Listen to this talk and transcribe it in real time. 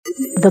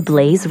The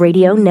Blaze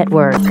Radio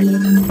Network.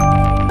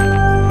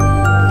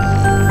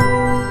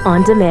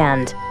 On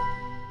demand.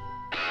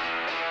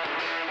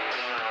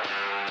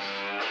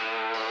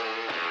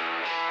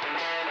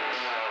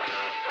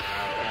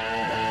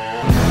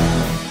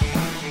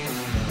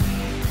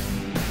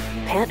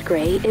 Pat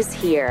Gray is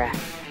here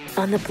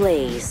on the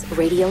Blaze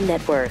Radio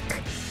Network.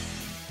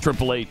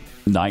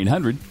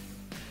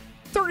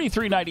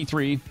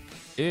 888-900-3393.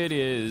 It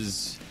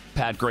is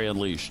Pat Gray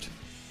Unleashed.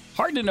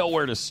 Hard to know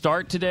where to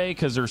start today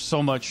because there's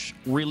so much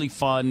really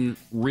fun,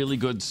 really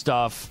good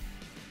stuff,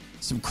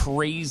 some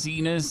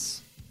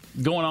craziness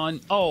going on.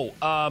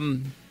 I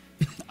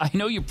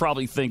know you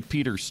probably think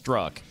Peter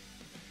Strzok,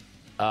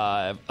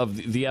 of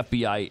the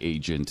FBI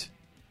agent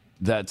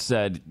that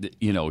said,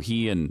 you know,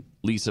 he and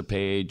Lisa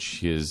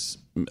Page,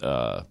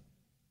 the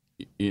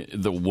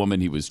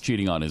woman he was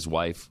cheating on his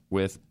wife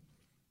with,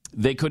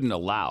 they couldn't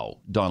allow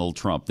Donald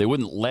Trump. They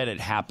wouldn't let it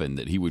happen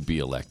that he would be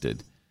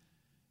elected.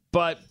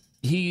 But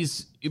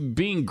he's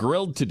being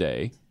grilled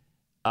today,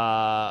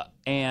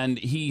 and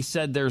he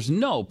said there's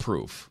no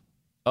proof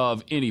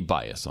of any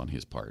bias on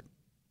his part.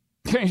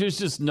 There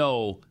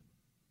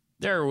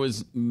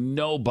was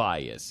no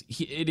bias.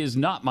 It is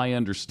not my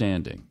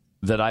understanding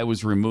that I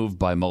was removed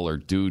by Mueller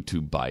due to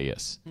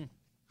bias.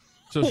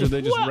 So should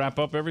they just wrap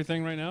up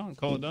everything right now and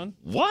call it done?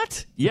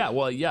 What? Yeah,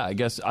 well, yeah, I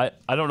guess I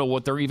don't know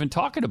what they're even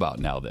talking about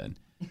now then.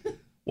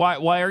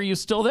 Why are you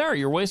still there?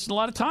 You're wasting a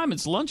lot of time.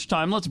 It's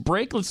lunchtime. Let's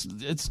break. Let's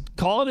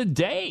call it a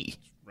day.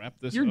 Wrap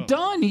this You're up.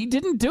 done. He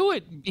didn't do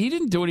it. He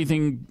didn't do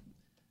anything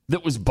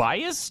that was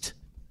biased.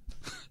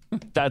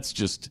 That's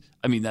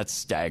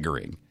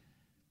staggering.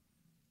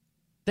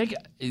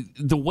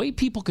 The way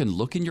people can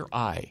look in your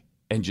eye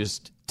and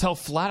just tell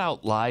flat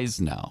out lies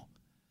now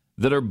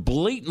that are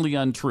blatantly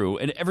untrue,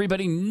 and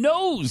everybody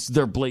knows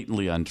they're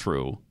blatantly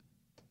untrue,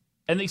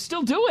 and they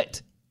still do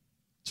it.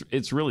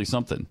 It's really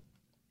something.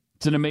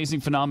 It's an amazing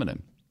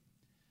phenomenon.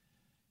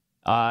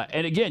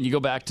 And again, you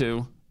go back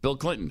to Bill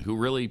Clinton, who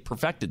really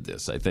perfected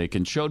this, I think,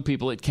 and showed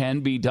people it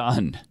can be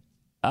done.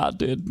 I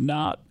did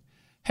not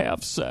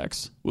have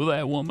sex with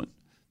that woman,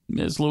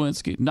 Ms.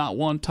 Lewinsky. Not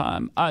one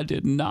time. I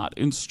did not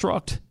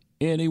instruct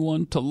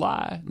anyone to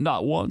lie.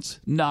 Not once.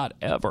 Not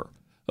ever.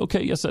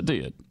 Okay, yes, I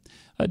did.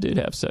 I did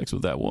have sex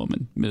with that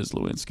woman, Ms.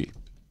 Lewinsky.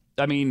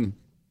 I mean,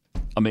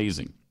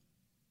 amazing.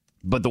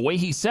 But the way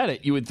he said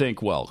it, you would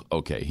think, well,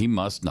 okay, he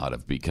must not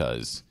have,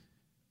 because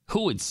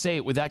who would say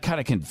it with that kind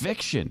of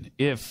conviction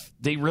if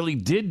they really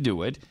did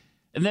do it?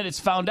 And then it's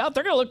found out,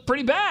 they're going to look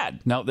pretty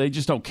bad. No, they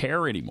just don't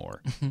care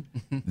anymore.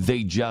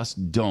 They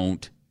just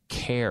don't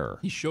care.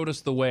 He showed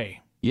us the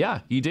way.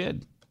 Yeah, he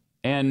did.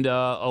 And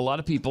a lot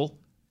of people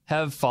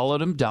have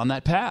followed him down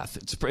that path.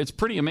 It's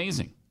pretty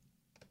amazing.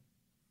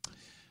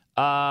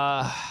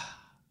 Also,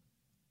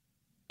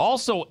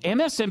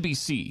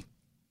 MSNBC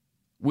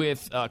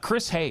with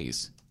Chris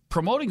Hayes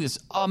promoting this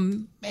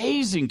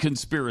amazing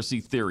conspiracy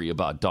theory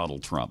about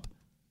Donald Trump.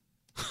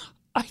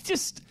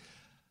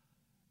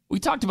 We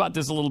talked about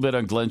this a little bit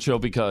on Glenn's show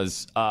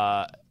because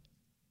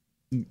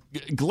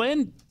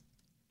Glenn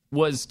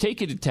was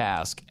taken to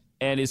task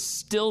and is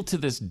still to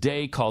this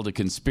day called a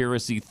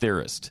conspiracy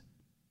theorist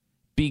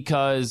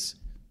because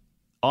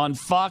on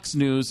Fox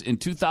News in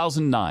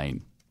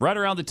 2009, right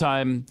around the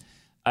time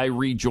I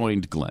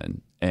rejoined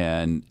Glenn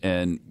and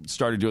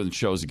started doing the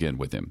shows again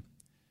with him,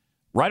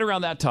 right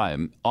around that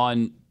time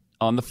on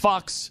the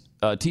Fox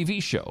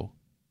TV show,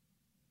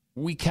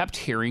 we kept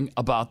hearing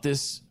about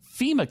this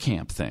FEMA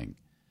camp thing.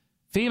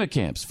 FEMA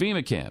camps.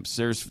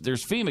 There's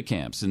FEMA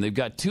camps, and they've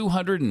got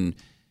 200 and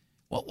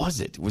what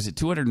was it? Was it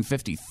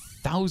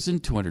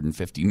 250,000,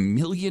 250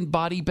 million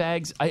body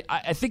bags?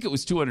 I think it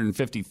was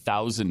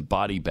 250,000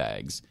 body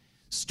bags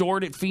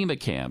stored at FEMA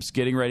camps,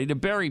 getting ready to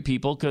bury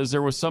people because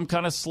there was some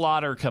kind of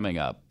slaughter coming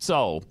up.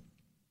 So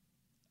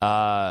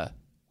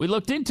we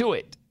looked into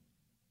it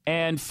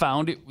and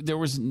found there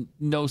was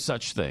no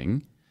such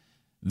thing.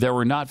 There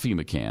were not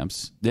FEMA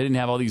camps. They didn't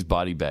have all these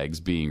body bags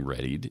being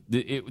readied.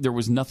 There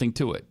was nothing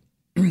to it.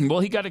 Well,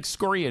 he got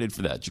excoriated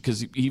for that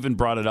because he even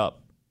brought it up.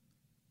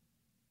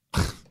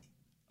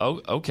 Oh,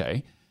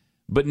 okay.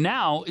 But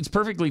now it's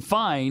perfectly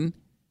fine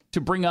to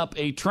bring up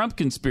a Trump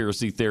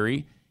conspiracy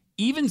theory,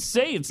 even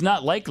say it's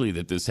not likely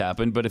that this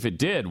happened, but if it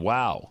did,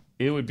 wow,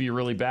 it would be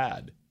really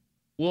bad.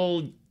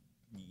 Well,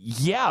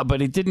 yeah,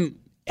 but it didn't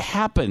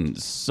happen.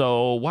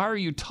 So why are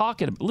you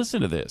talking about?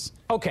 Listen to this.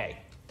 Okay.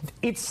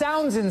 It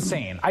sounds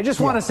insane. I just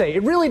want to say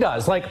it really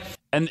does.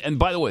 And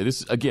by the way,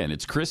 this again,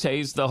 it's Chris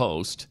Hayes, the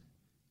host,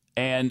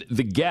 and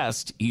the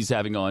guest he's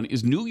having on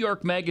is New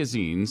York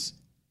Magazine's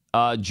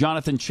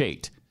Jonathan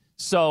Chait.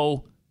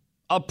 So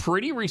a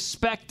pretty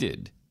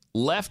respected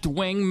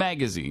left-wing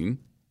magazine,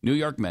 New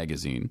York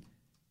Magazine,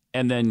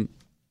 and then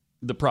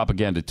the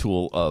propaganda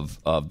tool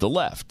of the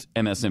left,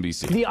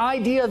 MSNBC. The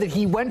idea that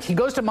he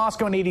goes to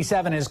Moscow in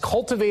 87, is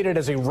cultivated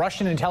as a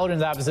Russian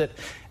intelligence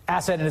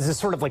asset, and is this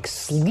sort of like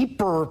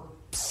sleeper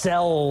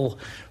cell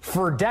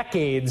for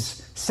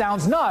decades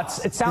sounds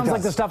nuts. It sounds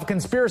like the stuff of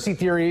conspiracy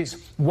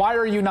theories. Why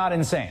are you not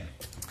insane?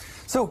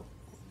 So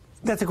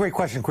That's a great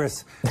question,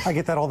 Chris. I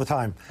get that all the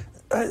time.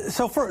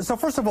 So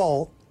first of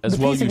all, As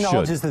the well piece you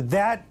acknowledges should.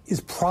 that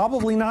is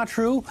probably not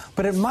true,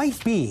 but it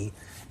might be.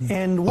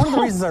 And one of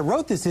the reasons I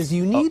wrote this is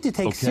you need to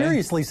take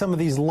seriously some of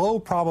these low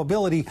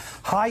probability,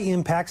 high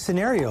impact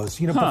scenarios.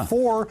 You know,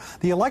 before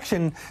the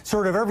election,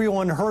 sort of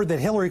everyone heard that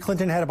Hillary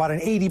Clinton had about an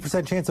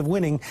 80% chance of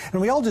winning, and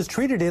we all just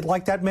treated it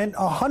like that meant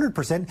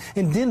 100%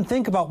 and didn't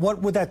think about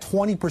what would that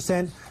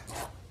 20%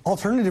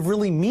 alternative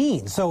really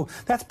mean. So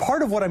that's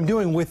part of what I'm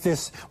doing with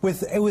this,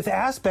 with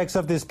aspects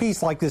of this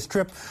piece, like this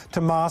trip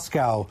to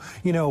Moscow.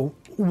 You know,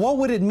 what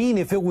would it mean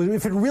if it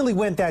really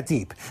went that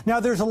deep? Now,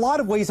 there's a lot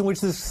of ways in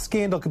which this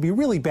scandal could be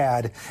really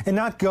bad and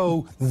not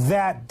go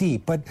that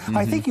deep. But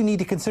I think you need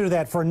to consider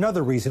that for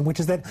another reason, which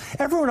is that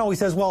everyone always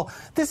says, well,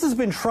 this has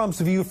been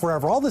Trump's view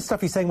forever. All this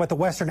stuff he's saying about the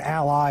Western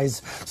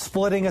allies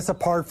splitting us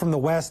apart from the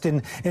West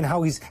and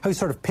how he's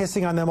sort of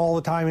pissing on them all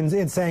the time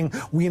and saying,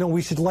 you know,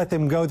 we should let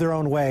them go their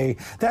own way.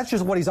 That's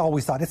just what he's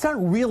always thought. It's not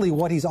really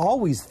what he's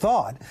always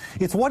thought.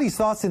 It's what he's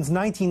thought since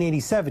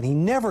 1987. He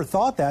never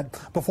thought that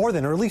before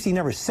then, or at least he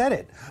never said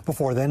it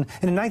before then.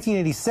 And in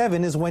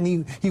 1987 is when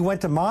he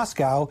went to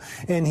Moscow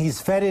and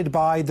he's feted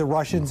by the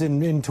Russians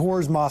and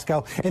tours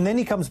Moscow. And then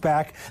he comes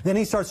back. Then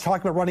he starts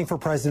talking about running for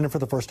president for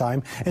the first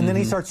time. And then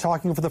he starts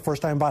talking for the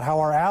first time about how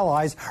our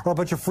allies are a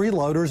bunch of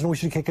freeloaders and we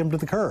should kick him to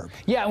the curb.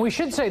 Yeah, and we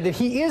should say that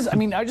he is, I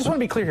mean, I just want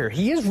to be clear here.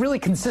 He is really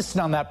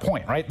consistent on that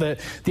point, right?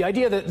 The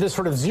idea that this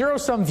sort of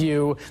zero-sum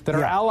view that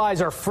our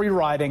allies are free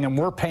riding and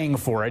we're paying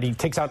for it. He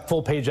takes out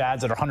full page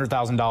ads at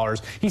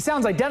 $100,000. He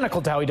sounds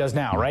identical to how he does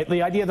now, right?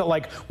 The idea that,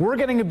 like, we're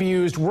getting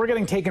abused, we're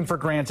getting taken for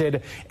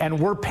granted, and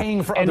we're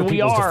paying for other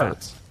people's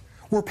defense.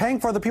 We're paying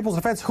for other people's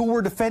defense who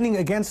were defending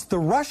against the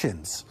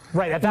Russians.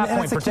 Right, at that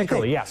point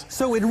particularly, yes.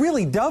 So it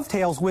really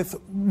dovetails with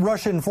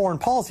Russian foreign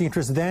policy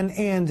interests then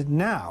and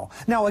now.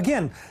 Now,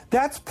 again,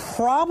 that's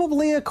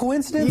probably a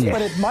coincidence,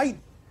 but it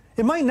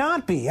might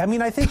not be. I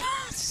mean, I think,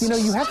 you know,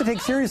 you have to take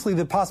seriously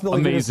the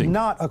possibility that it's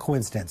not a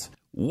coincidence.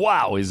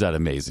 Wow, is that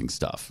amazing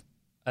stuff.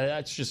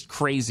 That's just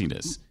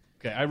craziness.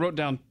 Okay, I wrote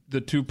down the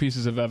two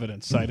pieces of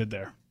evidence cited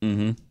there.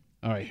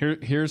 All right,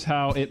 here's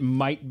how it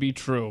might be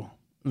true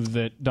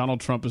that Donald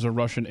Trump is a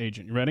Russian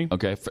agent. You ready?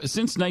 Okay,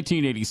 since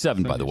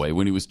 1987, by the way,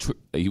 when he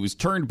was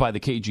turned by the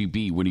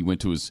KGB when he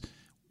went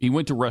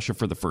to Russia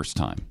for the first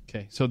time.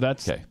 Okay, so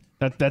that's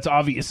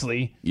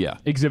obviously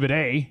Exhibit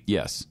A.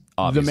 Yes,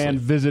 obviously. The man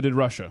visited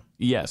Russia.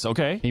 Yes,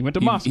 okay. He went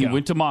to Moscow. He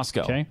went to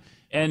Moscow. Okay.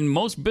 And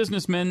most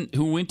businessmen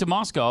who went to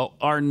Moscow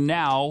are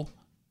now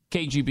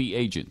KGB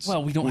agents.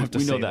 Well, we don't have to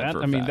say that.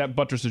 I mean, that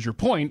buttresses your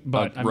point,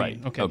 but I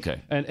mean,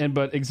 okay.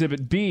 But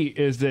Exhibit B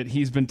is that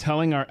he's been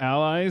telling our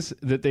allies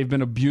that they've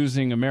been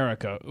abusing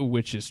America,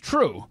 which is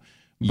true.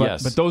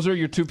 But those are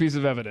your two pieces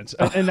of evidence.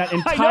 And that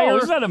entire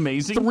isn't that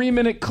amazing?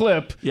 3-minute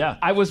clip,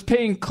 I was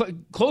paying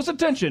close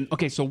attention.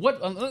 Okay, so what?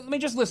 Let me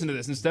just listen to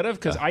this instead of,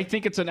 because I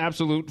think it's an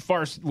absolute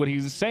farce what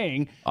he's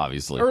saying.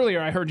 Obviously.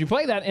 Earlier, I heard you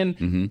play that,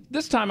 and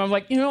this time I'm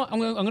like, you know, I'm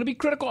going to be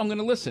critical. I'm going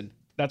to listen.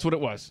 That's what it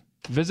was.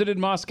 Visited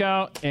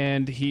Moscow,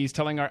 and he's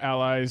telling our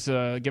allies,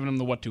 giving them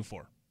the what to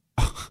for.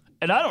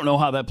 And I don't know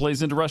how that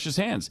plays into Russia's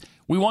hands.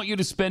 We want you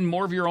to spend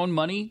more of your own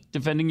money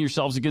defending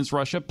yourselves against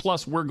Russia.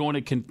 Plus, we're going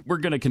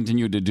to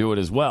continue to do it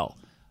as well.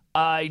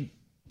 I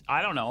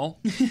don't know.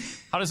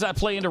 How does that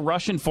play into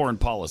Russian foreign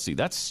policy?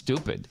 That's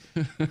stupid.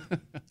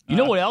 You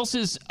know what else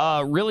is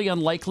really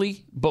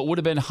unlikely, but would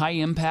have been high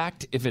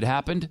impact if it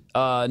happened?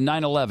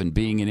 9/11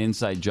 being an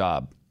inside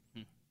job.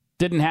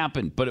 Didn't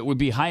happen, but it would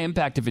be high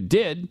impact if it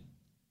did.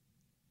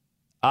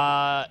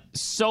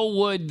 So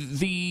would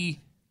the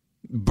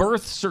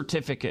birth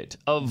certificate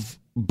of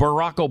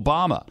Barack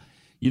Obama.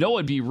 You know what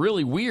would be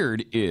really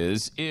weird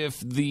is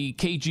if the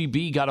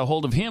KGB got a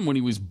hold of him when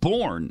he was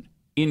born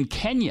in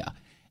Kenya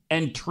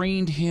and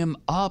trained him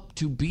up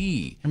to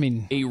be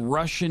a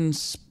Russian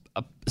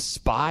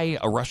spy,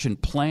 a Russian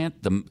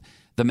plant,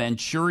 the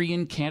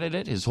Manchurian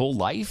candidate his whole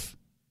life.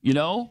 You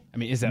know? I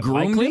mean, is that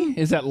likely?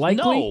 Is that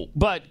likely? No,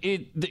 but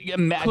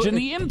imagine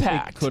the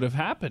impact. It could have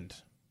happened.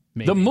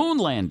 Maybe. The moon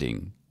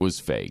landing was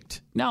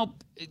faked. Now,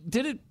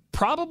 did it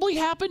probably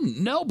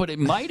happen? No, but it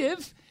might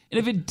have. And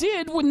if it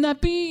did, wouldn't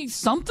that be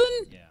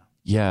something?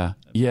 Yeah,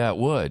 it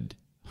would.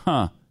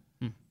 Huh.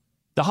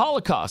 The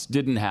Holocaust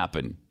didn't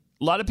happen.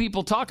 A lot of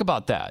people talk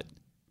about that.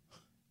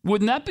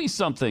 Wouldn't that be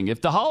something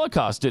if the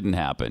Holocaust didn't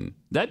happen?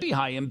 That'd be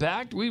high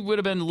impact. We would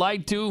have been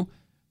lied to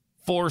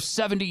for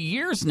 70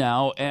 years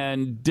now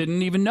and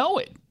didn't even know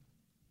it.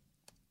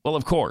 Well,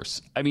 of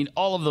course. I mean,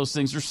 all of those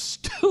things are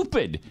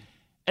stupid.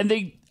 And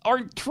they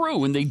aren't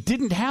true, and they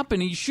didn't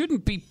happen. You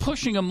shouldn't be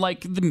pushing them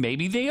like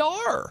maybe they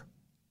are.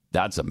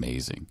 That's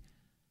amazing.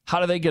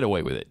 How do they get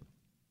away with it?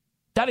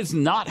 That is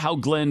not how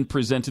Glenn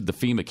presented the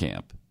FEMA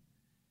camp.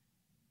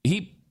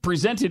 He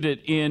presented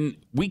it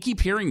we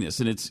keep hearing this,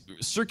 and it's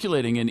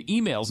circulating in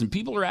emails, and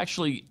people are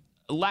actually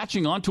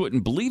latching onto it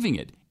and believing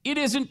it. It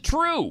isn't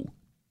true.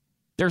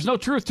 There's no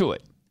truth to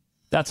it.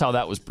 That's how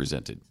that was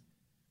presented.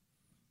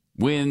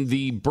 When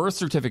the birth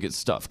certificate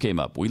stuff came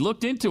up, we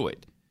looked into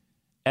it.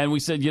 And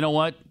we said, you know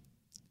what?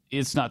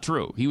 It's not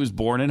true. He was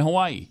born in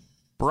Hawaii.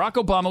 Barack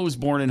Obama was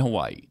born in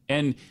Hawaii,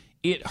 and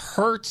it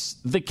hurts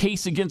the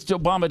case against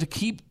Obama to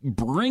keep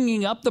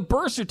bringing up the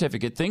birth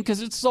certificate thing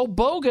because it's so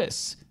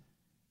bogus.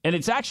 And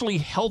it's actually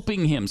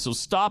helping him, so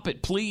stop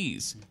it,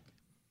 please.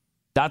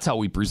 That's how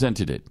we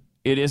presented it.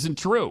 It isn't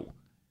true.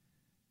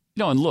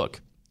 And look,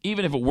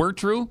 even if it were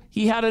true,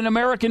 he had an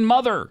American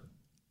mother.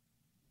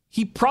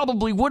 He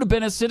probably would have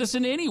been a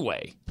citizen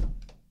anyway.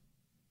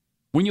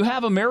 When you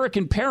have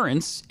American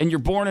parents and you're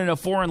born in a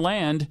foreign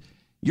land,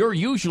 you're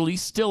usually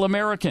still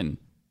American.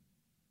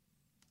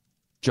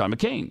 John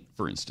McCain,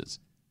 for instance.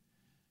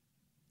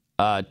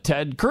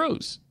 Ted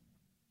Cruz,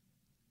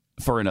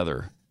 for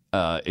another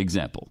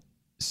example.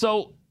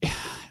 So,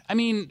 I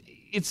mean,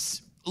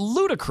 it's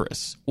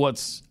ludicrous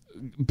what's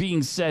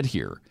being said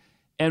here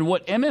and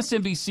what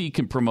MSNBC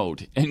can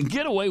promote and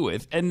get away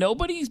with, and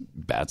nobody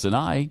bats an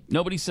eye.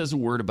 Nobody says a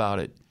word about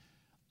it.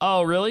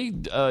 Oh, really?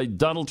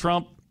 Donald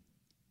Trump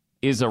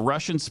is a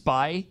Russian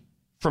spy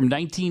from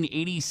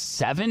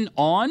 1987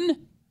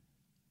 on?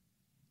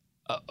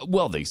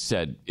 Well, they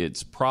said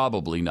it's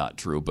probably not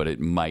true, but it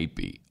might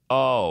be.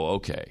 Oh,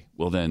 okay.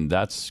 Well, then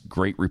that's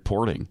great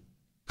reporting.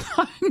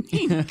 I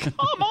mean,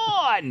 come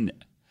on.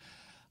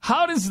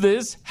 How does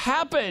this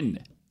happen?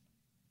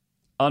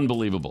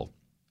 Unbelievable.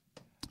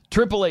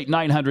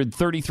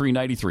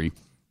 888-900-3393.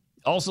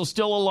 Also,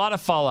 still a lot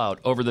of fallout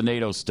over the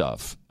NATO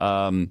stuff.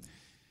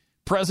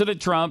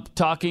 President Trump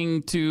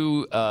talking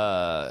to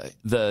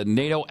the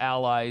NATO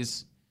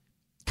allies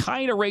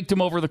kind of raked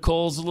them over the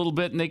coals a little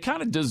bit, and they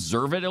kind of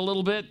deserve it a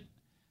little bit.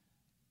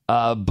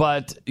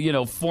 But,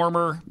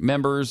 former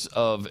members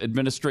of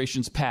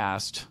administrations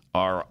past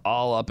are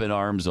all up in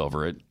arms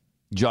over it.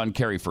 John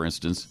Kerry, for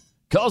instance,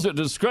 calls it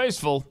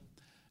disgraceful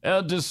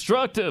and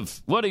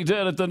destructive what he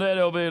did at the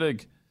NATO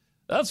meeting.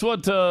 That's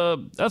what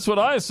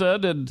I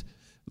said, and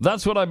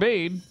that's what I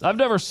mean. I've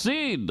never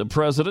seen the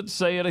president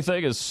say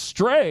anything as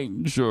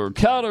strange or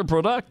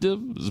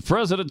counterproductive as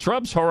President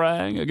Trump's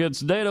harangue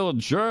against NATO and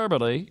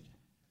Germany.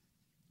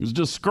 It was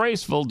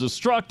disgraceful,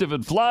 destructive,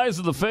 and flies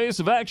in the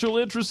face of actual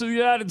interests of the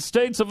United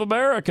States of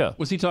America.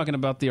 Was he talking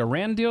about the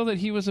Iran deal that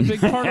he was a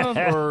big part of,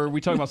 or are we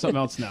talking about something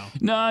else now?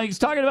 No, he's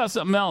talking about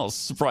something else,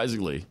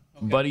 surprisingly.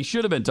 Okay. But he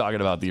should have been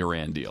talking about the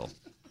Iran deal.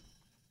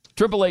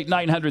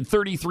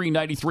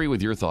 888-900-3393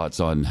 with your thoughts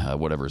on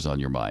whatever's on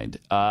your mind.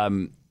 Let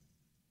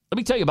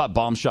me tell you about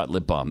Bomb Shot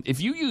Lip Balm. If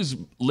you use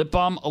lip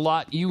balm a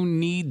lot, you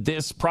need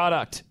this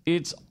product.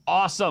 It's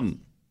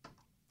awesome.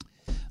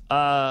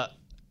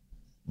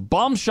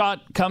 Bomb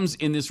Shot comes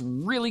in this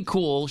really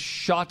cool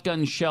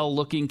shotgun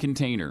shell-looking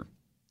container.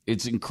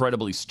 It's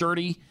incredibly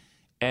sturdy,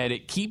 and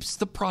it keeps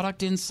the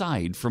product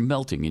inside from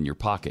melting in your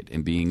pocket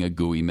and being a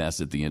gooey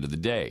mess at the end of the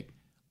day.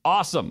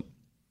 Awesome.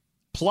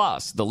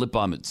 Plus, the lip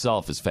balm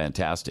itself is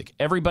fantastic.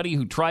 Everybody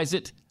who tries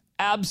it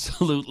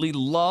absolutely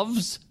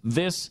loves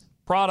this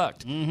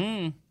product.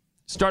 Mm-hmm.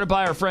 Started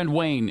by our friend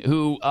Wayne,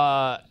 who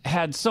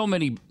had so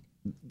many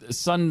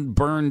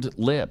sunburned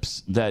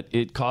lips that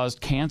it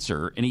caused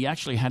cancer, and he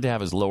actually had to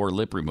have his lower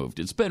lip removed.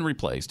 It's been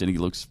replaced, and he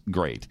looks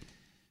great.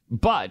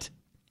 But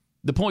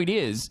the point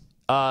is,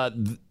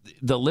 the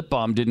lip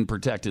balm didn't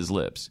protect his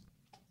lips,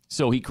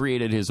 so he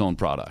created his own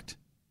product.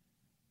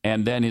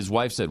 And then his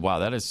wife said, wow,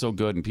 that is so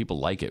good, and people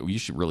like it. You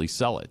should really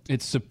sell it.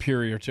 It's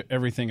superior to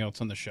everything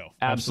else on the shelf.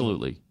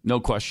 Absolutely.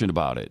 No question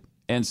about it.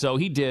 And so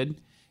he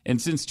did.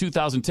 And since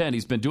 2010,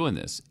 he's been doing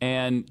this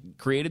and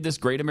created this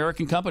great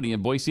American company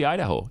in Boise,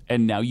 Idaho.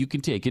 And now you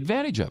can take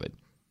advantage of it.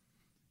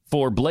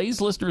 For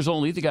Blaze listeners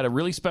only, they got a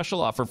really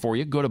special offer for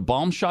you. Go to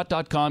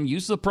bombshot.com,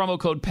 use the promo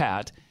code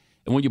PAT,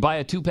 and when you buy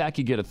a 2-pack,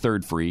 you get a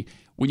 3rd free.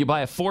 When you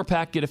buy a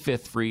 4-pack, get a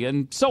 5th free,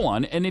 and so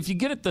on. And if you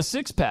get it the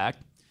 6-pack,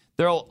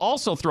 they'll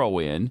also throw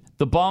in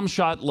the Bomb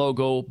Shot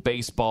logo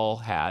baseball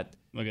hat.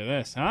 Look at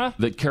this, huh?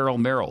 That Carol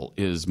Merrill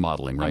is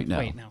modeling right now.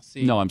 Wait, now,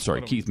 see. No, I'm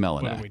sorry, Keith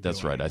Melanak.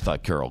 That's right. I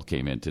thought Carol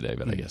came in today,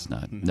 but I guess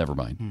not. Never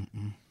mind.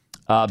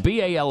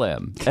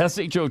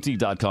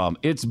 BALMSHOT.com.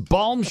 It's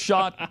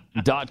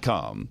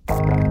bombshot.com.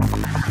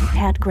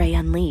 Pat Gray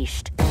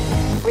Unleashed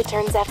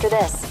returns after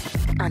this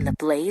on the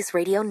Blaze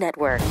Radio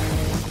Network.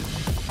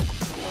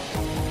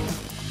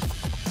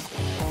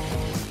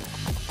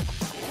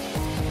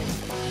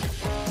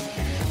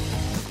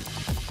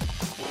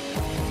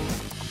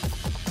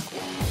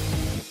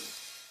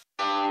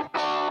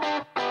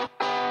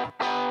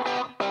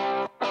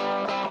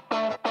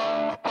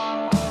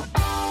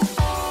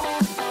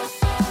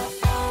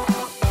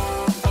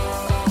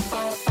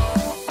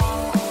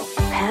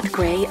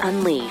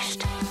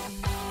 Unleashed.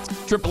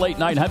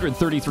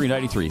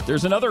 888-900-3393.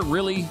 There's another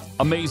really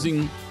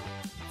amazing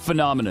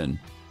phenomenon.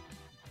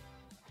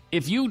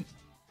 If you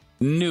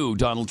knew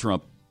Donald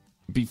Trump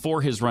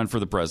before his run for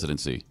the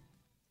presidency,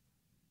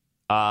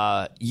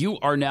 you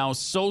are now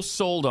so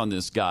sold on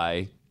this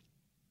guy,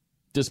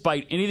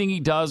 despite anything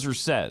he does or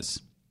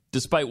says,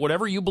 despite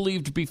whatever you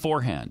believed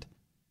beforehand,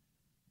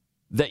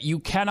 that you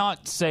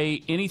cannot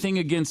say anything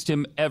against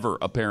him ever,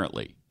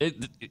 apparently.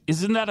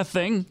 Isn't that a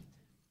thing?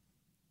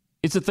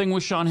 It's a thing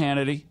with Sean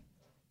Hannity.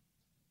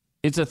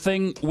 It's a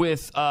thing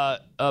with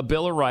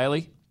Bill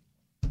O'Reilly.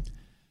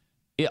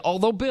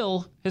 although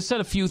Bill has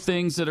said a few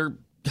things that are,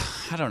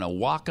 I don't know,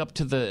 walk up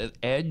to the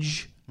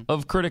edge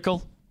of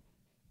critical,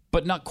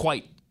 but not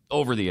quite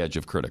over the edge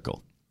of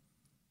critical.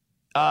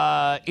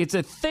 It's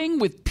a thing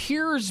with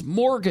Piers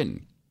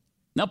Morgan.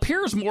 Now,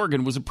 Piers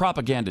Morgan was a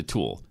propaganda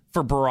tool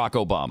for Barack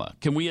Obama.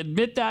 Can we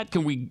admit that?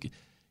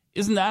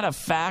 Isn't that a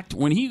fact?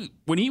 When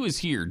he was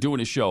here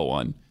doing a show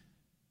on,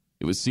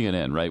 it was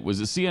CNN, right? Was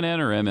it CNN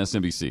or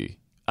MSNBC?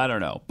 I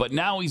don't know. But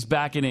now he's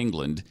back in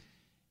England.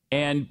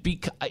 And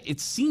it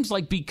seems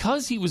like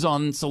because he was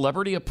on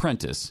Celebrity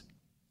Apprentice,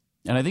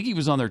 and I think he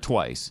was on there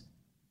twice,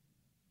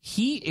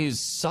 he is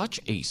such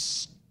a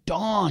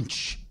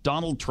staunch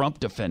Donald Trump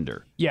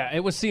defender. Yeah,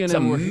 it was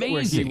CNN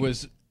where he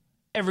was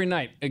every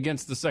night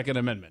against the Second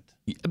Amendment.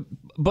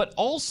 But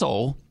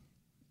also,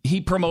 he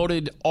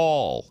promoted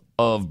all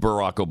of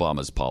Barack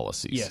Obama's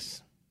policies.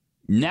 Yes.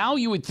 Now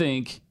you would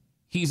think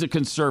he's a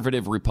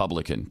conservative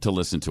Republican to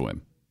listen to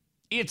him.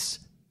 It's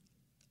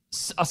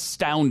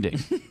astounding.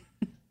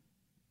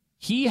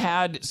 He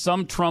had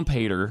some Trump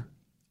hater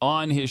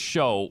on his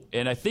show,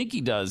 and I think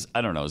he does, I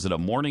don't know, is it a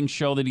morning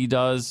show that he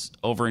does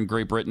over in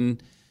Great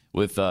Britain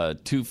with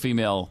 2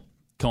 female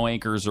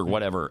co-anchors or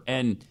whatever?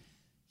 And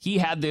he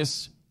had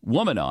this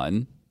woman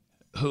on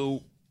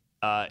who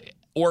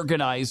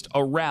organized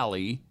a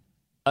rally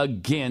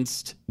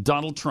against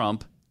Donald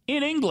Trump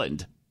in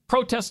England,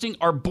 protesting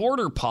our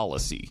border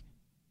policy.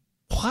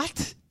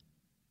 What?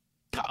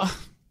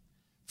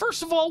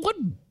 First of all, what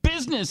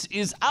business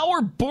is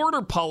our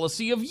border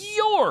policy of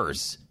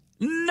yours?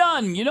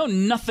 None. You know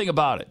nothing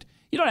about it.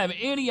 You don't have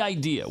any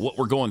idea what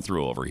we're going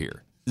through over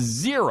here.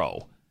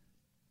 Zero.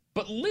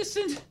 But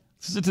listen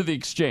to the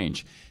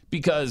exchange,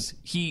 because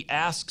he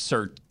asks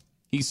her,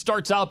 he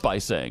starts out by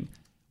saying,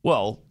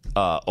 well,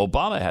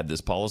 Obama had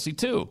this policy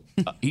too.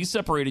 He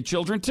separated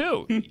children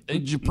too.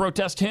 Did you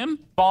protest him?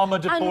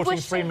 Obama deporting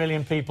 3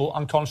 million people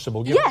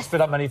unconscionable. You yes.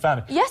 split up many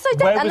families. Yes, I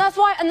did, and that's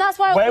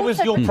why. Where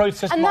was your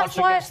protest march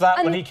against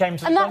that when he came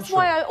to the country? And that's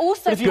why I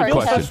also but if you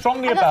feel so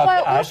strongly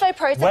about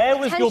it, where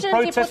was your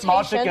protest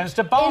march against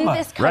Obama?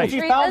 If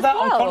you found that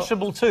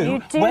unconscionable too,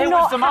 where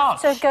was the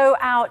march? You do not have to go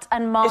out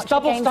and march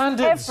against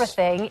standards.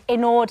 everything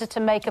in order to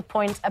make a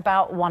point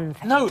about one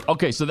thing. No.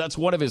 Okay, so that's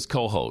one of his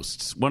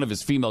co-hosts, one of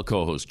his female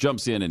co-hosts,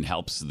 jumps in and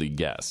helps the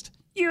guest.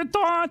 You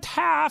don't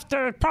have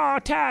to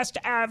protest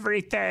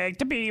everything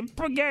to be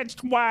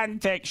against one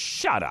thing.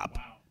 Shut up.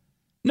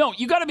 No,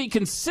 you got to be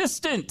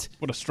consistent.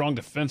 What a strong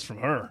defense from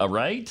her.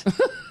 Right?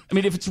 I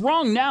mean, if it's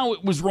wrong now,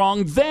 it was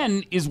wrong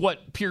then, is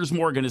what Piers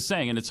Morgan is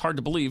saying. And it's hard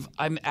to believe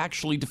I'm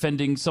actually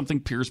defending something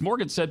Piers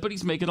Morgan said, but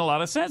he's making a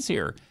lot of sense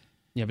here.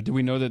 Yeah, but do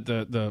we know that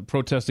the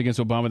protest against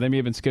Obama, they may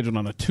have been scheduled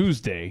on a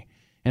Tuesday,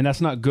 and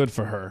that's not good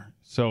for her.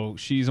 So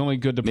she's only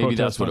good to maybe protest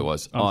that's what it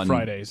was. on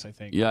Fridays, I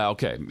think. Yeah,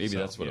 okay. Maybe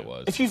that's what it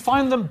was. If you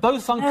find them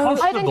both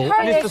unconscionable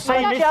and it's the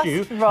same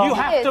issue, you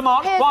have to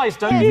march twice,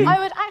 don't you? I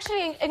would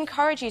actually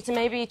encourage you to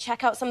maybe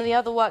check out some of the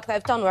other work that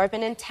I've done where I've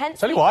been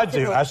intensely... Tell you what I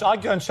do, Ash. I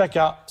go and check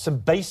out some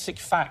basic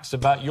facts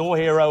about your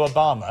hero,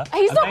 Obama.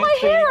 He's not my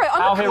hero.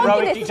 I'm a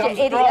communist, you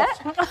idiot.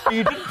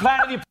 You didn't plan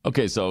any...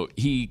 Okay, so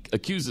he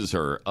accuses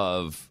her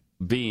of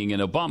being an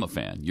Obama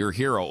fan. Your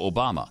hero,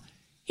 Obama.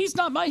 He's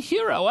not my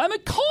hero. I'm a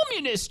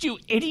communist, you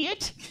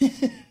idiot.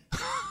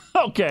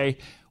 Okay,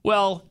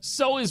 well,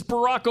 so is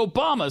Barack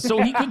Obama,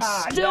 so he could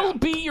still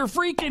be your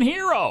freaking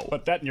hero.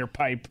 Put that in your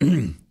pipe.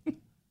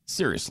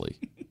 Seriously.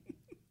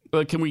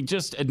 Can we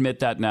just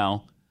admit that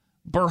now?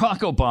 Barack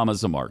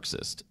Obama's a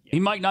Marxist. He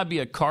might not be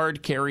a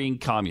card-carrying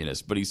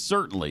communist, but he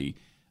certainly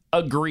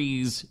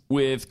agrees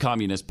with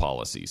communist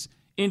policies,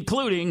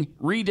 including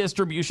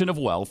redistribution of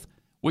wealth,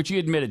 which he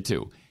admitted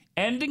to,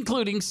 and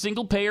including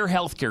single-payer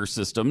healthcare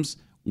systems,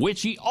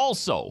 which he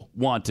also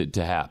wanted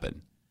to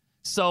happen.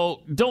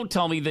 So don't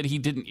tell me that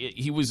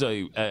he was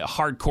a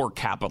hardcore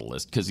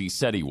capitalist because he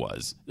said he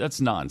was.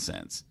 That's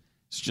nonsense.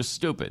 It's just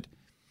stupid.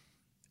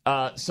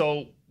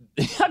 So,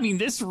 I mean,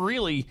 this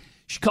really,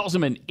 she calls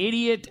him an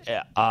idiot.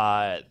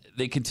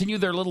 They continue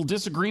their little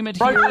disagreement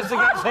here. Protest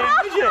against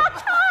him,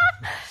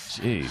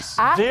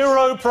 Jeez.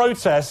 Zero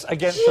protests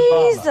against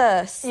Obama.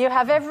 Jesus. You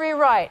have every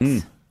right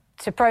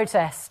to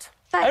protest.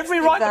 Every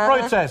right to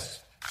protest.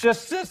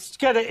 Just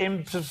get it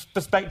in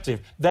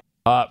perspective.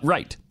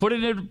 Right. Put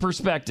it in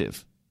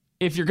perspective.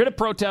 If you're going to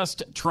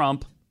protest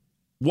Trump,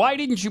 why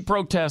didn't you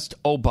protest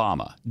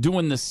Obama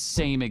doing the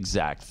same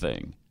exact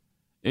thing?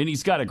 And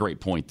he's got a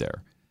great point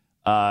there.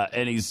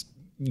 And he's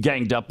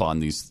ganged up on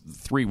these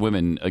 3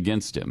 women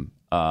against him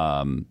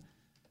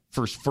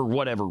for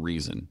whatever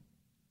reason.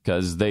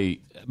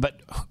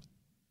 But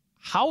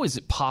how is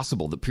it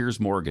possible that Piers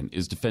Morgan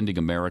is defending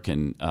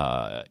American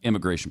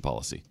immigration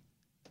policy?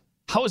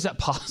 How is that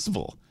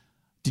possible?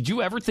 Did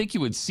you ever think you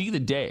would see the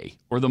day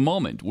or the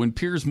moment when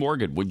Piers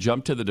Morgan would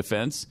jump to the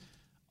defense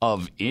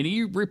of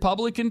any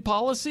Republican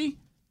policy?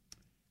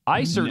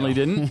 I certainly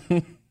didn't.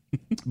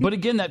 But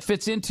again, that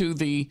fits into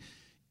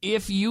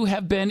if you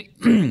have been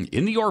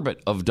in the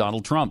orbit of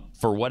Donald Trump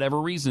for whatever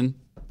reason,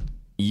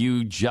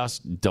 you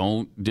just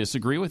don't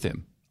disagree with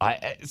him.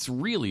 It's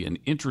really an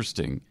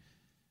interesting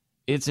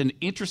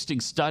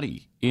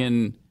study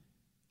in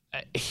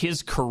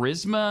his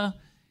charisma,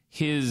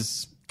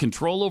 his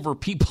control over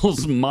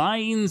people's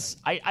minds,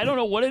 I don't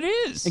know what it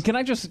is. And can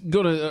I just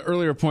go to an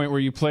earlier point where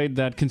you played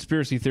that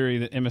conspiracy theory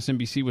that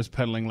MSNBC was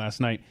peddling last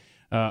night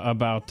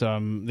about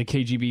the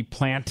KGB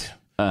plant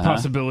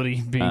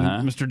possibility being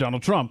Mr.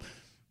 Donald Trump?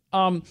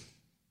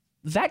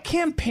 That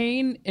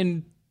campaign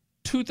in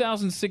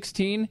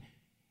 2016,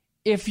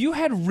 if you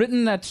had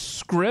written that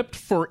script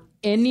for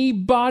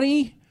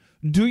anybody,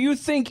 do you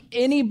think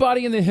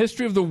anybody in the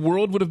history of the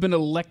world would have been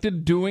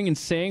elected doing and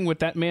saying what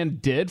that man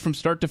did from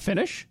start to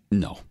finish?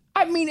 No.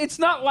 I mean, it's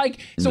not like...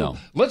 So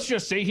let's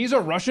just say he's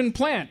a Russian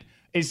plant.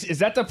 Is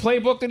that the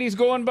playbook that he's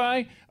going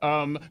by?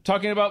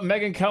 Talking about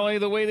Megyn Kelly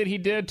the way that he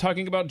did,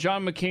 talking about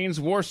John McCain's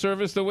war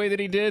service the way that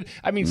he did.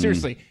 I mean,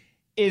 seriously,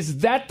 is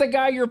that the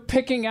guy you're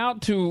picking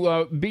out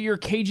to be your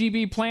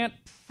KGB plant?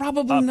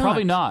 Probably not.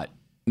 Probably not.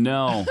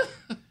 No.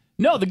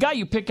 No, the guy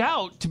you pick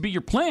out to be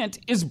your plant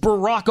is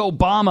Barack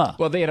Obama.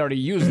 Well, they had already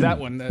used that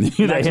one.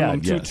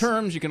 Maximum 2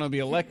 terms, you can only be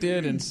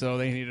elected, and so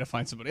they needed to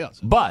find somebody else.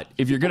 But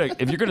if you're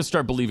gonna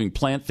start believing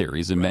plant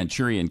theories and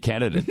Manchurian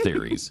candidate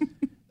theories,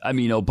 I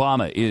mean,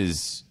 Obama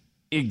is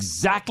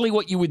exactly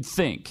what you would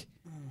think.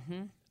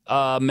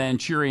 A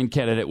Manchurian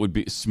candidate would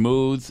be: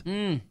 smooth,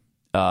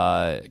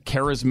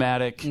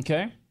 charismatic,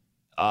 okay,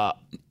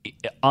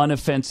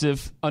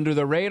 unoffensive, under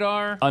the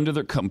radar,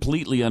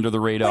 completely under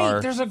the radar.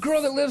 Wait, there's a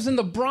girl that lives in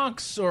the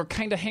Bronx or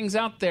kind of hangs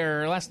out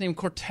there. Her last name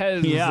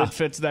Cortez that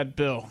fits that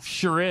bill.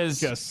 Sure is.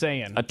 Just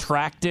saying.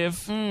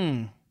 Attractive.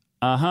 I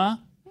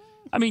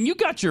mean, you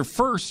got your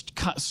first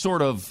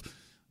sort of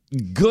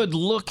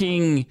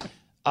good-looking,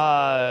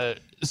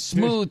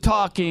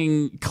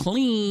 smooth-talking,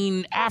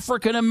 clean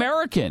African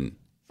American.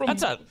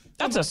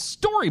 That's a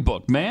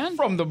storybook, man.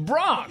 From the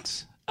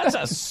Bronx. That's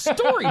a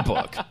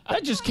storybook.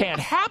 That just can't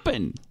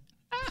happen.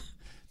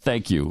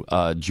 Thank you,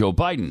 Joe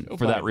Biden,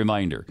 for that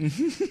reminder.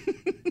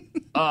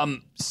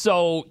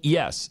 So,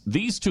 yes,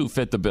 these two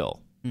fit the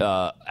bill.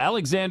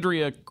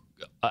 Alexandria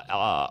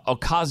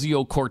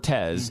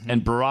Ocasio-Cortez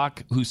and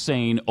Barack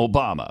Hussein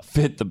Obama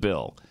fit the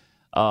bill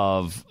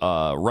of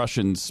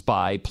Russian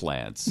spy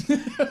plants.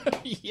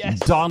 Yes.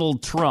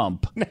 Donald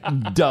Trump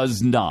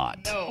does not.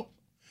 No.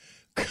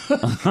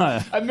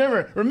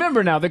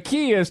 Remember now, the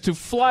key is to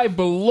fly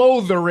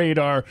below the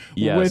radar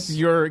with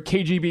your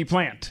KGB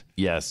plant.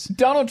 Yes.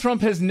 Donald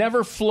Trump has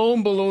never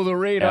flown below the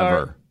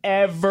radar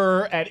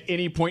ever at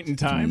any point in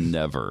time.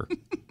 Never.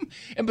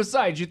 And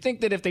besides, you'd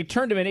think that if they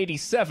turned him in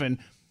 87,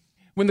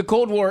 when the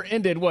Cold War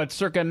ended,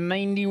 circa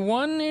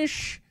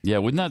 91-ish? Yeah,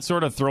 wouldn't that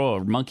sort of throw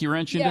a monkey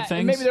wrench into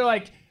things? Maybe they're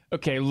like,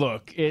 okay,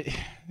 look,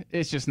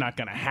 it's just not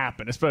going to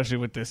happen, especially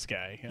with this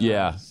guy.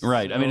 Yeah,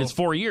 right. I mean, it's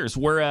 4 years,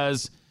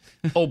 whereas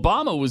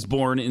Obama was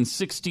born in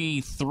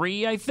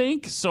 63, I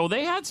think, so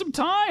they had some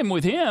time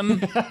with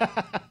him.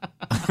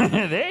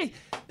 They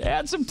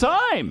had some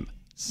time.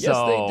 Yes,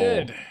 they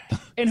did.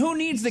 And who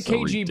needs the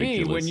KGB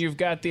ridiculous. when you've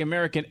got the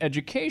American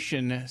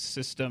education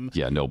system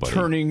nobody.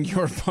 turning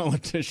your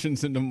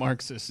politicians into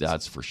Marxists?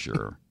 That's for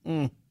sure.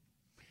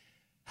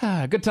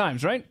 Good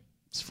times, right?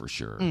 That's for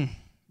sure.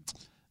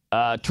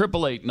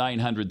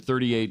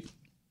 888-938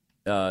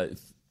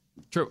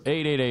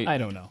 888. I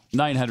don't know.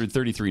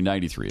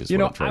 933-93 is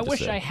what I'm trying to say. I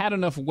wish I had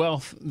enough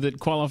wealth that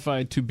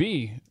qualified to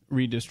be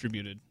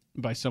redistributed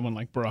by someone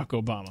like Barack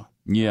Obama.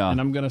 Yeah. And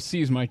I'm going to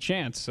seize my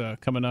chance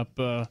coming up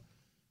a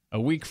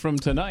week from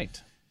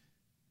tonight.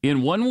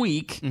 In 1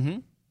 week,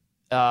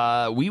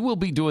 we will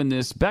be doing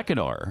this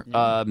Beck&R.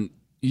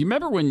 You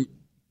remember when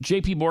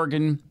J.P.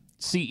 Morgan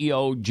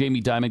CEO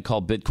Jamie Dimon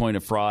called Bitcoin a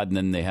fraud, and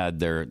then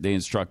they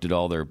instructed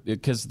all their,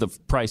 because the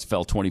price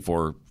fell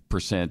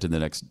 24% in the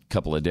next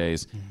couple of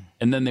days,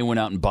 and then they went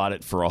out and bought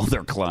it for all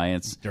their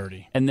clients.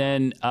 Dirty. And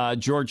then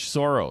George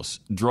Soros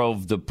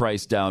drove the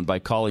price down by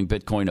calling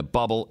Bitcoin a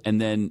bubble,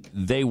 and then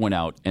they went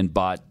out and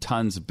bought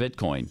tons of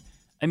Bitcoin.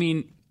 I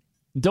mean,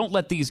 don't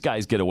let these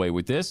guys get away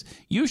with this.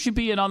 You should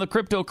be in on the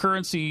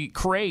cryptocurrency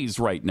craze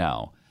right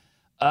now.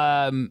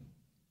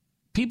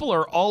 People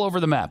are all over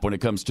the map when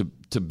it comes to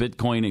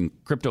Bitcoin and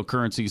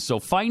cryptocurrencies, so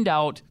find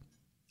out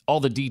all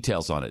the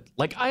details on it.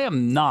 Like, I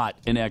am not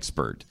an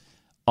expert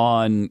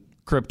on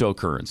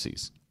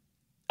cryptocurrencies.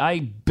 I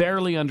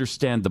barely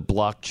understand the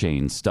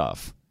blockchain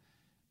stuff.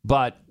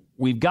 But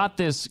we've got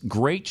this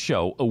great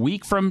show a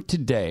week from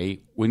today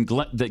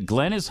that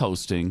Glenn is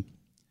hosting,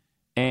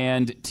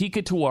 and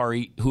Teeka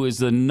Tiwari, who is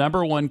the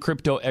number one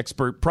crypto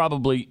expert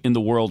probably in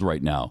the world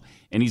right now.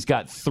 And he's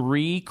got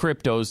 3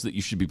 cryptos that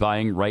you should be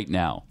buying right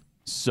now.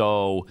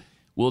 So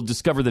we'll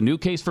discover the new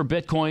case for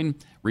Bitcoin,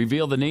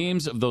 reveal the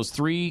names of those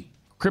 3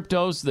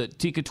 cryptos that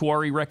Teeka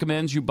Tiwari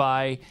recommends you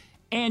buy,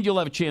 and you'll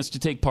have a chance to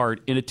take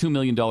part in a $2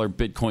 million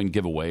Bitcoin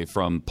giveaway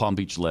from Palm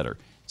Beach Letter.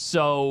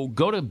 So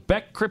go to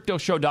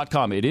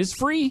BeckCryptoShow.com. It is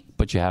free,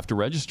 but you have to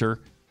register.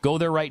 Go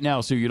there right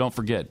now so you don't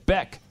forget.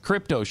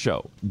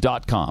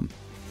 BeckCryptoShow.com.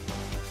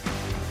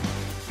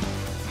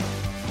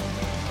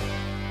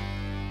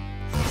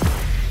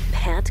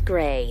 Pat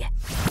Gray,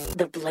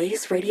 the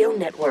Blaze Radio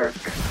Network.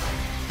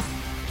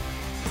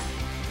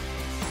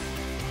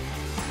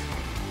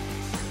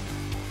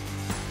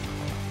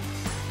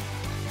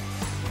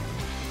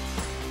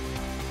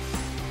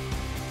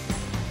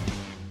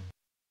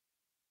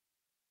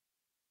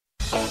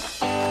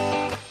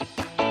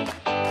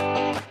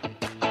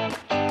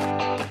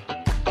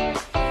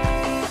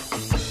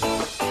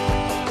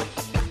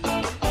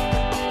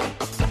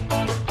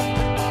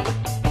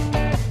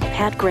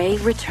 Gray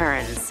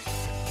returns.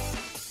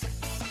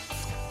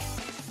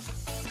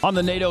 On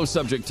the NATO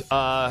subject,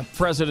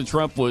 President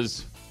Trump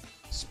was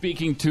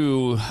speaking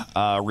to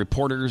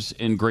reporters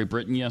in Great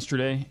Britain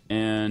yesterday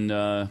and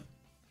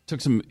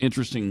took some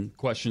interesting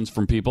questions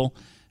from people.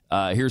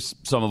 Here's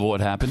some of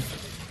what happened.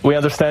 We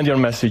understand your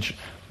message,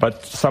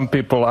 but some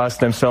people ask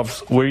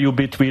themselves, will you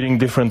be tweeting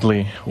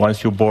differently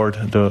once you board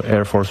the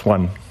Air Force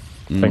One?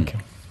 Thank you.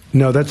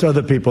 No, that's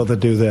other people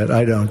that do that.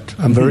 I don't.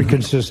 I'm very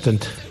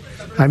consistent.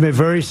 I'm a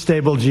very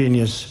stable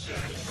genius.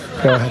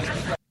 Go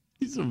ahead.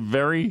 He's a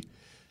very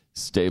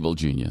stable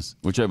genius,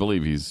 which I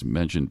believe he's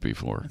mentioned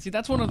before. See,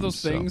 that's one of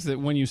those things that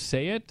when you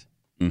say it,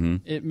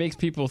 it makes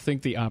people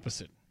think the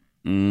opposite.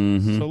 So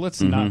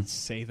let's not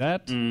say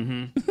that.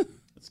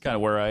 That's kind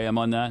of where I am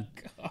on that.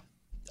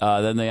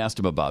 Then they asked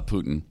him about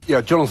Putin. Yeah,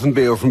 Jonathan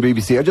Beale from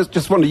BBC. I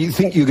just wonder, you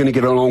think you're going to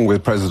get along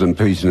with President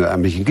Putin at that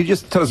meeting? Could you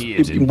just tell us,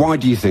 why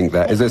do you think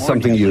that? Is there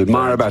something you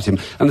admire about him?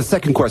 And the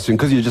second question,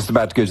 because you're just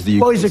about to go to the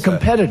UK. Well, he's a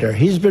competitor.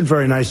 He's been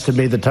very nice to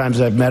me the times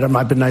I've met him.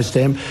 I've been nice to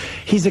him.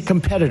 He's a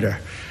competitor.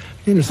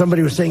 You know,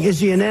 somebody was saying, is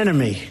he an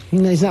enemy?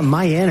 No, he's not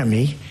my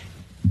enemy.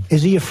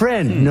 Is he a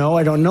friend? No,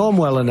 I don't know him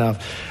well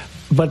enough.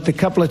 But the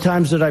couple of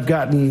times that I've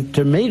gotten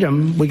to meet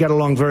him, we got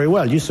along very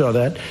well. You saw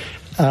that.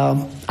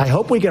 I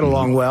hope we get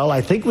along well.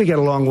 I think we get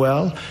along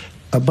well.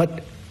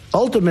 But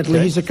ultimately,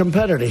 he's a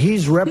competitor.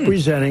 He's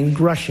representing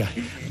Russia.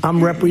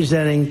 I'm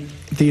representing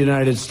the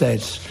United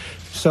States.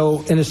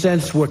 So, in a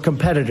sense, we're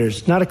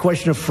competitors. Not a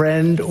question of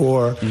friend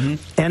or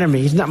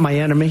enemy. He's not my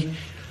enemy.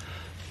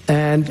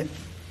 And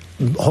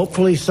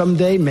hopefully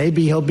someday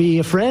maybe he'll be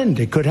a friend.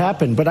 It could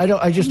happen. But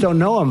I just don't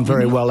know him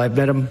very well. I've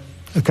met him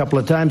a couple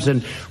of times,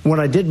 and when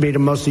I did meet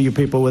him, most of you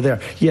people were there.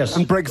 Yes.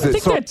 And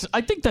Brexit.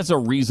 I think that's a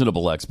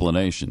reasonable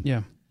explanation.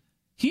 Yeah.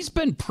 He's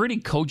been pretty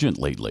cogent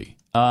lately.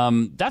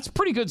 That's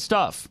pretty good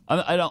stuff.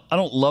 I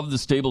don't love the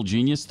stable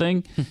genius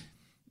thing,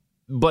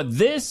 but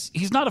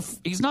he's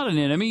not an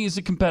enemy. He's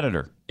a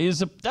competitor.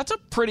 That's a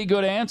pretty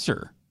good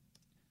answer.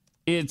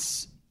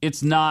 It's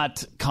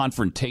not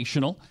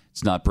confrontational.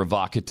 It's not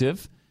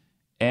provocative,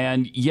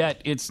 and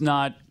yet it's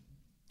not.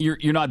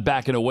 You're not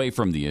backing away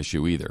from the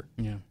issue either.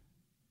 Yeah.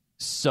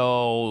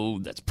 So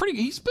that's pretty.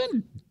 He's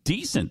been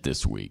decent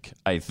this week,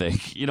 I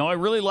think. You know, I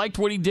really liked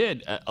what he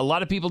did. A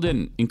lot of people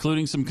didn't,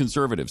 including some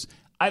conservatives.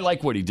 I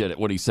like what he did,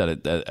 what he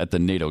said at the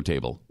NATO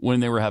table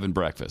when they were having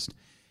breakfast.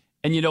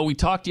 And, you know, we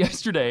talked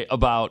yesterday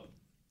about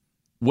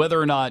whether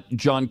or not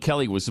John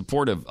Kelly was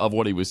supportive of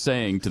what he was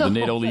saying to the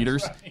NATO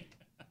leaders. Right.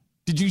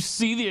 Did you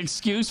see the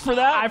excuse for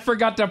that? I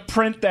forgot to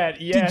print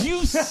that, yes. Did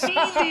you see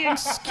the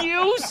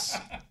excuse?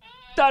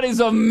 That is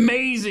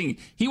amazing.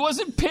 He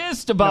wasn't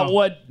pissed about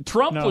what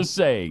Trump was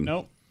saying.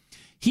 Nope.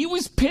 He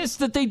was pissed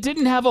that they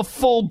didn't have a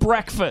full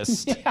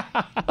breakfast.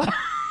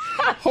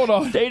 Hold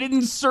on. They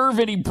didn't serve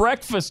any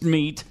breakfast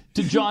meat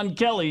to John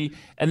Kelly,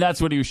 and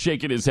that's what he was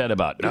shaking his head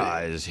about.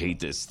 I just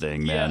hate this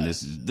thing, man. Yeah.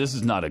 This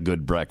is not a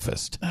good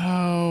breakfast.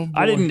 Oh, boy.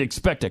 I didn't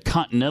expect a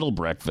continental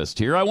breakfast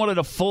here. I wanted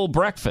a full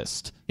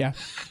breakfast. Yeah.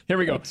 Here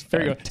we go. Here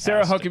we go.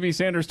 Sarah Huckabee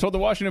Sanders told the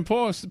Washington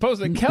Post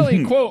that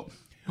Kelly, quote,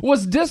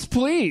 was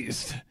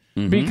displeased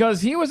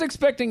because he was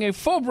expecting a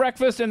full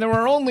breakfast and there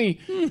were only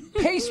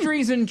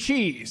pastries and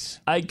cheese.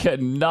 I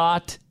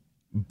cannot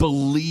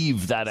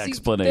believe that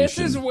explanation. This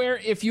is where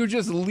if you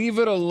just leave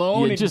it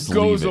alone, it just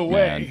goes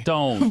away. Man.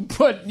 Don't.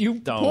 But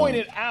you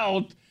pointed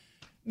out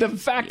the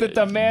fact that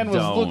the man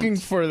was looking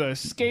for the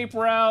escape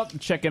route,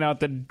 checking out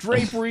the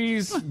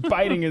draperies,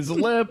 biting his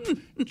lip.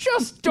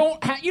 Just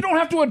you don't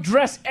have to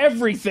address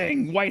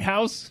everything, White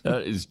House.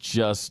 That is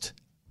just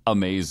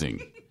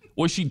amazing.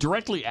 Was she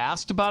directly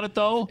asked about it,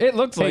 though? It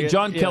looked like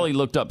John Kelly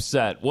looked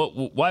upset.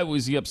 Why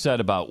was he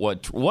upset about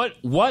what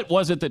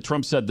was it that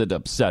Trump said that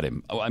upset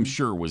him? I'm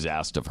sure was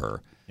asked of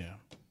her. Yeah.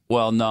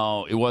 Well,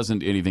 no, it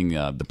wasn't anything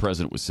the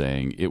president was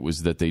saying. It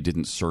was that they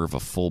didn't serve a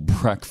full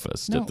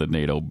breakfast at the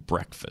NATO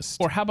breakfast.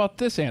 Or how about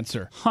this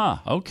answer?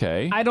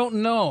 Okay. I don't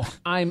know.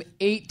 I'm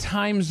 8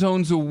 time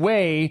zones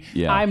away.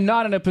 Yeah. I'm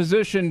not in a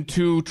position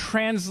to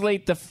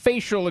translate the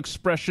facial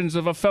expressions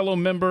of a fellow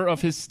member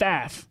of his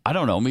staff. I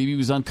don't know. Maybe he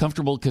was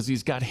uncomfortable because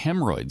he's got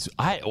hemorrhoids.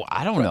 I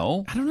don't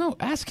know. I don't know.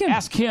 Ask him.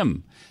 Ask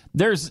him.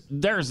 There's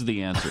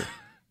the answer.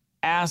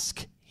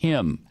 Ask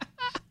him.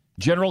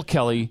 General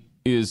Kelly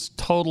is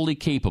totally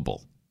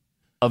capable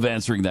of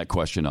answering that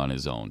question on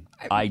his own.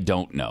 I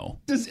don't know.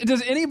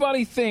 Does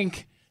anybody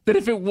think that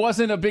if it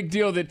wasn't a big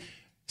deal that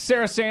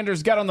Sarah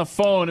Sanders got on the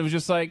phone, it was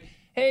just like,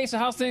 hey, so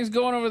how's things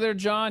going over there,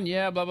 John?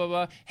 Yeah, blah, blah,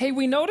 blah. Hey,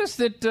 we noticed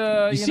that...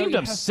 you seemed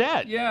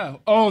upset. Yeah.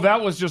 Oh,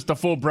 that was just the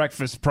full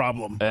breakfast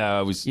problem.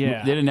 They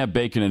didn't have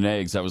bacon and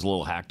eggs. I was a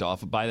little hacked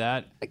off by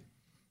that.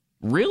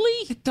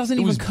 Really? It doesn't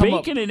even come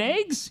up. Bacon and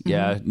eggs? Mm-hmm.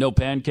 Yeah, no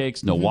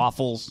pancakes, no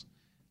waffles.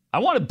 I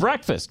wanted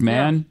breakfast,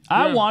 man.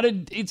 Yeah.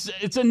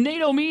 It's a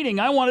NATO meeting.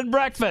 I wanted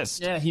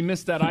breakfast. Yeah, he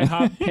missed that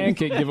IHOP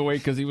pancake giveaway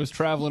because he was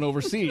traveling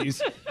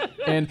overseas.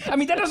 And, I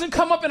mean, that doesn't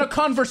come up in a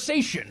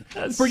conversation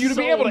for you to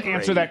be able to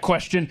answer that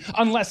question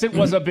unless it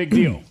was a big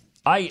deal.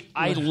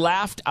 I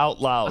laughed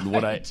out loud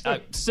when I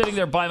sitting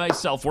there by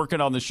myself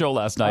working on the show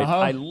last night.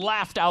 I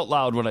laughed out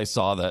loud when I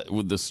saw that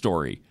with the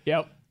story.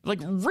 Yep. Like,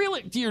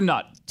 really? You're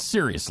not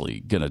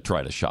seriously going to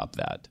try to shop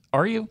that,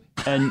 are you?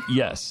 And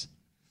yes,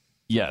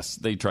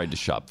 they tried to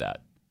shop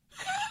that.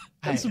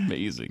 That's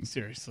amazing.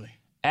 Seriously.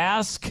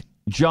 Ask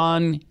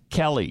John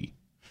Kelly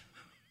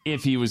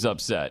if he was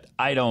upset.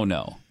 I don't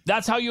know.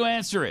 That's how you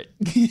answer it.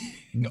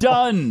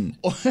 Done.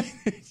 He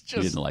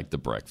didn't like the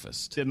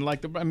breakfast. It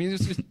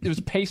was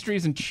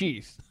pastries and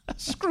cheese.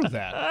 Screw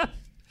that.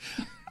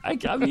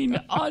 I mean,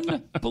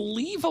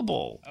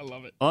 unbelievable. I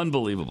love it.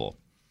 Unbelievable.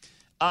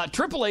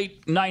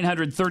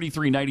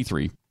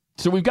 888-900-3393.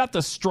 So we've got the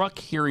Strzok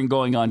hearing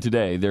going on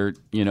today. They're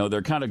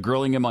kind of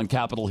grilling him on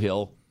Capitol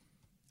Hill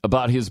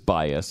about his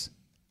bias.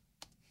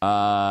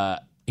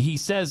 He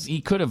says he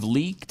could have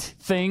leaked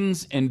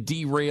things and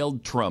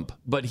derailed Trump,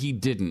 but he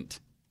didn't.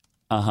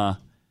 I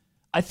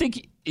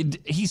think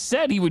he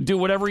said he would do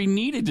whatever he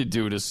needed to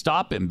do to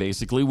stop him,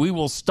 basically. We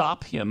will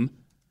stop him.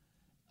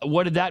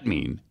 What did that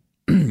mean?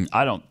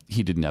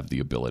 He didn't have the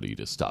ability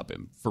to stop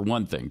him, for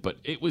one thing. But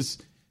it was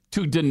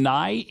to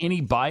deny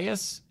any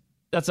bias.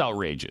 That's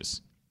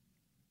outrageous.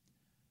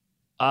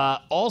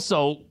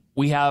 Also,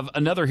 we have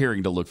another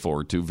hearing to look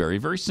forward to very,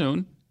 very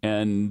soon.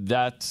 And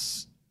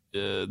that's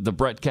the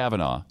Brett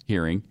Kavanaugh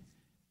hearing.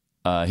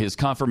 His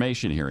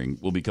confirmation hearing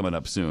will be coming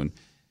up soon.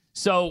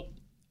 So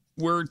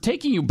we're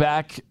taking you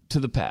back to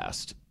the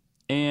past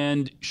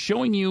and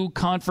showing you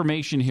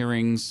confirmation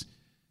hearings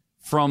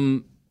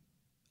from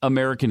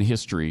American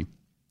history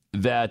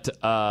that,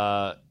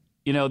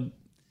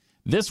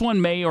 this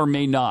one may or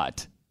may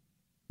not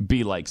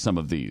be like some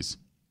of these.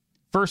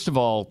 First of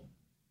all,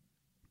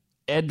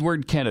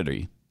 Edward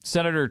Kennedy,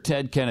 Senator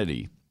Ted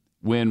Kennedy,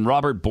 when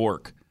Robert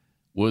Bork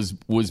was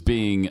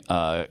being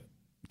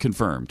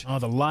confirmed. Oh,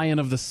 the Lion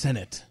of the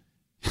Senate.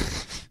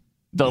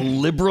 The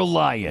liberal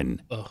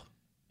lion. Ugh.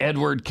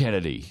 Edward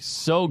Kennedy.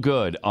 So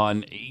good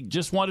he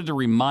just wanted to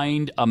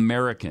remind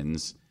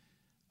Americans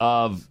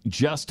of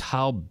just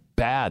how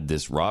bad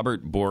this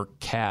Robert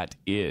Bork cat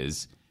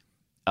is.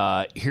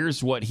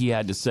 Here's what he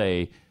had to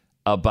say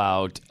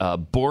about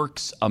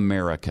Bork's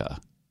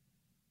America.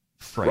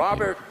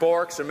 Robert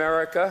Bork's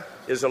America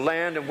is a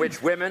land in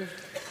which women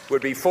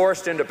would be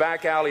forced into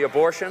back alley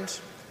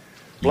abortions.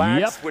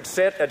 Blacks would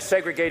sit at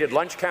segregated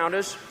lunch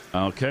counters.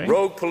 Okay.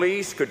 Rogue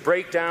police could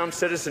break down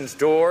citizens'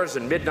 doors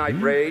in midnight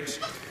raids.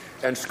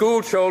 And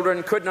school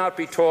children could not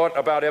be taught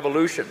about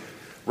evolution.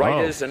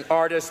 Writers and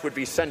artists would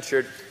be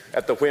censored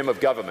at the whim of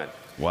government.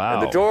 Wow.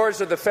 And the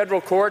doors of the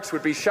federal courts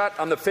would be shut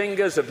on the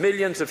fingers of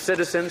millions of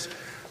citizens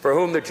for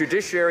whom the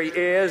judiciary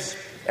is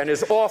and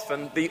is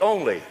often the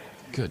only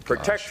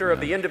protector of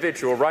the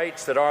individual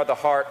rights that are the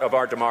heart of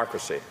our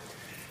democracy.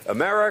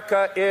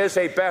 America is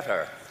a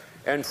better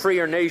and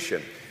freer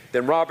nation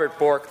than Robert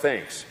Bork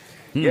thinks.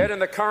 Yet in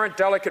the current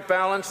delicate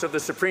balance of the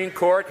Supreme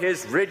Court,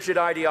 his rigid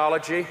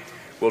ideology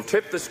will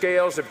tip the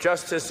scales of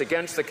justice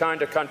against the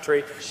kind of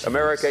country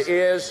America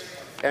is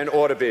and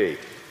ought to be.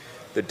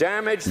 The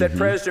damage that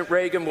President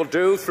Reagan will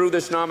do through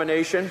this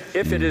nomination,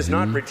 if it is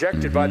not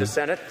rejected by the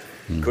Senate,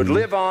 could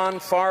live on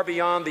far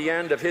beyond the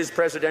end of his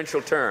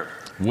presidential term.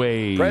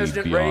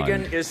 President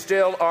Reagan is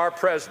still our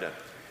president,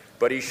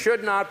 but he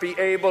should not be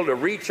able to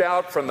reach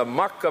out from the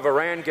muck of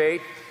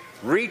Irangate,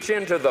 reach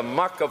into the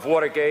muck of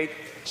Watergate,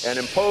 and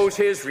impose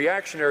his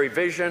reactionary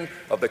vision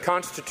of the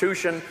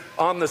Constitution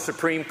on the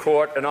Supreme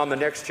Court and on the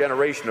next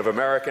generation of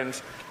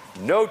Americans.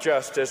 No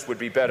justice would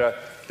be better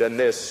than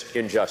this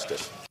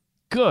injustice.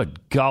 Good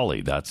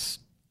golly, that's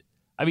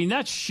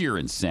sheer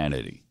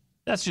insanity.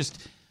 That's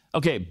just,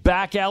 okay,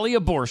 back alley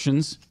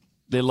abortions,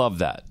 they love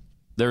that.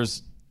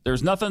 There's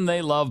nothing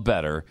they love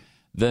better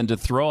than to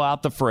throw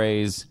out the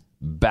phrase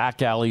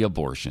back alley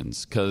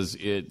abortions, because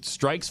it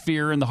strikes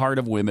fear in the heart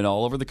of women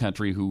all over the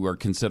country who are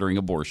considering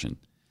abortion.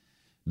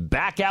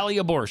 Back alley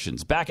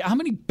abortions. How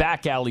many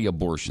back alley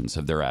abortions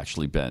have there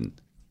actually been?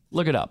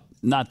 Look it up.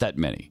 Not that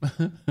many.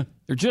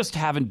 There just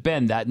haven't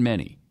been that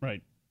many.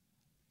 Right.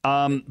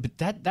 But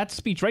that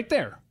speech right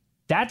there,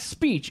 that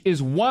speech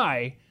is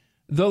why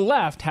the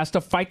left has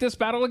to fight this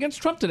battle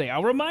against Trump today.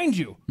 I'll remind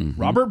you,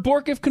 Robert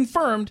Bork, if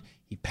confirmed,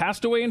 he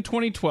passed away in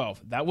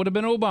 2012. That would have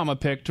been an Obama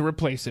pick to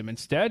replace him.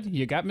 Instead,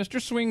 you got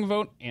Mr. Swing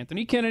Vote,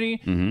 Anthony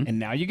Kennedy, and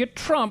now you get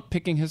Trump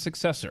picking his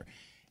successor.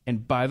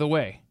 And by the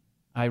way,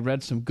 I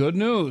read some good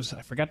news.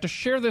 I forgot to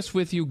share this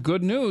with you.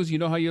 Good news. You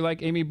know how you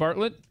like Amy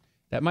Bartlett?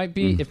 That might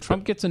be, if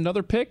Trump gets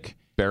another pick.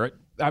 Barrett,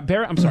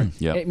 I'm sorry.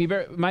 Amy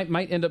Barrett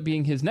might end up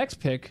being his next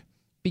pick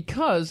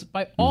because,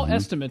 by all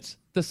estimates,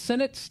 the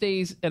Senate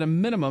stays at a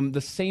minimum the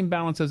same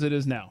balance as it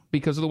is now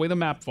because of the way the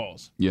map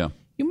falls. Yeah.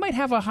 You might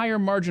have a higher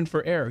margin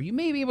for error. You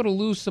may be able to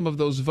lose some of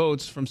those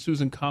votes from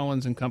Susan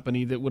Collins and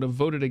company that would have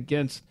voted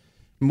against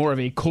more of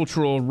a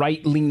cultural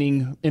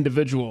right-leaning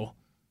individual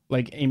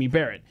like Amy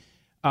Barrett.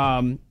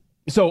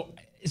 So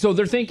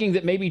they're thinking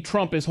that maybe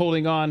Trump is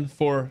holding on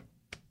for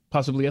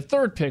possibly a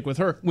third pick with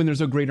her when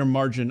there's a greater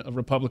margin of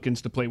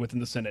Republicans to play with in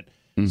the Senate.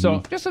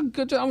 So just a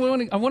good. I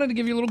wanted to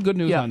give you a little good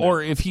news on that.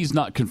 Or if he's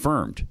not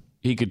confirmed,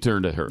 he could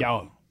turn to her.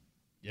 Yeah.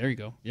 There you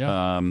go.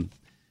 Yeah.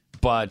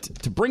 But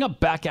to bring up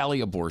back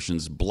alley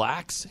abortions,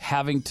 blacks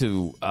having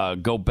to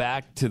go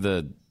back to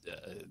the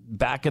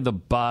back of the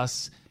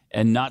bus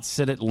and not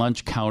sit at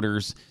lunch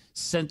counters,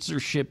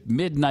 censorship,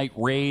 midnight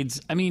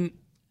raids. I mean,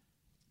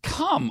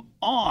 come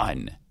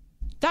on.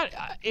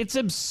 It's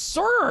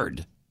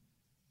absurd.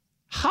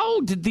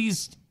 How did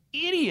these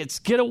idiots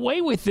get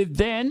away with it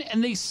then,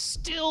 and they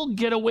still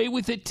get away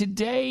with it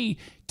today?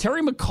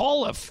 Terry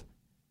McAuliffe,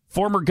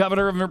 former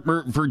governor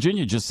of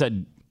Virginia, just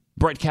said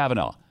Brett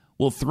Kavanaugh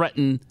will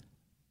threaten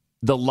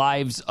the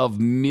lives of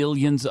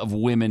millions of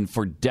women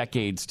for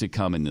decades to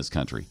come in this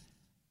country.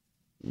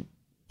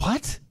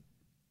 What?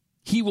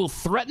 He will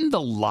threaten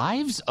the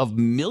lives of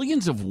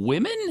millions of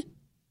women?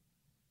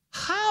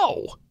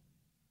 How?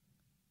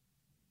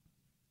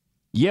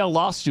 Yale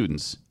law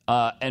students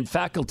and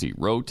faculty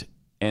wrote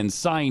and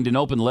signed an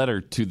open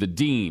letter to the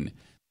dean.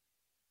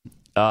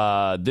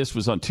 This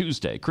was on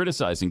Tuesday,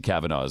 criticizing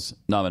Kavanaugh's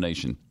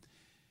nomination.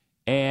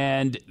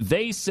 And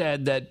they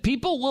said that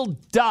people will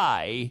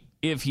die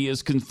if he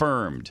is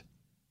confirmed.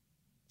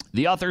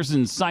 The authors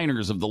and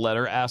signers of the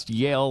letter asked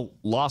Yale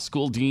Law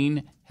School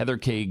Dean Heather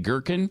K.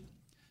 Gerken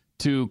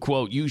to,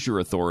 quote, use your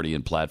authority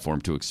and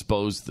platform to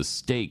expose the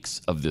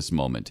stakes of this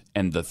moment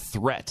and the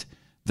threat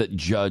that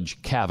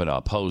Judge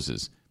Kavanaugh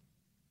poses.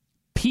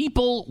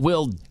 People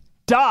will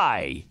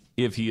die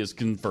if he is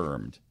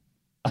confirmed.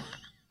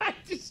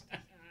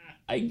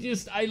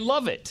 I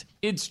love it.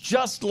 It's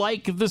just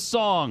like the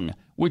song,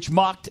 which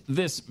mocked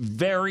this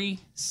very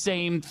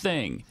same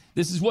thing.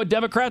 This is what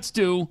Democrats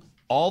do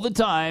all the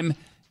time.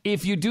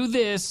 If you do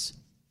this,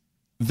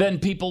 then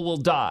people will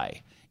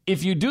die.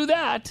 If you do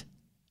that,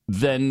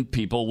 then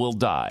people will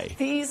die.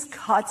 These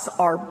cuts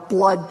are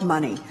blood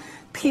money.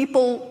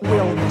 People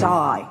will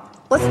die.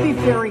 Let's be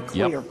very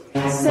clear.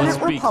 Yep.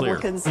 Senate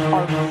Republicans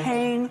are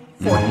paying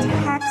for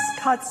tax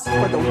cuts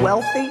for the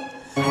wealthy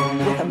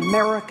with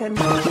American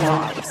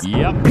lives.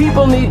 Yep.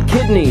 People need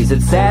kidneys,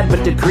 it's sad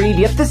but decreed,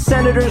 yet the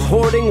senator's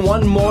hoarding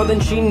one more than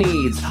she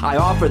needs. I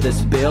offer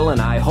this bill and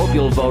I hope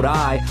you'll vote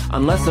aye,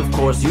 unless of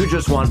course you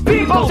just want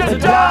people to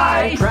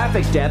die!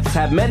 Traffic deaths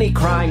have many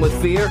crying with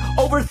fear.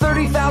 Over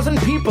 30,000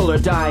 people are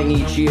dying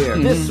each year.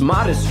 This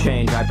modest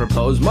change I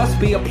propose must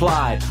be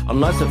applied,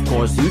 unless of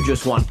course you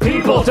just want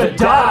people to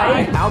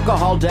die!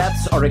 Alcohol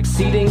deaths are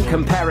exceeding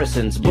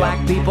comparisons.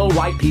 Black people,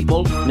 white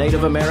people,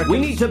 Native Americans. We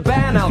need to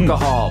ban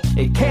alcohol.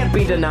 It can't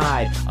be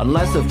denied,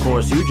 unless, of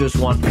course, you just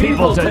want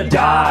people to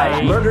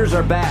die. Murders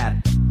are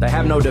bad. They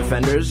have no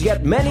defenders,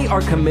 yet many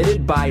are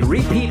committed by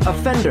repeat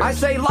offenders. I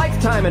say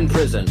lifetime in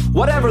prison,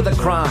 whatever the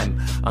crime,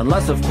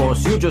 unless, of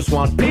course, you just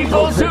want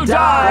people to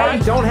die.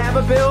 Don't have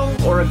a bill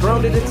or a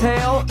groan to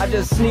detail. I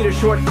just need a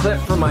short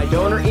clip for my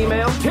donor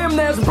email. Tim,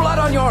 there's blood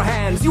on your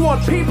hands. You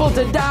want people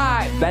to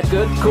die. That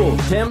good? Cool.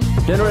 Tim,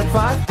 dinner at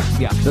 5?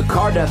 Yeah. The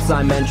car deaths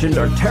I mentioned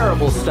are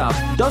terrible stuff.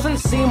 Doesn't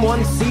seem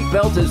one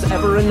seatbelt is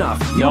ever enough.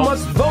 You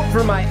must vote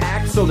for my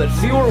act so that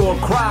fewer will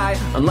cry,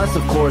 unless,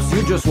 of course,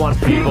 you just want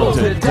people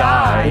to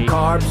die.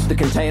 Carbs, the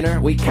container,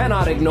 we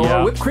cannot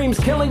ignore. Whipped cream's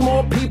killing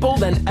more people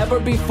than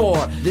ever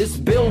before. This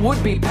bill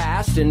would be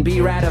passed and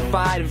be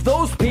ratified if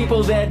those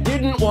people that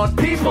didn't want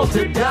people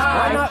to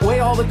die. Why not weigh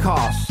all the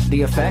costs,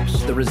 the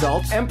effects, the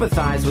results,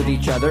 empathize with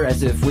each other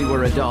as if we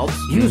were adults,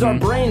 use our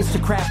brains to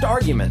craft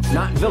arguments,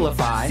 not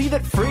vilify, see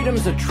that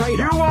freedom's a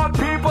trade-off. You want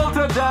people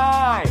to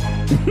die!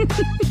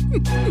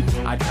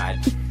 I tried.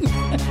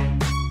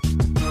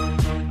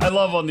 I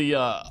love on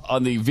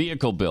the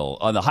vehicle bill,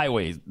 on the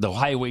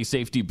highway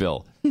safety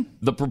bill,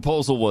 the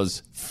proposal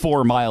was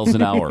 4 miles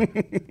an hour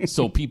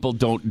so people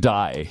don't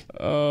die.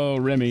 Oh,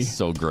 Remy.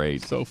 So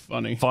great. So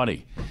funny.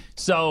 Funny.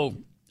 So,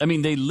 I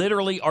mean, they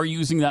literally are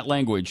using that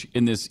language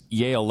in this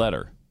Yale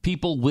letter.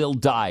 People will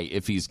die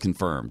if he's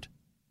confirmed.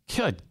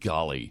 Good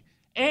golly.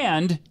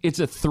 And it's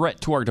a threat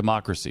to our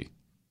democracy,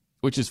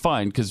 which is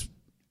fine because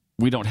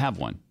we don't have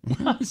one.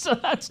 So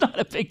that's not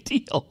a big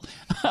deal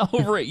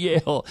over at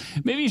Yale.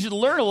 Maybe you should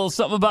learn a little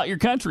something about your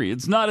country.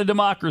 It's not a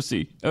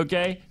democracy,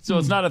 okay? So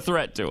it's not a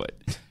threat to it.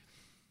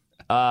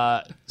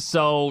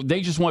 So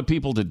they just want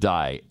people to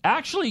die.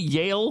 Actually,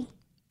 Yale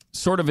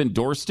sort of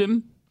endorsed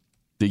him,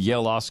 the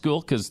Yale Law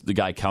School, because the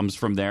guy comes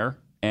from there,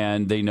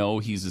 and they know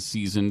he's a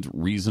seasoned,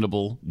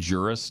 reasonable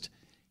jurist.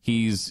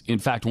 He's, in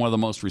fact, one of the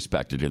most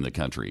respected in the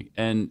country.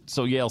 And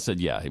so Yale said,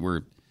 yeah,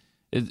 we're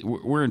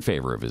in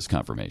favor of his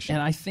confirmation.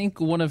 And I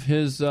think one of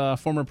his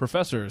former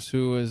professors,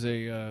 who is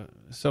a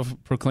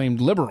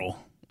self-proclaimed liberal,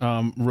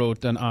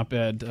 wrote an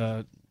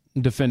op-ed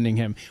defending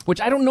him,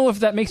 which I don't know if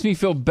that makes me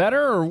feel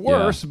better or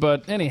worse,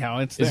 but anyhow,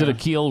 it's there. Is it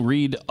Akil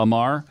Reed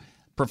Amar,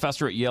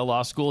 professor at Yale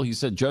Law School? He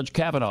said Judge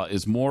Kavanaugh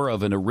is more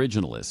of an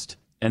originalist,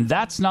 and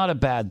that's not a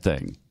bad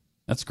thing.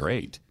 That's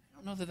great. I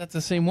don't know that that's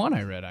the same one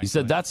I read, actually. He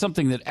said that's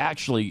something that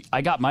actually,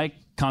 I got my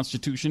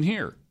Constitution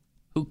here.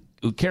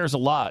 Who cares a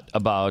lot,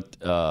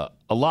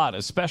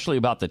 especially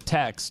about the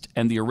text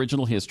and the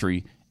original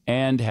history,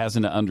 and has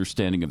an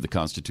understanding of the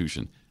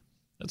Constitution.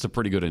 That's a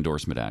pretty good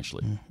endorsement,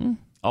 actually. Mm-hmm.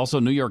 Also,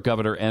 New York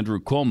Governor Andrew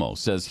Cuomo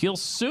says he'll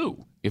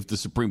sue if the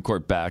Supreme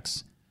Court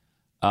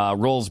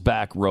rolls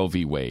back Roe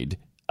v. Wade.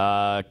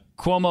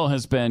 Cuomo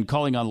has been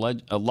calling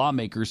on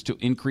lawmakers to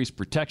increase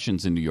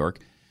protections in New York.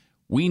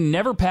 We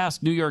never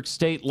passed New York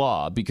state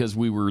law because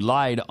we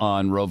relied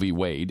on Roe v.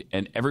 Wade,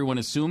 and everyone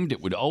assumed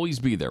it would always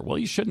be there. Well,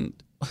 you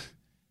shouldn't.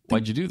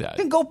 Why'd you do that?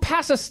 Then go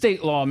pass a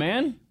state law,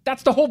 man.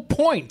 That's the whole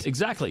point.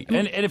 Exactly.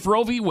 And if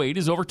Roe v. Wade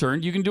is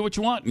overturned, you can do what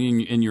you want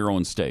in your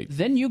own state.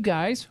 Then you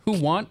guys who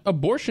want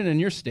abortion in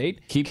your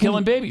state... Keep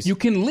killing babies. You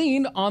can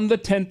lean on the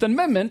 10th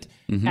Amendment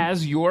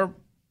as your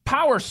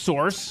power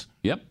source...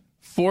 Yep.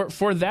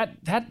 For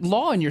that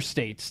law in your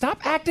state.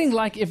 Stop acting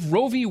like if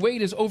Roe v.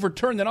 Wade is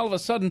overturned, then all of a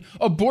sudden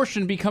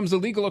abortion becomes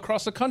illegal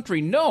across the country.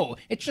 No,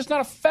 it's just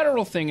not a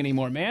federal thing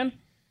anymore, man.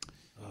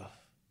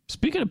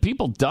 Speaking of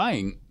people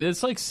dying,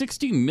 it's like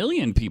 60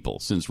 million people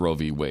since Roe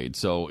v. Wade.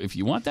 So if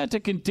you want that to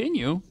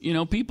continue,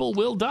 people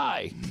will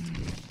die.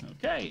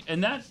 Okay,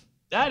 and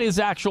that is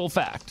actual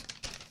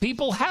fact.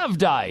 People have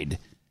died.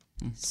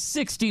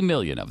 60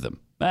 million of them.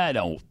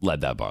 Don't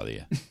let that bother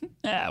you.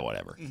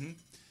 Whatever.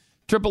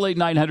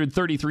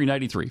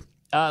 888-900-3393.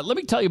 Let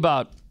me tell you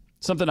about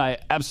something I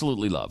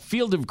absolutely love.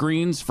 Field of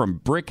Greens from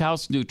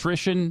Brickhouse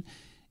Nutrition.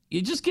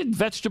 You just get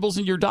vegetables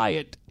in your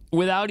diet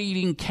without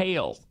eating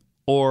kale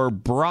or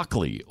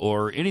broccoli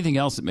or anything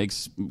else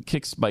that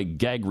kicks my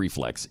gag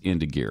reflex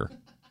into gear.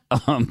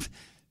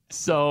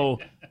 So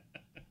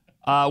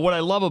what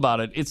I love about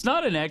it, it's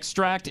not an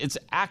extract. It's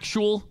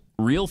actual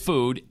real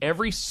food.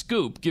 Every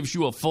scoop gives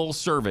you a full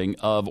serving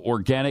of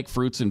organic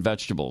fruits and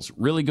vegetables.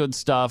 Really good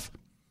stuff.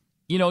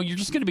 You're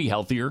just going to be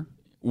healthier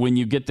when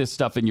you get this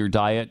stuff in your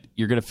diet.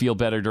 You're going to feel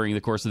better during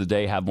the course of the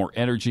day, have more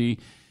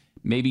energy,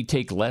 maybe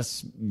take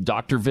less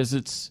doctor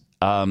visits.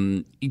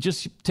 You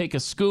just take a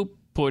scoop,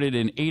 put it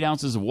in 8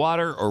 ounces of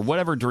water or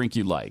whatever drink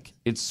you like.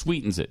 It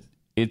sweetens it.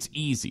 It's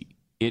easy.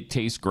 It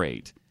tastes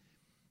great.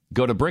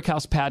 Go to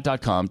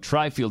brickhousepat.com,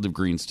 try Field of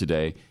Greens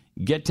today.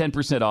 Get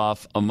 10%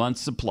 off a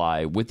month's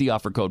supply with the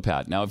offer code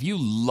PAT. Now, if you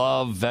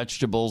love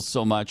vegetables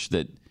so much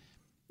that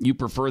you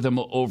prefer them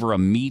over a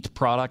meat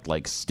product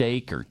like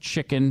steak or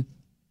chicken,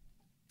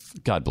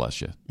 God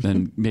bless you.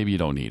 Then maybe you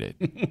don't need it.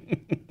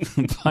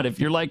 But if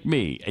you're like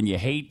me and you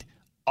hate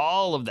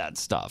all of that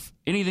stuff,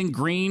 anything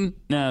green,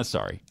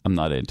 sorry, I'm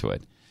not into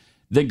it.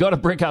 Then go to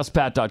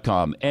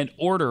brickhousepat.com and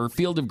order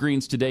Field of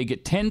Greens today.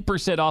 Get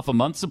 10% off a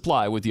month's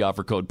supply with the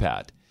offer code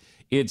PAT.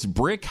 It's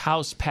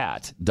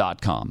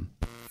brickhousepat.com.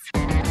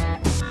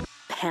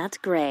 Pat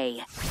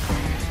Gray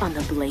on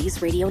the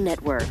Blaze Radio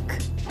Network.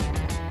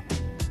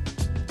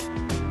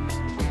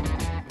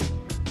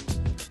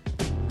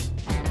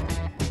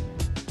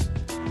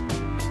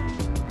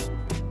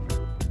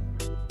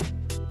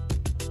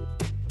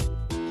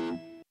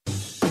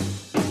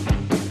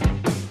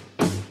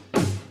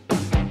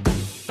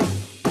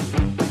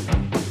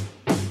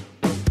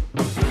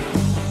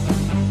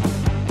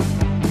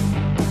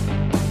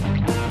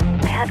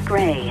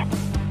 Gray.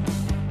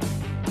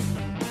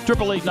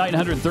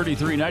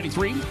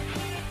 888-900-3393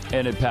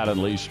 and at Pat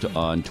Unleashed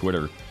on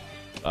Twitter.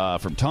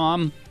 From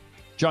Tom,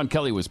 John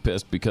Kelly was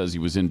pissed because he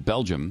was in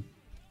Belgium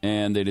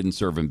and they didn't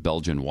serve him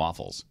Belgian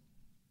waffles.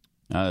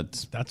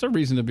 That's a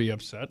reason to be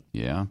upset.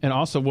 Yeah. And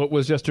also, what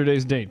was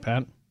yesterday's date,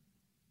 Pat?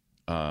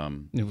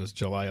 It was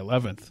July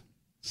 11th.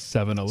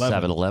 7-11.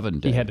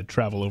 7-11 day. He had to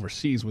travel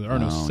overseas with no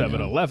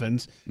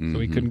 7-Elevens, so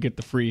he couldn't get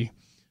the free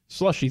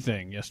slushy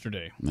thing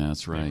yesterday.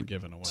 That's right.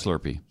 Given away.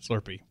 Slurpee.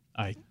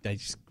 I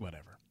just,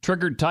 whatever.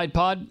 Triggered Tide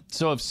Pod.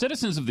 So if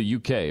citizens of the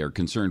UK are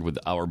concerned with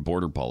our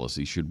border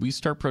policy, should we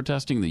start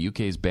protesting the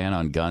UK's ban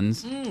on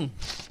guns? Isn't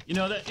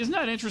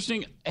that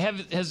interesting?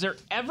 Has there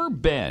ever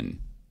been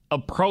a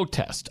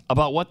protest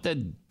about what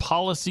the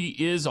policy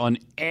is on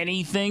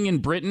anything in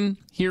Britain?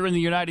 Here in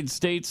the United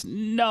States?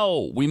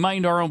 No. We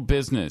mind our own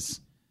business.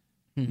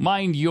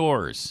 Mind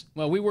yours.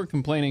 Well, we were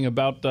complaining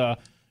about,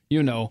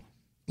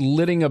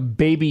 letting a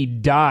baby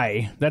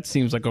die. That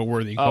seems like a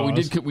worthy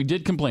cause. We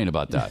did complain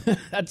about that.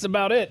 That's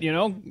about it,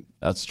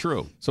 That's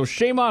true. So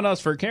shame on us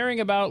for caring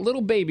about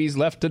little babies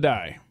left to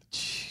die.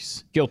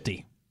 Jeez.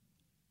 Guilty.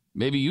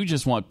 Maybe you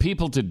just want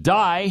people to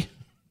die.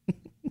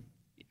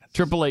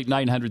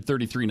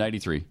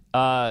 888-900-3393.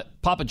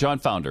 Papa John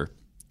founder,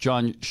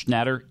 John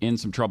Schnatter, in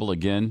some trouble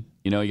again.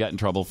 He got in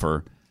trouble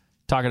for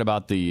talking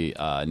about the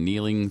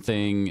kneeling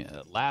thing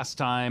last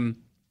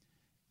time.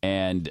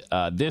 And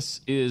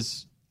this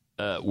is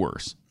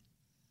worse.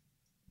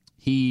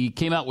 He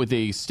came out with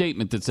a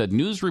statement that said,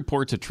 news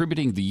reports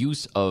attributing the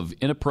use of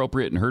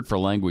inappropriate and hurtful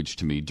language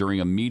to me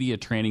during a media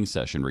training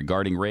session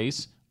regarding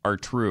race are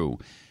true.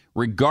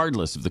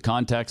 Regardless of the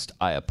context,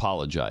 I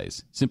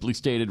apologize. Simply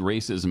stated,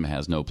 racism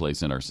has no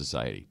place in our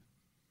society.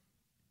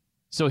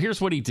 So here's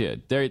what he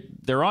did.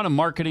 They're on a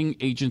marketing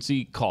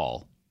agency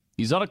call.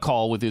 He's on a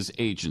call with his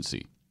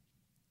agency.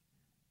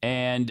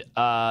 And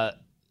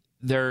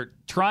they're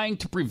trying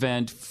to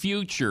prevent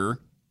future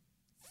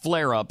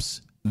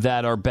flare-ups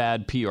that are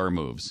bad PR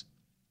moves.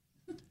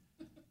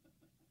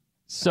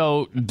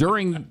 So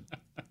during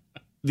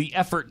the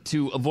effort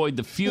to avoid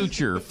the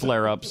future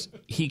flare-ups,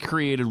 he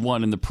created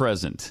one in the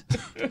present.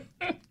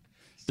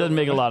 Doesn't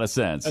make a lot of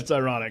sense. That's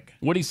ironic.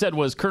 What he said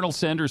was, Colonel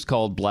Sanders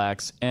called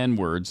blacks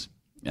N-words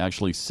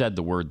actually said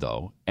the word,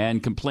 though,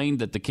 and complained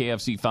that the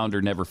KFC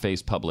founder never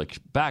faced public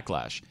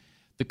backlash.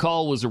 The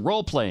call was a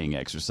role-playing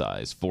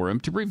exercise for him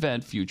to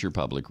prevent future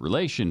public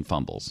relation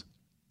fumbles,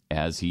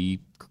 as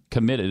he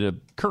committed a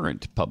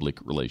current public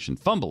relation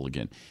fumble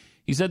again.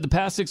 He said, the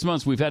past 6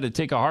 months, we've had to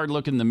take a hard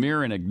look in the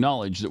mirror and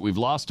acknowledge that we've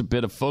lost a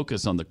bit of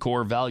focus on the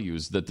core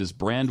values that this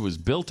brand was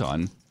built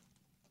on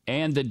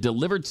and that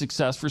delivered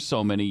success for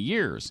so many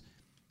years.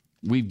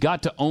 We've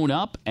got to own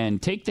up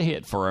and take the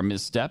hit for our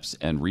missteps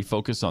and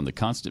refocus on the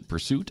constant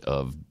pursuit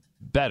of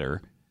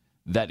better.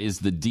 That is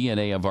the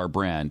DNA of our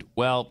brand.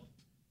 Well,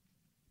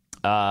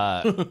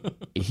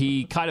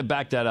 he kind of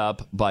backed that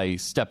up by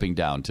stepping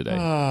down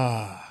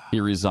today. He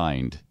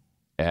resigned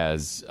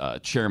as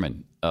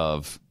chairman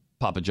of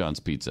Papa John's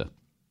Pizza.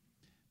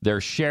 Their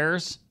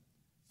shares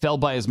fell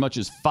by as much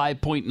as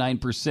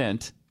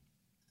 5.9%.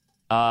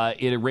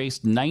 It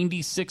erased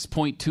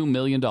 $96.2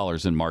 million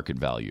in market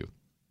value.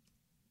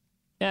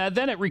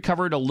 Then it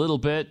recovered a little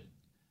bit.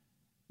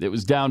 It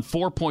was down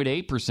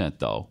 4.8%,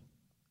 though.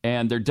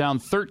 And they're down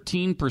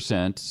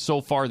 13%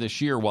 so far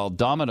this year, while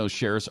Domino's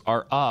shares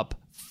are up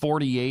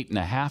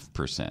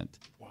 48.5%.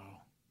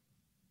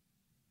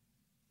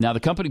 Now, the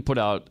company put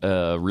out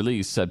a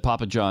release, said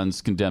Papa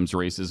John's condemns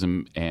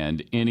racism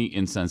and any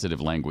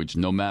insensitive language,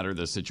 no matter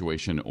the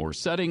situation or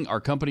setting. Our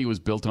company was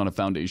built on a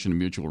foundation of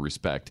mutual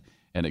respect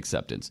and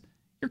acceptance.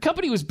 Your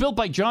company was built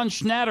by John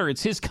Schnatter.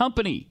 It's his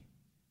company.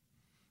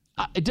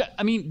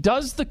 I mean,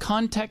 does the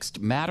context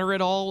matter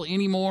at all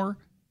anymore?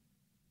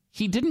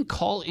 He didn't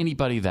call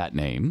anybody that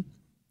name.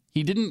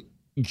 He didn't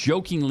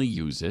jokingly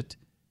use it.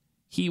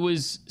 He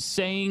was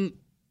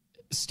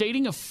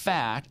stating a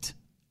fact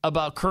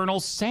about Colonel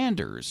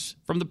Sanders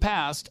from the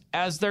past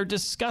as they're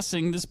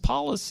discussing this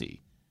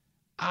policy.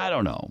 I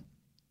don't know.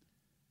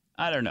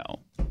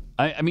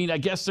 I mean, I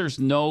guess there's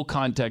no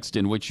context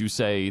in which you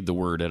say the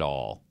word at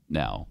all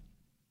now.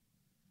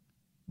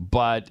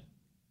 But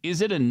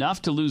is it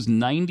enough to lose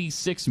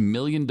 $96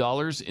 million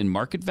in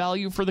market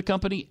value for the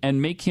company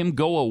and make him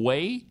go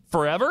away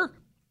forever?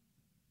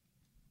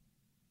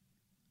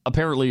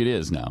 Apparently it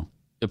is now.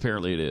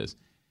 Apparently it is.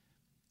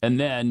 And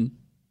then,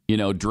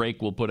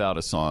 Drake will put out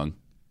a song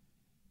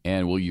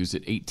and we'll use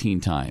it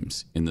 18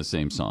 times in the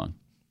same song.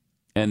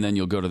 And then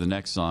you'll go to the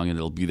next song and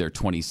it'll be there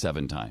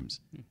 27 times.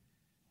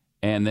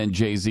 And then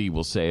Jay-Z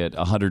will say it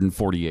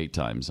 148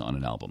 times on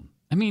an album.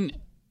 I mean,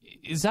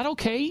 is that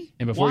okay?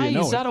 And before Why you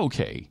know is it, that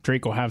okay?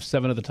 Drake will have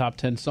 7 of the top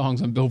 10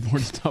 songs on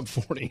Billboard's top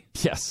 40.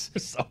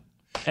 Yes.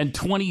 And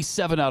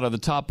 27 out of the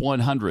top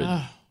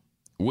 100,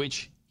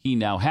 which he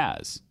now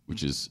has,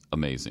 which is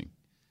amazing.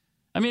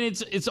 I mean,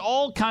 it's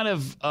all kind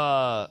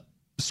of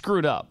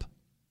screwed up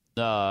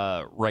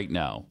right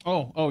now.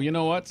 Oh, you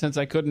know what? Since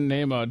I couldn't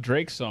name a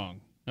Drake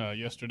song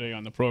yesterday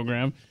on the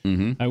program,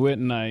 I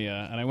went and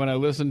I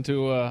listened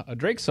to a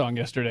Drake song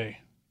yesterday,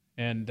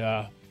 and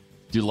do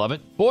you love it?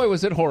 Boy,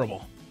 was it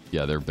horrible!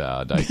 Yeah, they're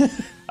bad.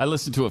 I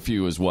listened to a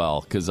few as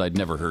well because I'd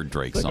never heard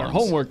Drake songs. Our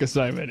homework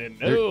assignment, and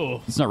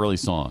it's not really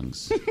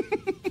songs.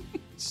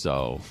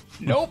 So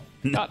nope,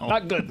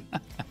 not good.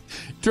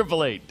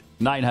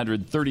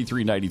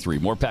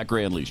 888-900-3393. More Pat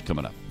Gray Unleashed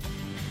coming up.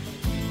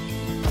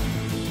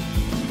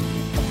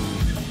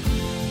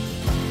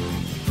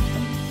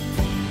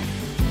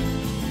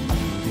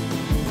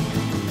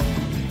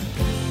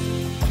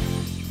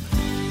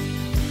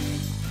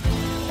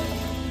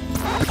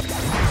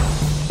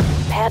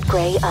 Pat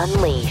Gray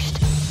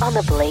Unleashed on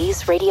the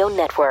Blaze Radio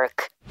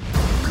Network.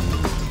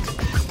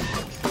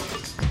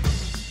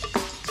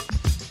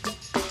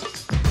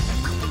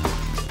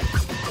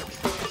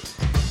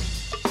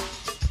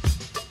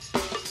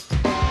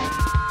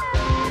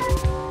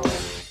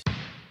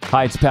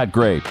 Hi, it's Pat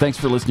Gray. Thanks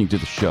for listening to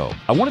the show.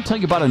 I want to tell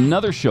you about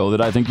another show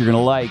that I think you're going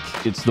to like.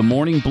 It's The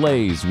Morning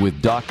Blaze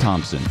with Doc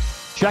Thompson.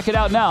 Check it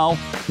out now,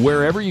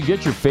 wherever you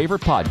get your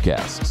favorite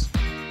podcasts.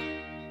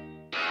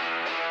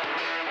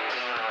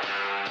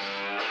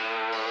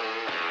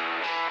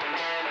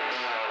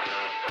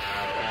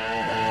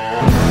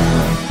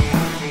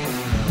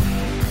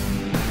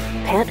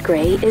 Pat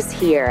Gray is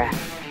here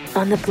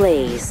on the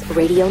Blaze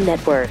Radio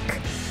Network.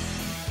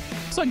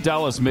 Looks like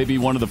Dallas may be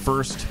one of the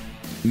first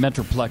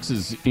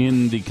metroplexes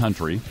in the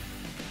country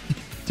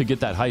to get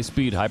that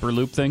high-speed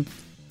Hyperloop thing.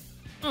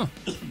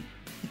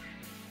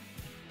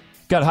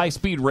 Got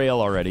high-speed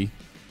rail already.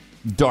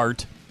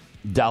 DART,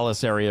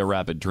 Dallas Area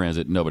Rapid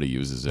Transit. Nobody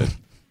uses it.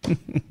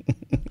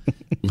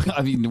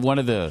 I mean, one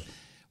of the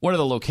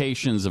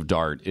locations of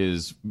DART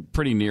is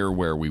pretty near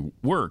where we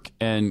work,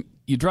 and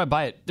you drive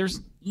by it. There's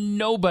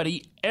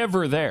nobody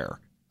ever there.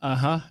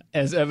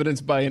 As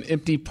evidenced by an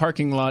empty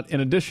parking lot in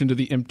addition to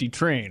the empty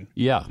train.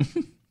 Yeah.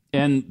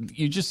 And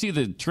you just see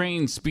the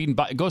train speeding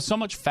by. It goes so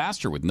much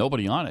faster with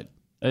nobody on it.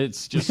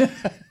 It's just...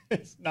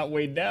 it's not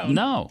weighed down.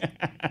 No.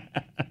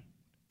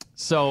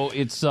 So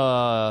it's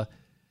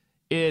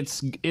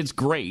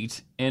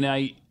great. And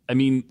I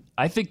mean,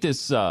 I think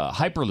this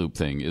Hyperloop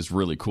thing is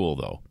really cool,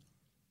 though.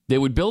 They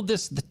would build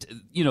this,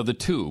 the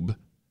tube,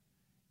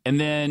 and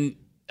then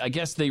I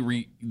guess they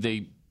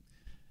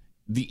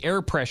the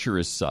air pressure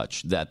is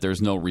such that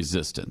there's no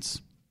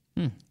resistance.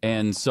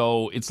 And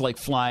so it's like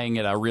flying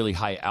at a really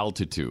high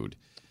altitude.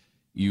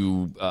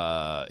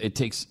 It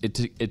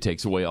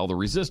takes away all the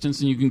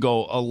resistance, and you can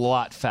go a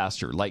lot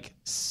faster, like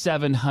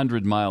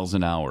 700 miles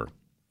an hour.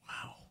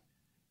 Wow!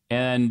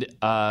 And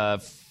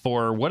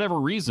for whatever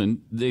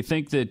reason, they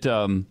think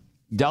that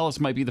Dallas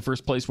might be the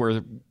first place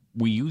where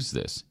we use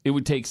this. It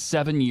would take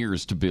 7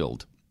 years to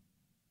build,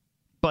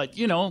 but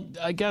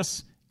I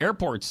guess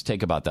airports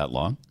take about that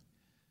long.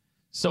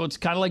 So it's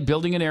kind of like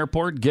building an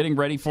airport, getting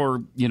ready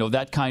for,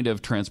 that kind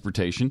of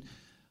transportation.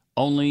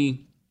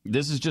 Only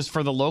this is just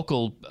for the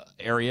local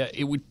area.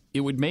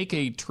 It would make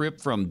a trip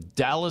from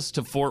Dallas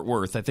to Fort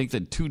Worth, I think the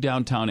 2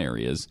 downtown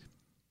areas,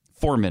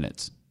 4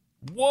 minutes.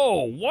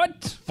 Whoa,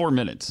 what? 4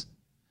 minutes.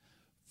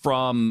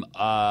 From,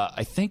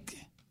 I think,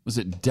 was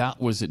it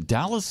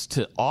Dallas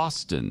to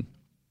Austin,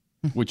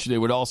 which they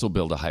would also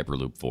build a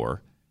Hyperloop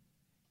for.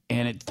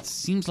 And it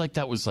seems like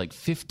that was like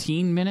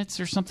 15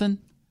 minutes or something.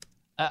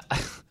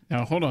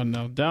 Now, hold on.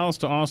 Now, Dallas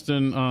to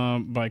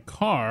Austin by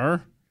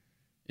car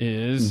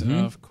is,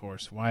 of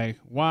course,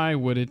 why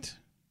would it?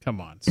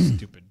 Come on,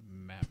 stupid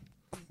map.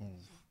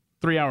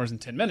 3 hours and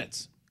 10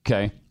 minutes.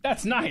 Okay.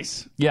 That's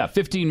nice. Yeah,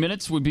 15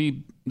 minutes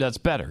that's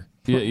better.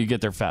 You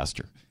get there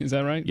faster. Is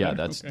that right? Yeah,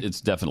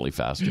 it's definitely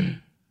faster.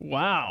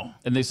 Wow.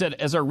 And they said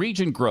as our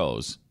region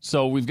grows,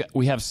 so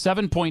we have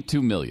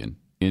 7.2 million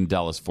in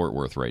Dallas-Fort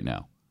Worth right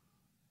now.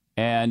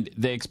 And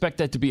they expect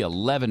that to be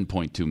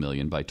 11.2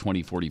 million by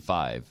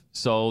 2045.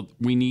 So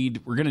we're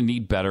going to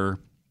need better,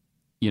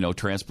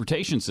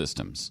 transportation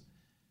systems.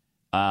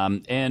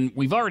 And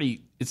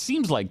it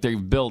seems like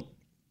they've built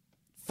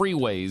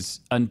freeways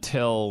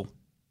until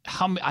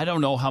I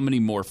don't know how many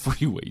more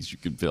freeways you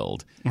could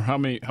build. Or how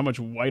much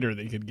wider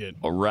they could get.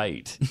 Oh,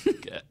 right.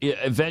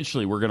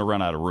 Eventually we're going to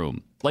run out of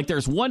room. Like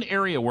there's one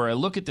area where I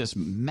look at this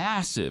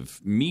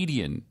massive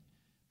median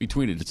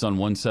between it. It's on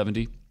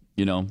 170.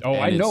 Oh,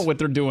 I know what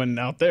they're doing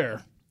out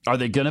there. Are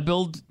they going to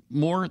build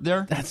more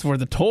there? That's where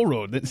the toll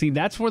road. See,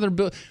 that's where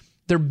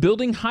they're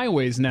building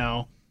highways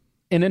now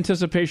in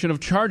anticipation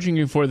of charging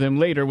you for them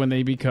later when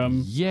they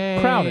become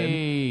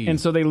crowded. And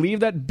so they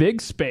leave that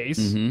big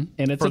space and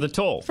it's for the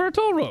toll. For a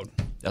toll road.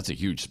 That's a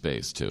huge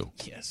space too.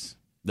 Yes.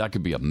 That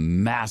could be a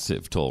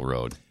massive toll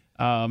road.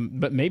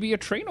 But maybe a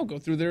train will go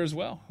through there as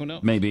well. Who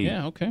knows? Maybe.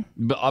 Yeah, okay.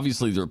 But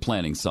obviously they're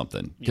planning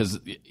something because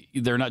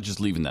they're not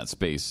just leaving that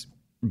space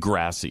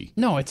grassy.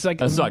 No, it's like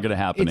that's not going to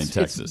happen in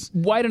Texas. It's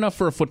wide enough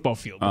for a football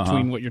field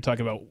between what you're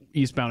talking about,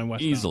 eastbound and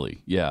westbound.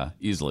 Easily, yeah,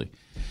 easily.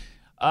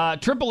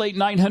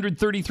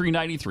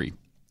 888-900-3393.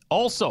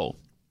 Also,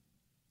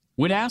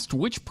 when asked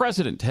which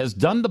president has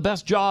done the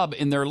best job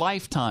in their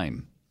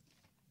lifetime,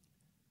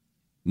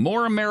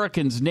 more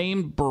Americans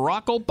named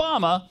Barack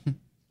Obama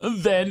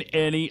than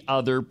any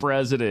other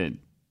president.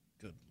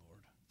 Good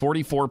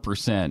Lord.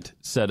 44%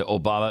 said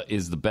Obama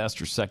is the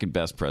best or second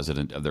best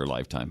president of their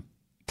lifetime.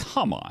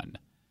 Come on.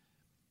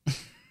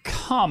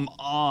 Come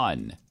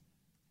on.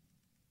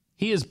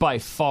 He is by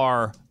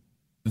far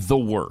the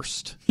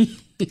worst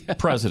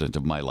president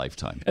of my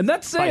lifetime. And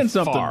that's saying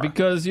something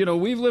because,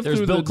 we've lived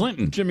through Bill the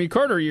Clinton. Jimmy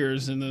Carter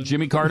years.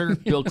 Jimmy Carter,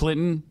 Bill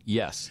Clinton,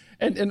 yes.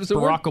 And so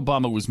Barack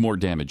Obama was more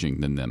damaging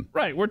than them.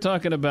 Right. We're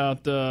talking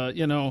about,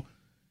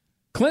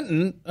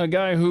 Clinton, a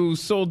guy who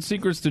sold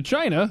secrets to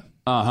China.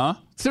 Uh-huh.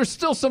 There's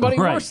still somebody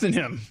worse than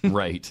him.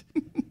 Right.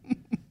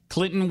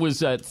 Clinton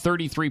was at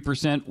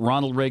 33%,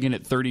 Ronald Reagan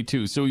at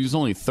 32%, so he was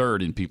only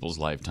third in people's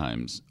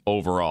lifetimes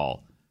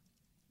overall.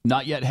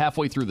 Not yet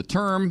halfway through the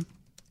term,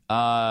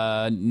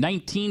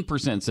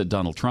 19% said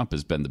Donald Trump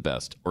has been the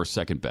best or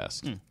second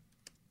best.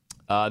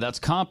 That's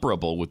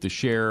comparable with the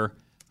share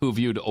who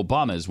viewed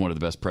Obama as one of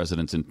the best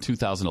presidents in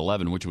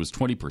 2011, which was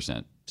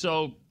 20%.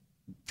 So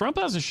Trump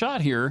has a shot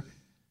here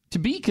to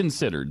be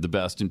considered the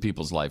best in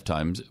people's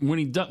lifetimes when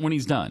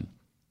he's done.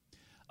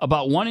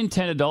 About 1 in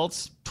 10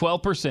 adults,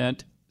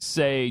 12%,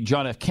 say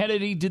John F.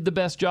 Kennedy did the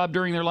best job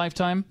during their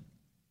lifetime.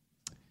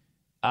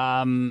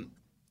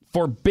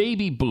 For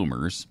baby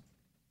boomers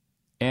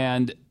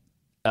and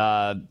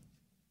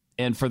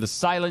for the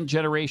silent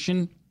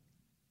generation,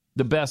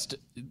 the best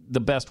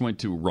went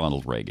to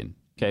Ronald Reagan.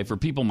 Okay, for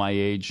people my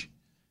age,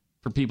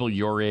 for people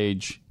your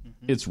age,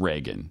 it's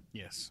Reagan.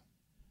 Yes.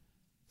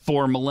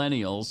 For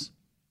millennials,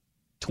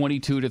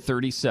 22 to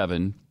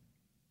 37,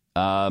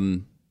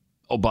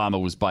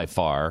 Obama was by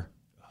far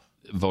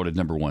voted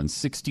number one.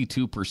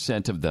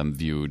 62% of them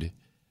viewed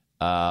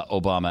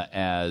Obama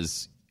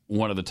as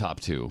one of the top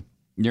two.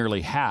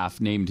 Nearly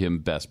half named him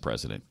best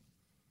president.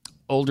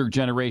 Older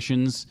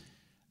generations,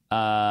 yes,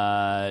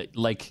 I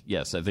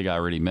think I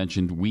already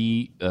mentioned,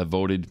 we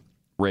voted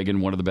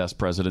Reagan one of the best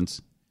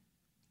presidents,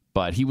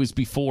 but he was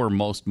before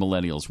most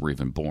millennials were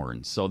even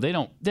born, so they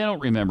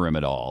don't remember him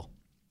at all.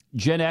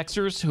 Gen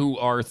Xers, who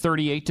are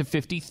 38 to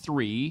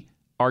 53,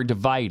 are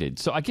divided.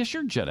 So I guess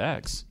you're Gen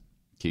X,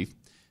 Keith.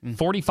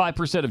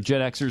 45% of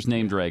Gen Xers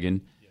named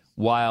Reagan,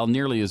 while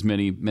nearly as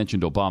many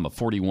mentioned Obama,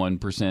 41%,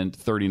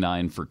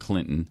 39% for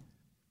Clinton.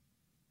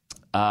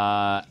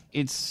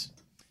 It's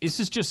this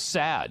is just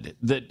sad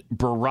that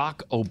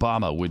Barack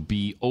Obama would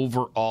be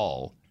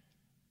overall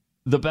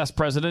the best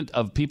president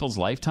of people's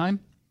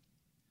lifetime.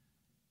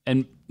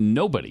 And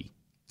nobody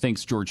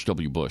thinks George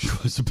W. Bush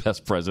was the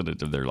best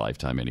president of their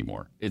lifetime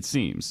anymore, it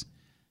seems.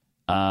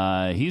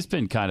 He's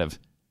been kind of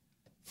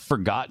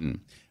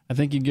forgotten. I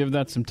think you give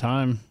that some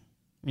time.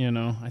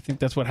 I think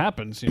that's what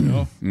happens,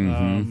 I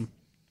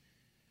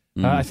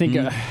think,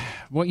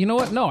 well, you know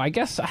what? No, I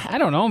guess, I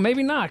don't know.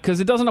 Maybe not, because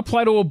it doesn't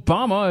apply to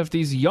Obama if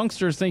these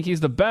youngsters think he's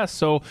the best.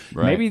 So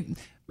maybe,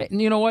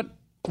 you know what?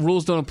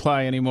 Rules don't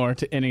apply anymore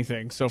to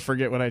anything. So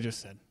forget what I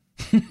just said.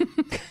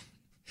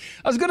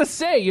 I was going to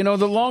say,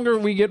 the longer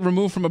we get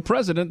removed from a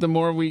president, the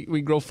more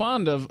we grow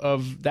fond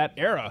of that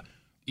era.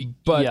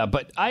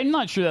 But I'm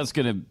not sure that's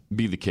going to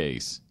be the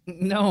case.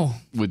 No.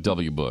 With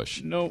W.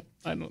 Bush. No,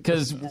 I don't.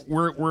 Because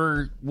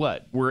we're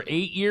what? We're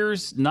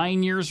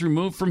 9 years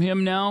removed from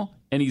him now,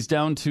 and he's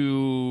down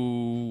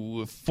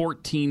to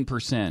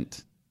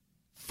 14%.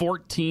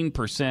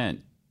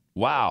 14%.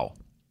 Wow.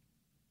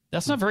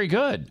 That's not very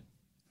good.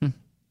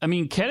 I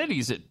mean,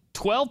 Kennedy's at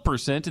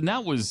 12%, and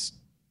that was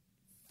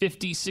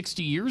 50,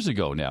 60 years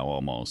ago now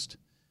almost.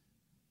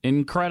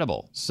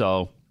 Incredible.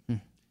 So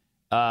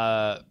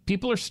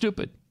people are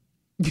stupid.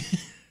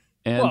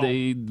 And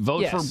they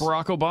vote for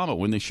Barack Obama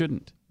when they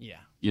shouldn't.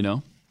 Yeah.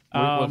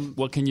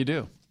 What can you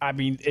do? I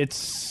mean,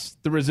 it's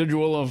the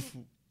residual of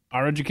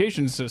our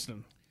education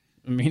system.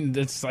 I mean,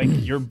 it's like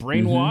you're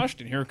brainwashed,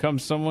 and here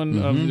comes someone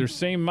of their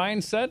same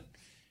mindset,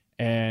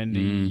 and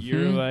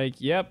you're like,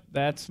 yep,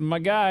 that's my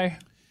guy.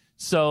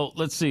 So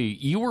let's see.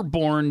 You were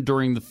born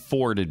during the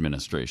Ford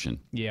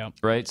administration. Yeah.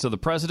 Right? So the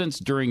presidents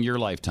during your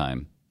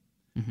lifetime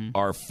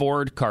are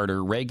Ford,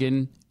 Carter,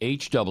 Reagan,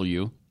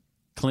 H.W.,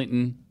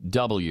 Clinton,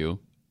 W.,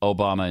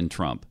 Obama, and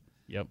Trump.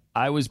 Yep.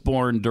 I was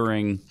born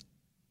during,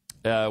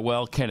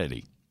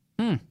 Kennedy.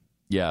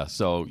 Yeah,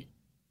 so,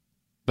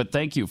 but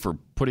thank you for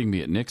putting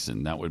me at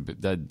Nixon.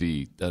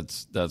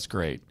 That's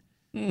great.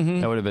 That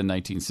would have been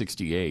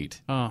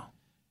 1968. Oh.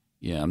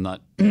 Yeah, I'm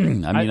not.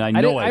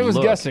 I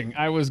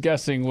was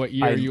guessing what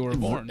year you were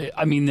born.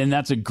 I mean, then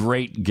that's a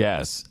great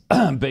guess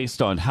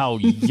based on how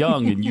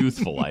young and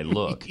youthful I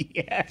look.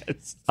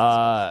 Yes.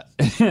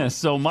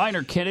 So mine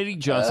are Kennedy,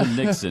 Johnson,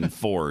 Nixon,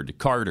 Ford,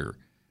 Carter,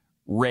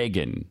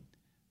 Reagan,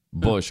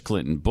 Bush,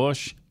 Clinton,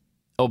 Bush,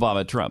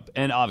 Obama, Trump,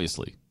 and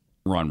obviously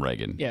Ron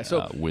Reagan. Yeah,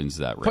 so wins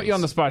that race. Put you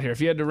on the spot here. If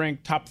you had to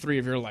rank top 3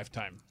 of your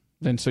lifetime,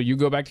 then so you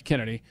go back to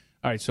Kennedy.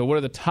 All right. So what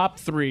are the top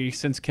 3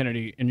 since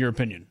Kennedy, in your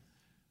opinion?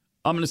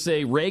 I'm going to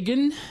say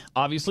Reagan,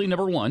 obviously,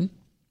 number 1.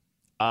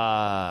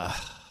 Jeez.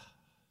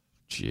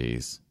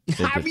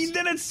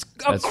 Then it's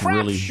a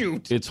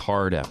crapshoot. It's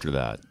hard after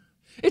that.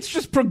 It's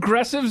just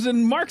progressives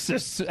and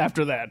Marxists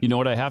after that. You know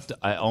what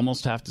I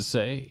almost have to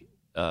say?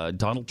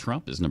 Donald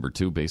Trump is number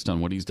 2 based on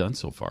what he's done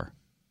so far.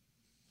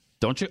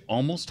 Don't you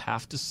almost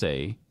have to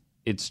say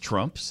it's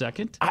Trump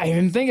second? I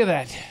didn't think of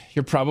that.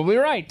 You're probably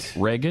right.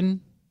 Reagan,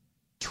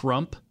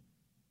 Trump,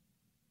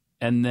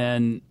 and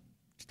then...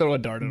 throw a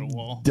dart at a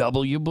wall.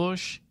 W.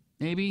 Bush,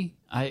 maybe?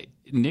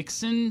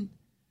 Nixon?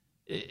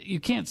 You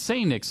can't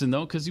say Nixon,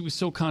 though, because he was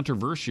so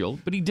controversial.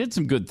 But he did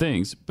some good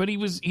things. But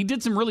he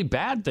did some really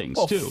bad things,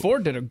 too.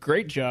 Ford did a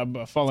great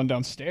job falling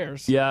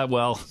downstairs. Yeah,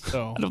 well,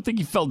 I don't think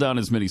he fell down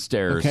as many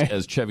stairs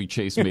as Chevy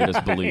Chase made us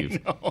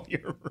believe. No,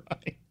 you're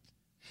right.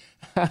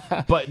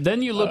 But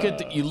then you look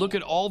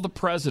at all the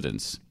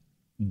presidents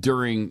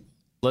during,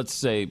 let's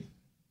say,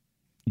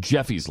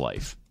 Jeffy's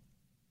life.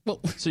 Well,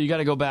 so you got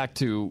to go back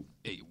to...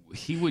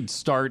 He would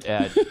start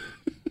at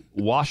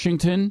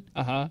Washington,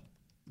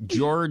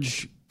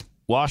 George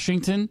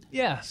Washington.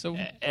 Yeah. So,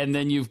 and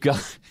then you've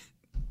got,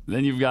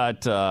 you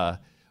got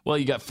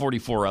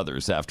 44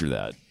 others after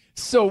that.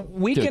 So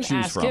we can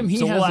ask him.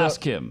 We'll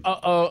ask him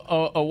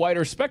a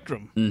wider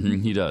spectrum.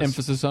 He does.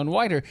 Emphasis on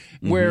wider,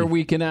 where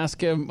we can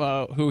ask him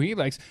who he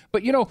likes.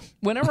 But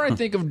whenever I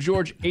think of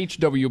George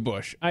H.W.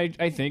 Bush,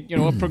 I think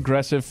a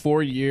progressive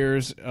 4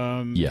 years.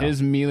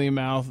 His mealy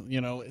mouth,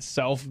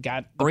 self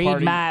got the read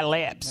party. My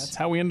lips. That's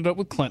how we ended up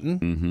with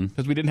Clinton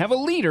because we didn't have a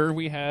leader.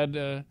 We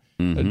had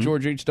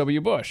George H.W.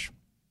 Bush.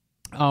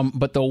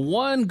 But the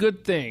one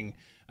good thing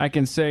I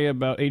can say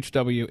about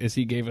H.W. is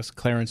he gave us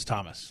Clarence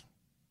Thomas.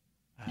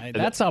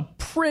 That's a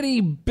pretty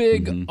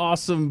big,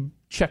 awesome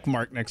check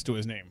mark next to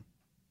his name.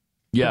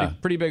 Yeah.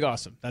 Pretty big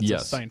awesome. That's a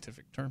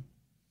scientific term.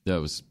 That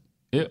was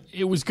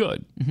it was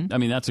good. I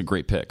mean, that's a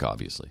great pick,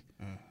 obviously.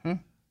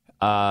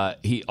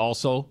 He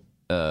also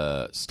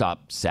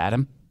stopped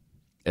Saddam,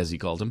 as he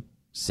called him,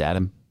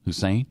 Saddam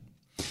Hussein.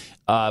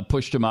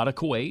 Pushed him out of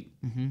Kuwait.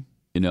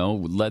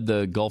 Led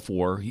the Gulf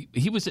War.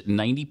 He was at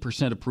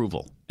 90%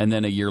 approval. And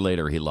then a year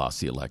later, he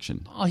lost the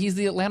election. Oh, he's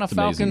the Atlanta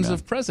Falcons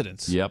of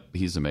presidents. Yep,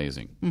 he's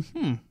amazing.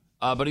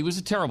 But he was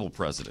a terrible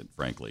president,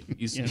 frankly.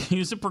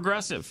 He's a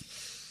progressive.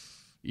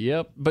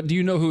 Yep. But do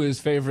you know who his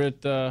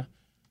favorite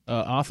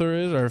author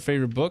is, or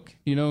favorite book?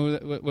 You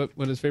know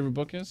what his favorite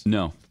book is?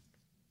 No.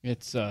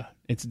 It's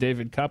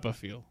David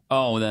Copperfield.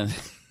 Oh, then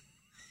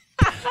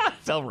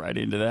fell right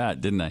into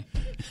that, didn't I?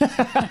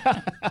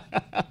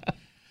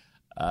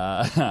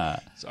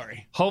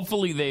 Sorry.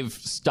 Hopefully they've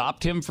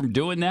stopped him from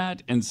doing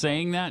that and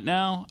saying that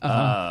now.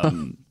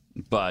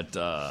 But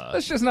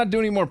let's just not do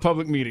any more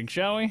public meetings,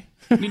 shall we?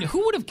 I mean,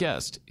 who would have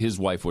guessed his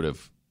wife would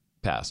have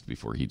passed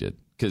before he did?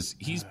 Because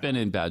he's been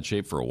in bad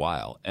shape for a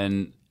while.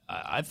 And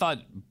I thought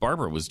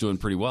Barbara was doing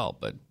pretty well,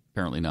 but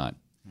apparently not.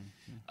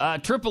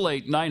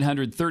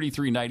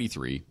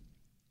 888-900-3393.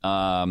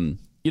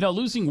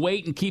 Losing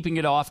weight and keeping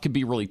it off can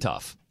be really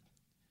tough.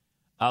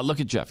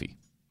 Look at Jeffy.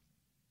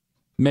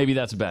 Maybe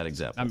that's a bad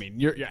example. I mean,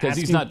 you're because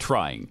he's not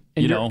trying.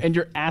 And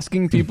you're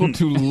asking people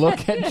to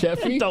look at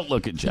Jeffy. Don't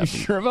look at Jeffy.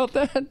 You sure about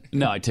that?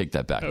 No, I take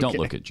that back. Okay. Don't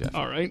look at Jeffy.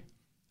 All right.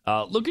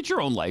 Look at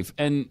your own life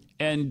and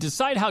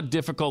decide how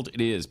difficult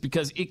it is,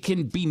 because it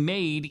can be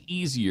made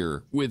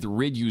easier with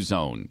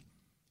Riduzone.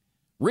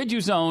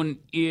 Riduzone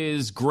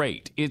is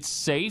great. It's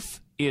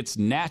safe. It's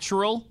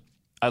natural.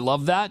 I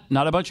love that.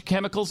 Not a bunch of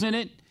chemicals in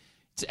it.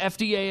 It's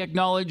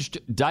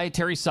FDA-acknowledged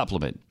dietary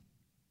supplement.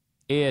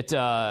 It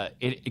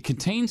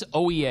contains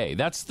OEA.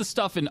 That's the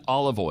stuff in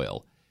olive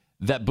oil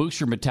that boosts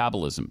your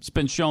metabolism. It's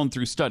been shown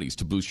through studies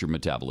to boost your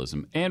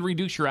metabolism and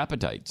reduce your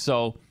appetite.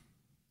 So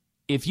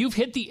if you've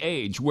hit the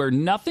age where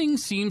nothing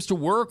seems to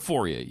work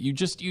for you, you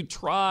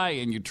try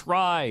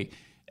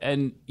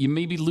and you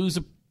maybe lose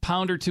a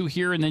pound or two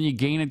here and then you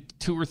gain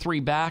 2 or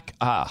 3 back.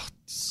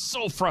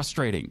 So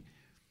frustrating.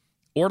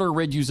 Order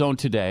Riduzone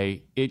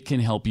today. It can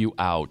help you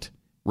out.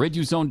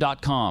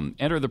 Riduzone.com.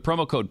 Enter the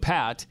promo code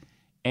PAT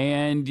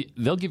and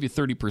they'll give you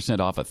 30%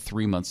 off a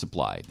 3-month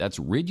supply. That's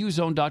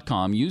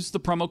Riduzone.com. Use the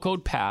promo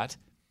code PAT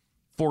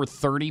for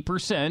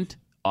 30%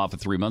 off a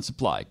 3-month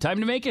supply. Time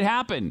to make it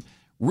happen.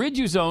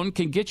 Riduzone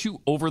can get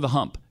you over the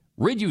hump.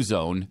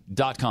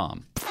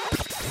 Riduzone.com.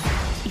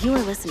 You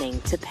are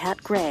listening to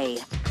Pat Gray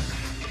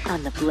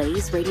on the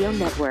Blaze Radio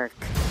Network.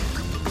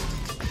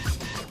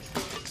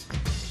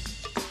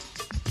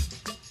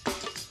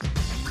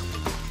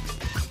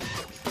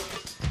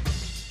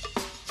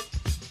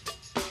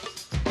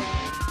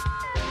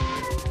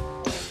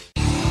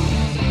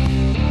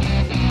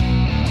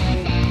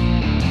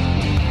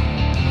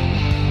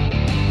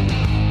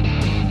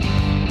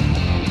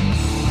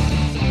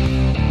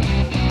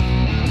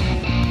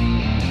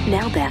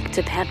 Now back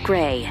to Pat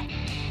Gray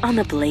on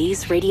the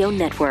Blaze Radio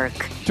Network.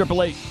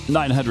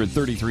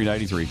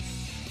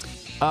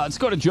 888-900-3393. Let's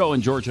go to Joe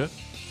in Georgia.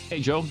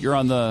 Hey, Joe, you're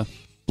on the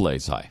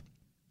Blaze. Hi.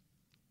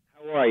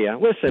 How are you?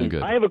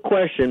 Listen, I have a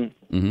question,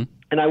 and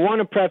I want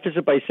to preface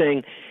it by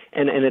saying,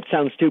 and it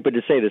sounds stupid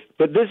to say this,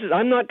 but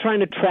I'm not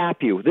trying to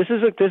trap you. This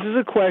is a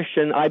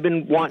question I've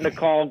been wanting to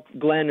call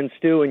Glenn and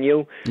Stu and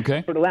you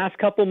for the last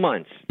couple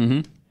months,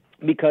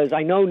 because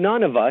I know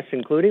none of us,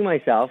 including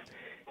myself,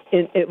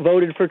 it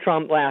voted for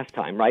Trump last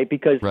time, right?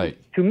 Because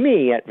to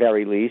me, at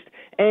very least,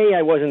 A,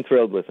 I wasn't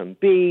thrilled with him.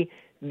 B,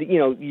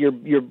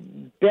 your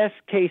best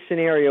case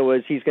scenario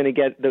is he's going to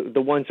get the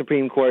one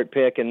Supreme Court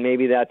pick, and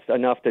maybe that's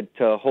enough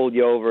to hold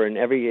you over. And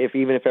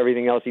even if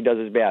everything else he does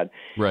is bad,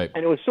 right?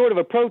 And it was sort of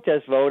a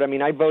protest vote. I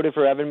mean, I voted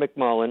for Evan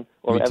McMullin,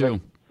 or Me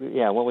too.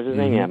 Yeah, what was his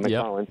name? Yeah,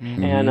 McMullin.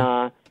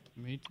 Yep.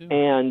 Me too.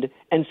 And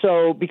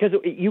so because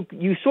you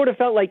sort of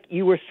felt like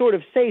you were sort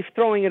of safe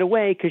throwing it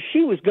away because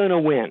she was going to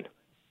win.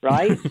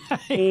 Right?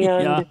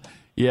 And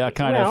yeah,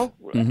 kind of.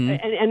 And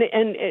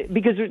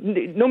because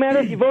no matter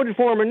if you voted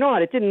for him or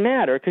not, it didn't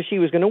matter because she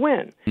was going to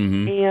win.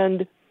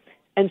 And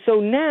so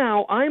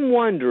now I'm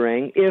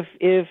wondering if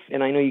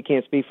and I know you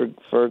can't speak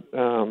for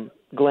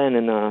Glenn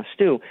and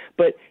Stu,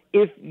 but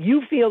if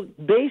you feel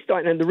based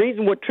on, and the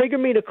reason what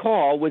triggered me to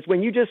call was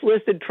when you just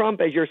listed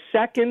Trump as your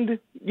second,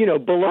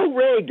 below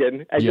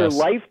Reagan as your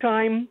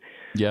lifetime.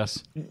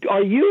 Yes.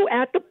 Are you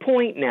at the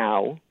point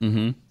now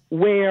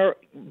where,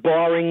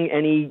 barring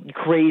any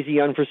crazy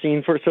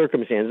unforeseen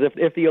circumstances,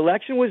 if the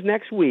election was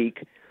next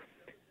week,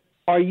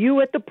 are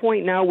you at the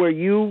point now where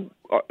you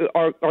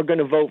are going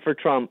to vote for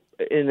Trump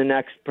in the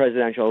next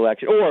presidential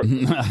election? Or,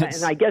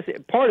 and I guess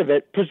part of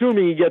it,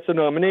 presuming he gets a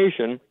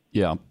nomination,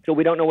 so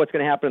we don't know what's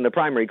going to happen in the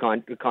primary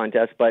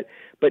contest, but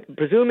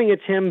presuming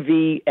it's him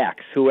v.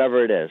 X,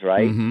 whoever it is,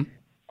 right?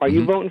 Are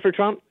you voting for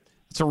Trump?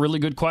 It's a really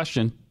good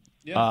question.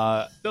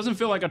 Yeah. Doesn't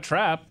feel like a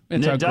trap.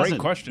 It's a great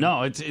question.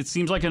 No, it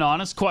seems like an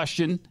honest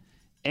question,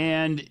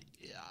 and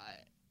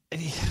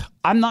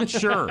I'm not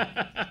sure.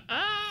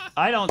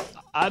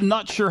 I'm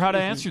not sure how to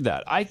answer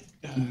that.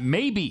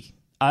 Maybe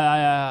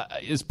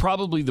is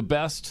probably the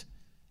best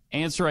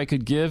answer I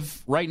could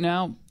give right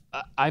now.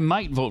 I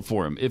might vote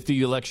for him if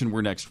the election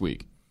were next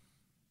week.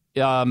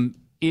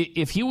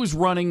 If he was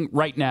running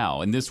right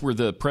now and this were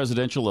the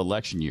presidential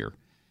election year,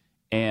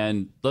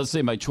 and let's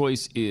say my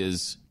choice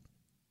is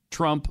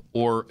Trump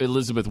or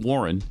Elizabeth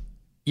Warren,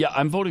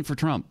 I'm voting for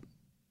Trump.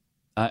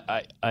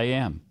 I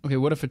am. Okay,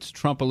 what if it's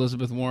Trump,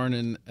 Elizabeth Warren,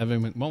 and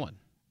Evan McMullin?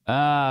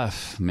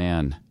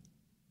 Man.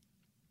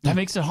 That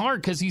makes it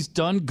hard because he's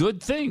done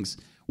good things.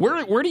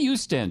 Where do you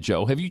stand,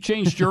 Joe? Have you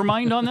changed your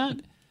mind on that?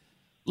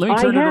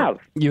 I have.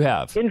 You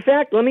have. In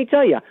fact, let me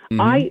tell you,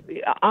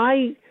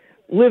 I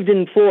lived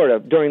in Florida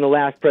during the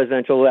last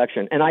presidential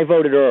election, and I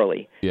voted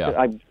early. Yeah.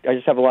 I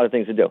just have a lot of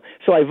things to do.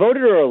 So I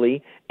voted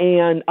early,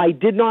 and I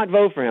did not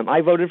vote for him.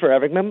 I voted for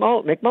Eric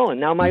McMullen.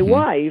 Now, my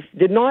wife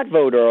did not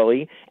vote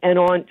early, and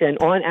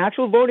on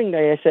actual voting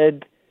day, I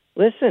said,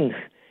 listen,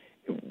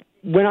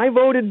 when I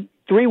voted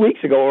 3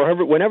 weeks ago, or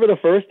whenever the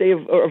first day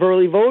of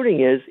early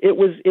voting is,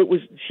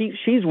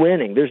 she's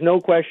winning. There's no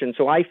question.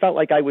 So I felt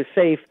like I was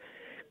safe,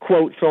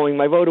 quote, throwing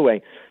my vote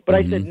away. But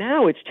I said,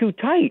 now it's too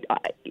tight.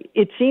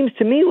 It seems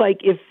to me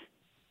like if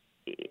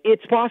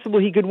it's possible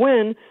he could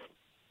win,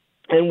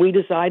 and we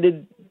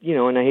decided,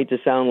 and I hate to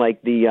sound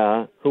like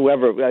the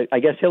whoever, I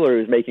guess Hillary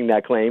was making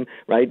that claim,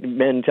 right?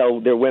 Men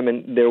tell their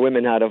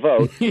women how to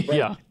vote.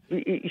 Yeah.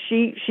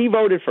 She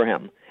voted for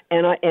him.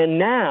 And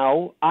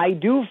now I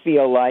do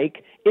feel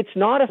like it's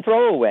not a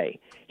throwaway.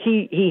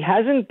 He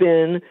hasn't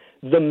been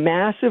the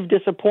massive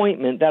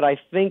disappointment that I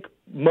think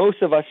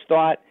most of us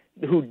thought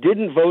who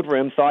didn't vote for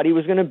him thought he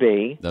was going to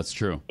be. That's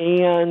true.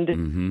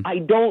 And I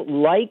don't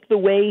like the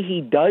way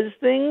he does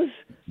things.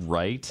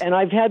 Right. And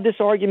I've had this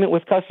argument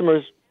with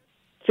customers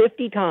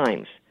 50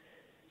 times.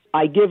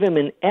 I give him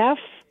an F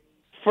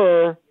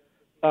for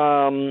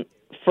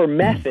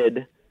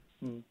method,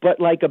 but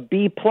like a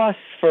B+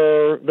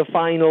 for the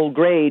final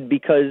grade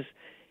because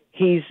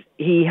he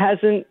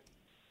hasn't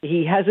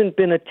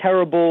been a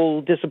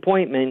terrible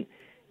disappointment.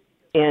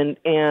 And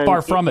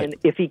far from it.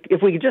 If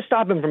we could just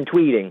stop him from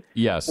tweeting,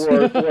 yes,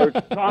 or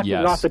talking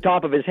off the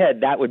top of his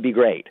head, that would be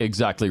great.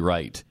 Exactly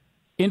right.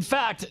 In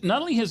fact, not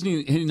only has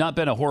he not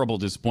been a horrible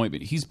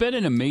disappointment, he's been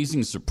an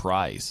amazing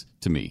surprise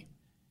to me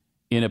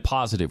in a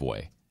positive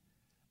way.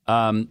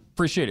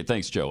 Appreciate it.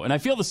 Thanks, Joe. And I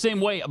feel the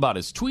same way about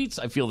his tweets.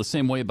 I feel the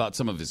same way about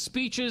some of his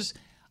speeches.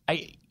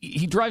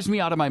 He drives me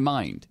out of my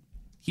mind.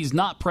 He's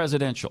not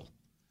presidential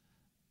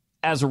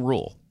as a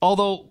rule.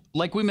 Although,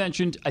 like we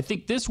mentioned, I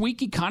think this week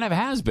he kind of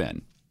has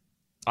been.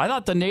 I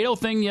thought the NATO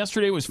thing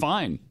yesterday was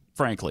fine,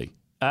 frankly.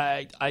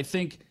 I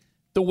think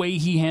the way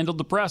he handled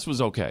the press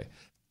was okay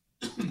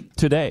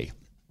today.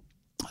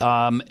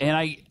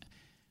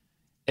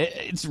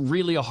 It's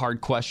really a hard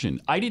question.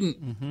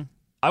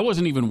 I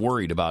wasn't even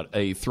worried about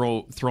a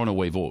thrown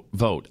away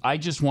vote. I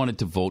just wanted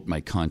to vote my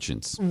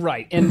conscience.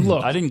 Right. And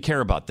look, I didn't care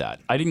about that.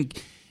 I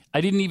didn't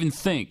even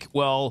think,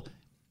 well,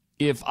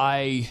 if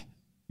I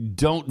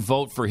don't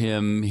vote for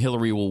him,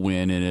 Hillary will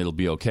win and it'll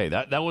be okay.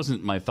 That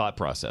wasn't my thought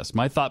process.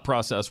 My thought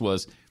process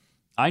was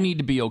I need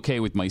to be okay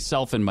with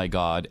myself and my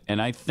God,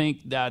 and I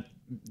think that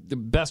the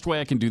best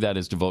way I can do that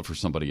is to vote for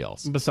somebody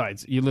else.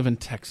 Besides, you live in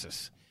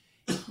Texas.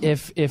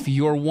 If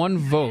your one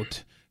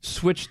vote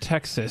switched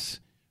Texas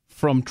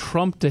from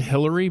Trump to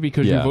Hillary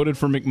because you voted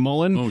for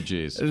McMullen,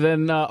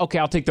 then okay,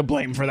 I'll take the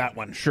blame for that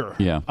one. Sure.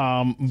 Yeah.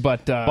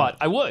 But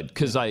I would,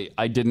 because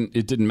it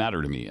didn't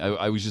matter to me.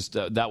 I was just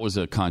that was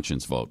a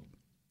conscience vote.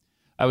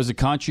 I was a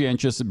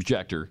conscientious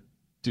objector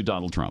to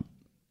Donald Trump.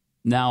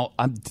 Now,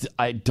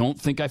 I don't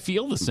think I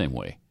feel the same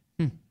way.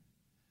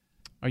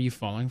 Are you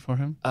falling for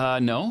him?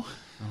 No.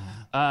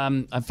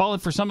 I'm falling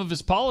for some of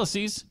his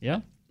policies.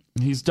 Yeah.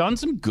 He's done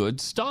some good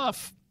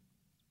stuff.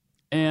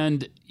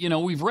 And,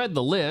 we've read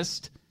the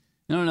list.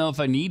 I don't know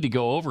if I need to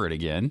go over it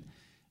again.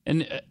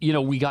 And,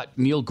 we got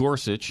Neil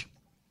Gorsuch,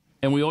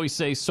 and we always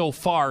say, so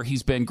far,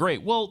 he's been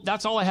great. Well,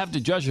 that's all I have to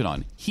judge it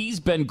on. He's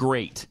been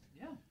great.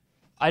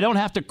 I don't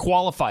have to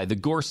qualify the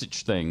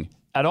Gorsuch thing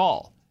at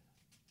all.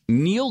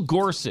 Neil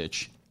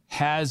Gorsuch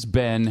has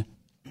been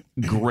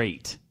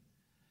great.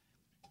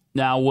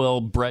 Now, will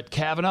Brett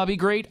Kavanaugh be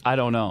great? I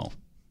don't know.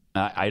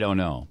 I don't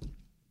know.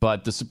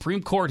 But the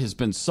Supreme Court has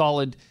been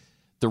solid.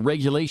 The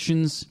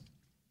regulations,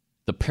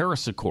 the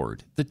Paris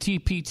Accord, the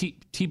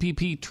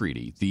TPP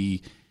treaty,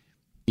 the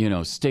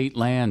state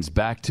lands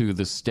back to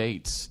the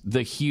states,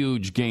 the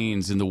huge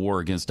gains in the war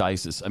against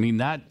ISIS. I mean,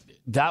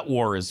 that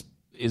war is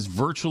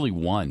virtually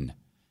won.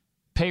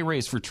 Pay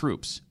raise for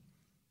troops.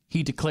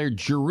 He declared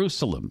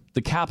Jerusalem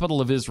the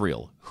capital of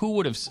Israel. Who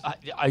would have...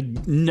 I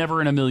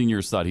never in a million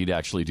years thought he'd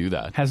actually do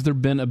that. Has there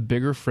been a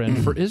bigger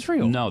friend for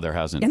Israel? No, there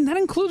hasn't. And that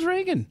includes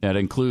Reagan. That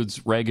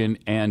includes Reagan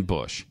and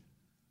Bush.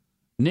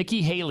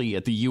 Nikki Haley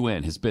at the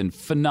UN has been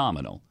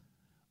phenomenal.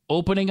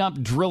 Opening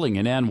up drilling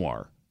in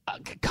Anwar.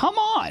 Come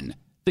on!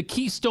 The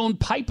Keystone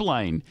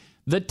Pipeline.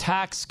 The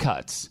tax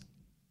cuts.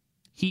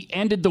 He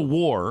ended the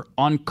war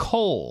on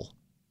coal.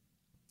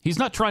 He's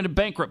not trying to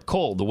bankrupt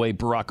coal the way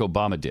Barack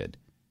Obama did.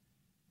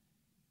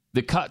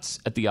 The cuts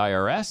at the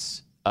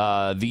IRS,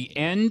 the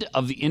end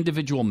of the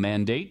individual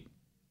mandate.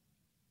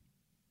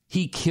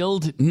 He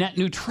killed net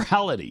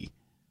neutrality.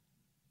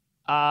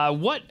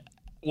 What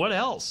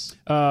else?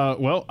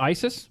 Well,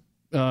 ISIS.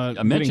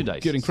 I mentioned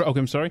ISIS. Okay,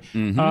 I'm sorry.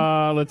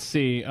 Let's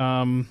see.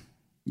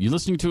 You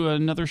listening to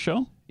another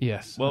show?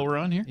 Yes. Well, we're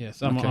on here?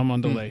 Yes, I'm on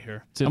delay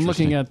here. I'm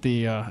looking at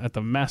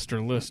the master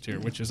list here,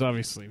 which is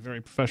obviously very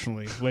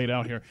professionally laid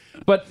out here.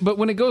 But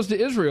when it goes to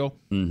Israel,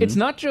 it's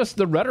not just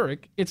the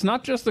rhetoric. It's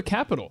not just the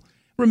capital.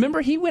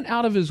 Remember, he went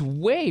out of his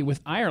way with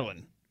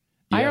Ireland.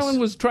 Yes. Ireland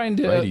was trying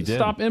to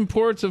stop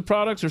imports of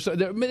products, or so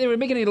they were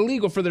making it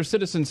illegal for their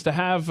citizens to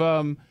have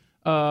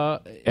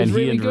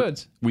Israeli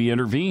goods. We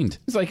intervened.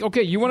 It's like,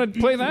 okay, you want to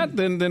play that?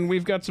 Then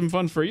we've got some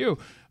fun for you.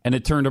 And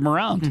it turned them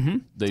around. Mm-hmm.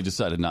 They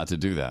decided not to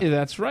do that.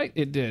 That's right,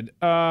 it did.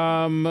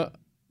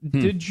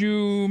 Did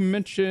you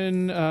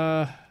mention?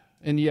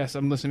 And yes,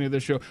 I'm listening to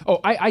this show. Oh,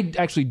 I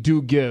actually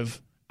do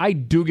give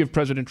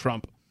President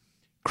Trump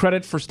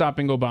credit for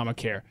stopping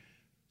Obamacare.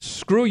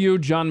 Screw you,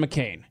 John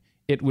McCain.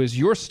 It was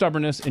your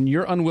stubbornness and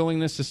your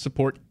unwillingness to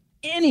support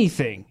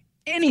anything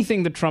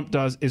that Trump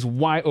does is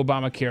why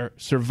Obamacare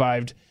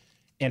survived.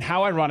 And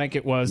how ironic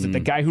it was that the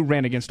guy who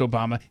ran against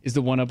Obama is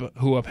the one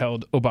who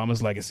upheld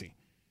Obama's legacy.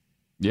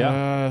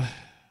 Yeah.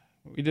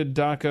 We did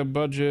DACA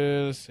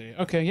budget. Let's see.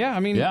 Okay, yeah. I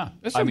mean,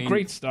 that's some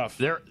great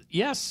stuff.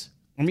 Yes.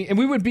 I mean, and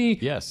we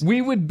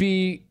would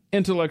be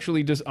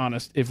intellectually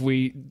dishonest if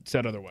we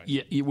said otherwise.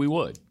 Yeah, we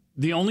would.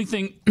 The only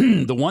thing,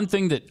 the one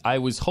thing that I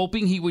was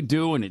hoping he would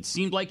do, and it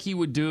seemed like he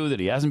would do that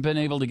he hasn't been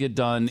able to get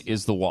done,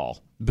 is the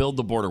wall. Build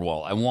the border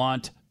wall. I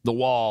want the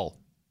wall.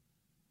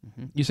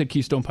 Mm-hmm. You said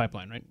Keystone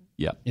Pipeline, right?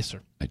 Yeah. Yes, sir.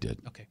 I did.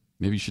 Okay.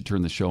 Maybe you should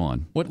turn the show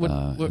on.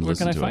 Where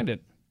can I find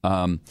it?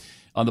 On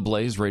the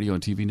Blaze Radio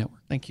and TV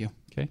Network. Thank you.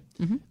 Okay.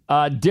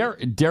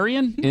 Mm-hmm.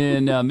 Darian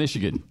in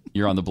Michigan,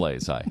 you're on the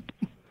Blaze. Hi.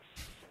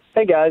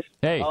 Hey, guys.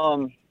 Hey.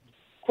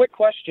 Quick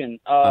question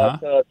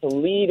to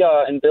lead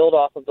and build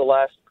off of the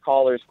last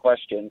caller's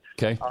question.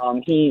 Okay.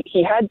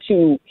 He had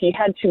to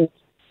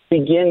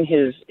begin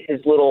his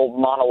little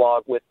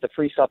monologue with the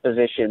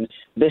presupposition,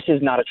 this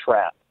is not a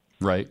trap.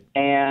 Right.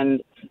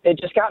 And it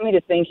just got me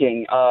to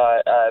thinking,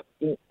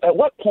 at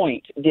what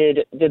point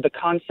did the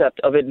concept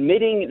of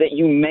admitting that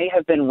you may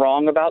have been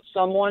wrong about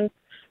someone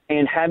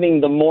and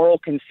having the moral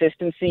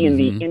consistency and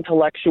the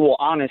intellectual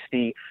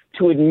honesty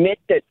to admit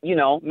that,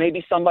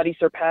 maybe somebody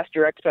surpassed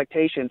your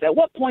expectations, at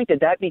what point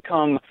did that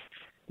become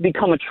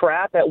a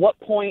trap? At what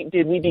point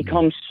did we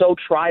become so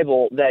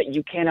tribal that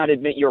you cannot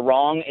admit you're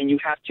wrong and you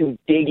have to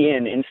dig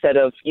in instead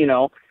of,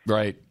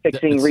 right.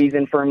 fixing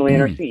reason firmly in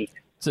her seat?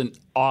 It's an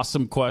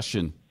awesome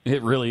question.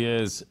 It really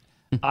is.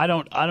 I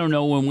don't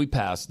know when we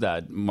passed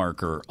that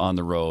marker on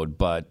the road,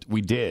 but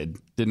we did,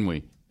 didn't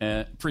we?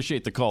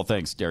 Appreciate the call.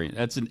 Thanks, Darian.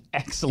 That's an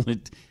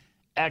excellent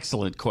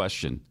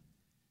question.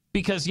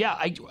 Because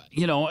I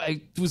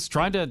was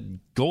trying to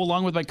go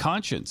along with my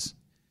conscience,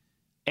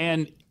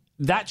 and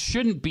that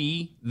shouldn't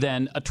be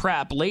then a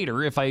trap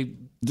later if I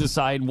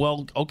decide,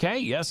 well, okay,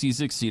 yes,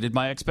 he's exceeded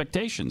my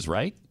expectations,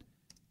 right?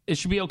 It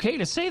should be okay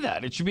to say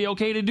that. It should be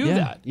okay to do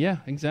that. Yeah,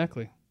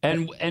 exactly.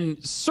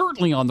 And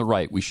certainly on the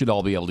right, we should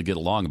all be able to get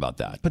along about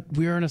that. But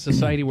we're in a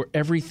society where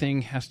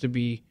everything has to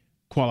be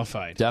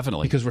qualified.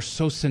 Definitely. Because we're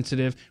so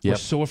sensitive. We're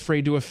so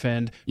afraid to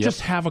offend.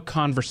 Just have a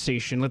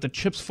conversation. Let the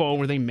chips fall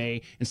where they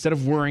may, instead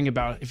of worrying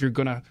about if you're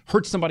going to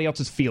hurt somebody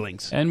else's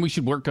feelings. And we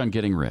should work on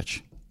getting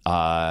rich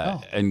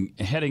and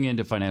heading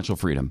into financial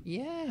freedom.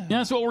 Yeah.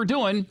 That's what we're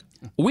doing.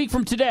 A week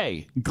from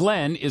today,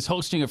 Glenn is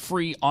hosting a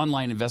free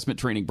online investment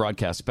training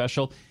broadcast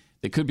special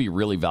that could be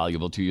really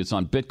valuable to you. It's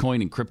on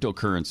Bitcoin and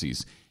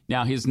cryptocurrencies.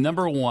 Now, his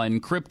number one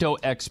crypto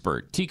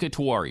expert, Tika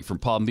Tiwari from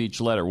Palm Beach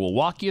Letter, will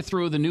walk you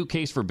through the new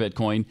case for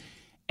Bitcoin,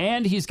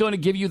 and he's going to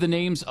give you the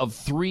names of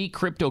 3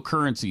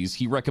 cryptocurrencies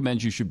he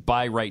recommends you should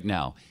buy right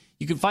now.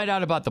 You can find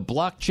out about the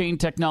blockchain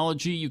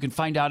technology. You can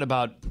find out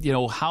about,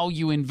 how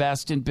you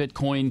invest in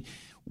Bitcoin,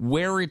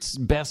 where it's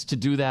best to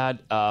do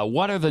that.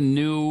 What are the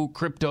new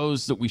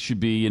cryptos that we should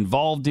be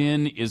involved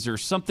in? Is there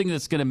something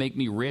that's going to make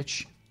me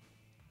rich?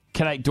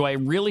 Do I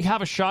really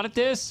have a shot at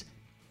this?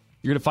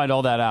 You're going to find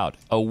all that out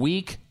a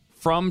week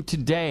from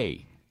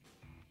today.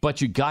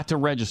 But you got to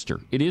register.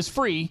 It is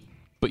free,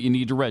 but you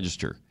need to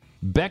register.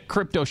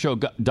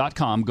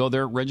 BeckCryptoShow.com. Go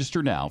there,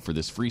 register now for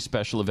this free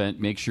special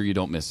event. Make sure you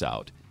don't miss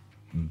out.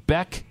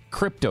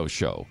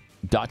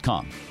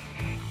 BeckCryptoShow.com.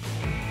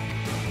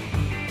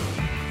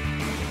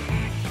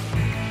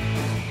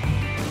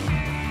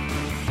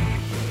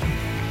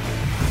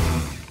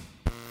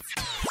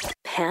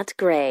 Pat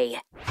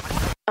Gray.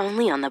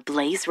 Only on the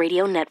Blaze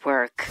Radio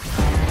Network.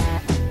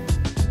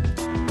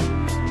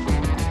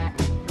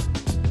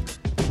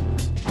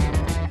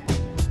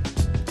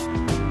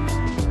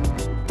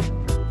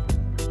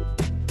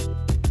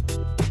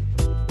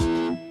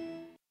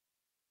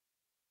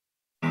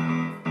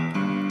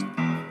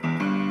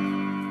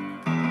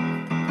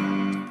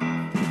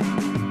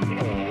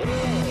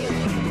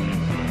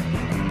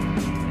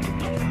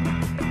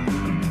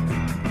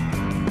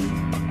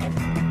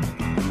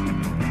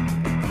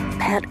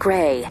 Pat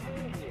Gray.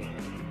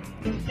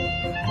 We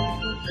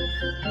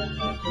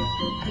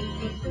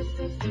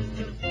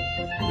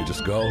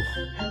just go.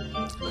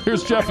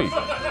 Here's Jeffy.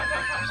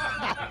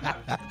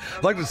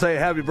 I'd like to say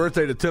happy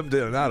birthday to Tim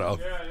Donato,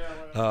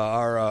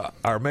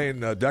 our main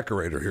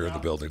decorator here in the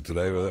building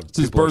today. It's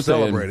his birthday.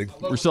 Celebrating.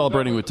 We're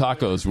celebrating with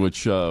tacos,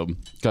 which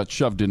got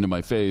shoved into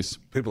my face.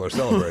 People are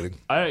celebrating.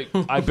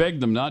 I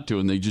begged them not to,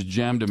 and they just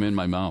jammed them in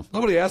my mouth.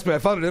 Nobody asked me. I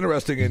found it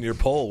interesting in your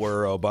poll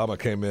where Obama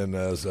came in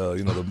as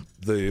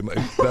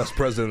the best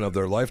president of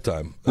their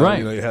lifetime. Right.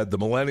 You had the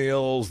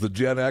millennials, the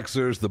Gen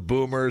Xers, the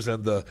boomers,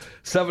 and the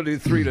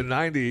 73 to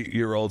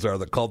 90-year-olds are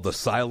called the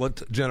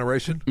silent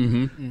generation.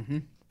 Mm-hmm. Mm-hmm.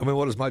 I mean,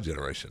 what is my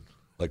generation?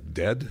 Like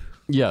dead?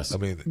 Yes. I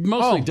mean,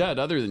 mostly dead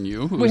other than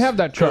you. We have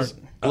that chart.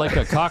 Like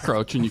a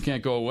cockroach and you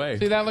can't go away.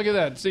 See that? Look at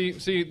that. See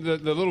the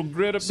little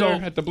grid up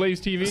there at the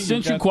Blaze TV?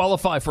 Since you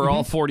qualify for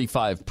all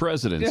 45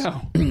 presidents,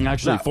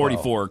 actually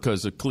 44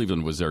 because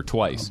Cleveland was there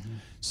twice.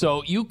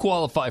 So you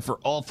qualify for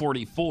all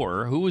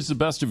 44. Who was the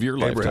best of your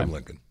lifetime? Abraham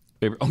Lincoln.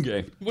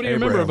 Okay. What do you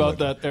remember about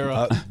that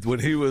era? When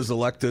he was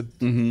elected,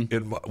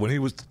 when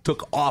he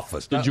took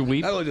office. Did you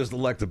weep? Not only just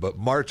elected, but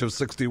March of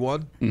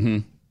 61. Mm-hmm.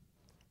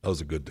 That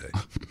was a good day.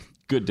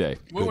 Good day.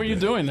 What were you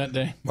doing that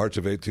day? March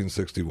of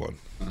 1861.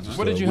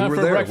 What did you have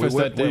for breakfast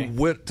that day? We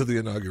went to the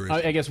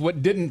inauguration. I guess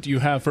what didn't you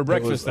have for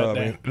breakfast that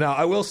day? Now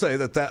I will say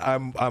that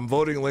I'm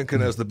voting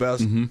Lincoln as the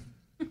best,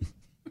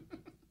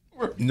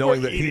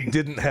 knowing that he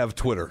didn't have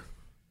Twitter.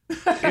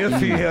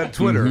 If he had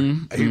Twitter,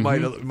 he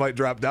might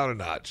drop down a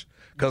notch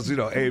because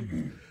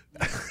Abe.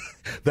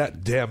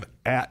 That damn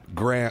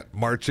 @Grant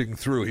marching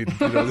through. I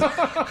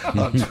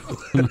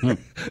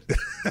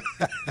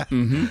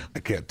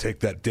can't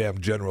take that damn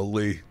General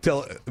Lee.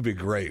 It'd be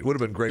great. It would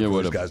have been great for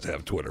those guys to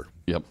have Twitter.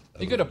 Yep.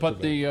 You could have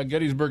put the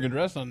Gettysburg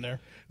Address on there.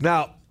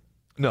 Now,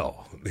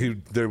 no,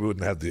 they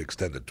wouldn't have the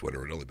extended Twitter.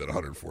 It would only been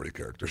 140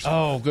 characters.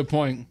 Oh, good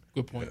point.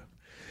 Good point.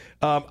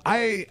 Yeah.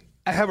 I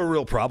have a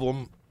real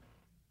problem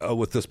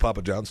with this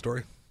Papa John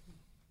story.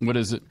 What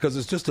is it? Because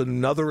it's just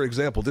another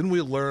example. Didn't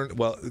we learn?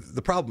 Well,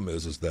 the problem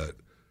is that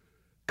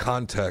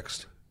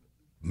context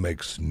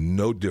makes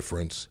no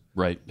difference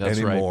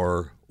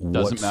anymore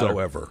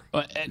whatsoever.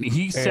 And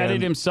he said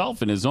it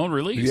himself in his own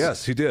release.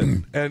 Yes, he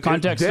did. And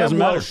context doesn't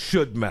matter.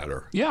 Should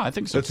matter. Yeah, I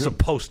think so. It's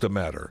supposed to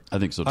matter. I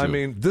think so too. I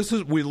mean,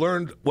 we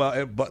learned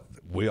but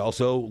we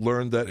also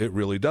learned that it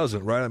really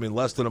doesn't, right? I mean,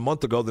 less than a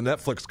month ago, the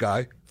Netflix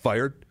guy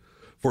fired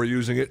for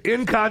using it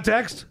in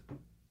context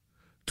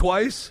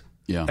twice.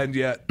 Yeah. And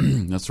yet,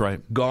 that's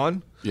right.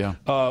 Gone. Yeah.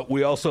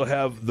 We also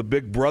have the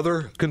Big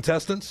Brother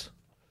contestants,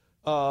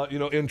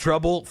 in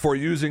trouble for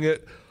using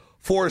it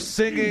for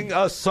singing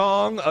a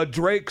song, a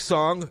Drake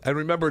song. And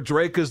remember,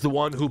 Drake is the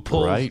one who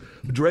pulls. Right.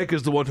 Drake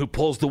is the one who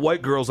pulls the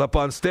white girls up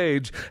on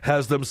stage,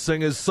 has them sing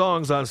his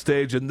songs on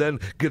stage, and then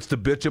gets to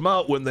bitch them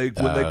out when they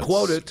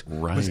quote it.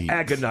 Right. It was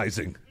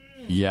agonizing.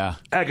 Yeah.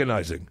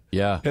 Agonizing.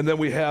 Yeah. And then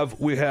we have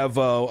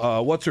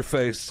what's her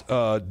face,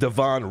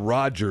 Devon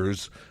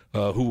Rogers.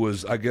 Who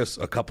was, I guess,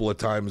 a couple of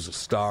times a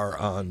star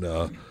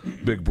on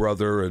Big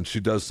Brother, and she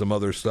does some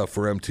other stuff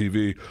for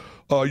MTV.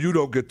 You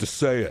don't get to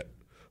say it.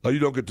 You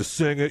don't get to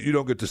sing it. You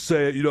don't get to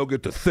say it. You don't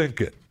get to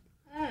think it.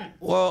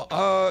 Well,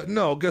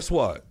 no, guess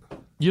what?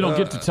 You don't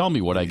get to tell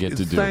me what I get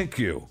to do. Thank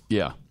you.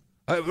 Yeah.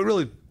 It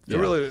really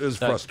is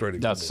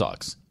frustrating. That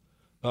sucks.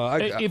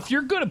 If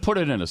you're going to put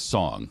it in a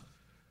song,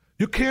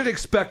 you can't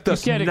expect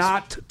us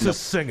not to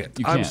sing it.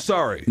 I'm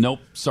sorry.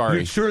 Nope, sorry.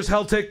 You sure as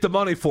hell take the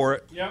money for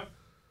it. Yep.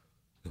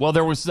 Well,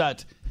 there was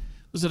that.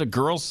 Was it a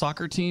girls'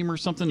 soccer team or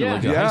something? Yeah.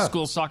 Like a high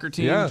school soccer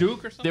team? Yeah.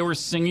 Duke or something? They were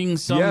singing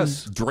some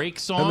Drake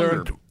song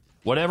or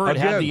whatever. It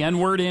had the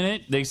N-word in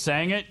it. They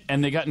sang it,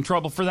 and they got in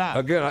trouble for that.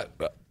 Again,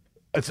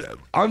 it's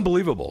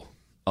unbelievable.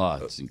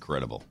 It's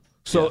incredible.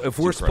 So if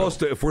we're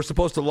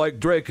supposed to like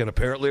Drake, and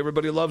apparently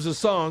everybody loves his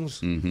songs,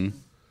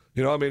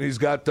 he's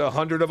got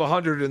 100 of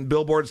 100 in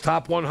Billboard's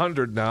Top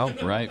 100 now.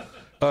 Right.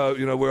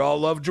 We all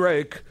love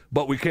Drake,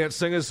 but we can't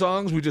sing his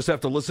songs. We just have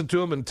to listen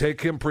to him and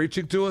take him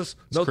preaching to us.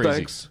 No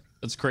thanks.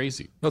 That's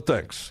crazy. No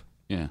thanks.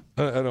 Yeah.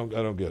 I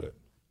don't get it.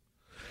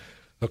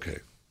 Okay.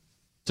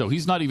 So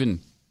he's not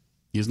even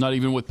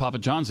with Papa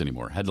John's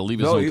anymore. Had to leave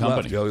his own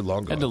company. Left. Yeah,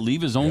 long gone. Had to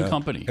leave his own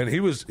company. And he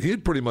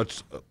had pretty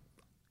much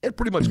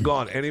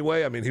gone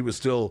anyway. I mean, he was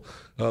still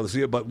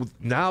but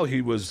now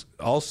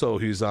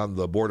he's on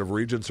the Board of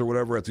Regents or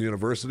whatever at the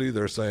university.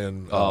 They're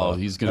saying,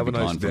 he's going to be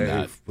gone from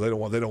that. They don't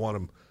want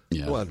him.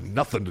 Yeah. They want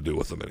nothing to do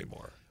with him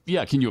anymore.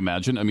 Yeah, can you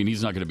imagine? I mean,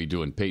 he's not going to be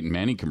doing Peyton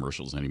Manning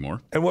commercials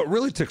anymore. And what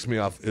really ticks me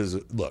off is,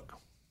 look,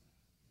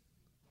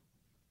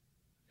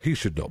 he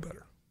should know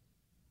better.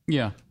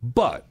 Yeah.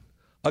 But,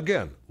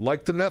 again,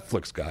 like the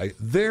Netflix guy,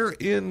 they're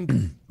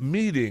in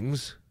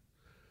meetings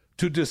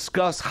to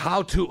discuss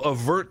how to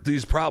avert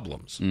these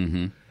problems.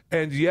 Mm-hmm.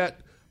 And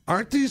yet,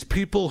 aren't these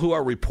people who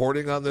are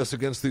reporting on this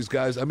against these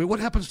guys, I mean, what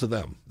happens to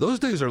them? Those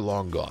days are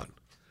long gone.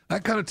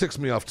 That kind of ticks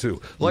me off,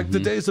 too. Like the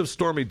days of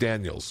Stormy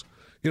Daniels.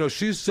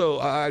 She's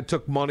I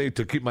took money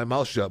to keep my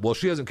mouth shut. Well,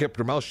 she hasn't kept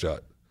her mouth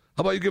shut.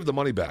 How about you give the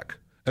money back?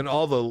 And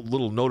all the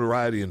little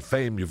notoriety and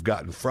fame you've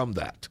gotten from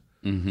that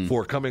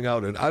for coming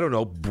out and, I don't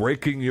know,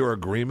 breaking your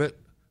agreement,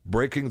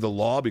 breaking the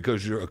law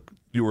because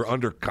you were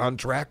under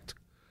contract.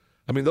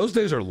 I mean, those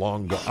days are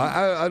long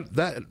gone.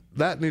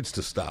 That needs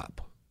to stop.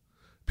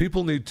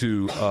 People need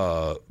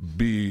to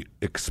be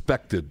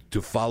expected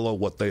to follow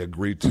what they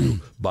agree to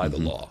by the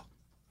law.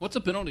 What's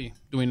the penalty,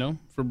 do we know,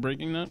 for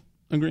breaking that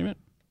agreement?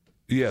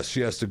 Yes, she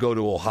has to go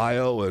to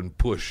Ohio and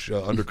push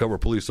undercover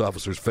police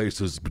officers'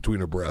 faces between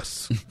her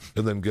breasts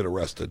and then get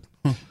arrested.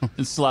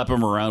 And slap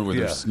them around with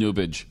her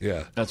snoobage.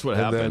 Yeah. That's what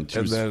happened.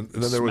 And then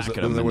there was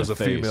a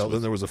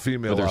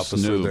female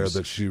officer there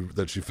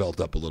that she felt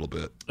up a little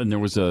bit. And there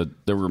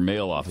were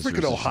male officers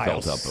Freaking that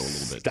Ohio, she felt up a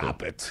little bit.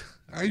 Stop it.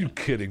 Are you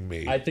kidding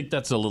me? I think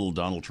that's a little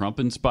Donald Trump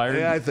inspired.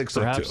 Yeah, I think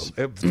so perhaps.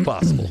 too. It's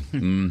possible.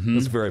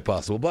 It's very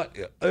possible. But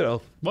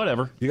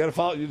whatever. You got to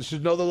follow. You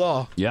should know the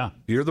law. Yeah,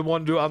 you're the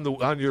one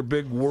on your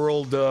big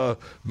world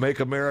 "Make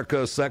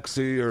America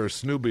Sexy" or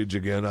Snoobage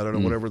again. I don't know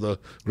whatever the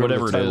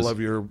title of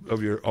your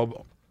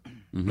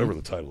whatever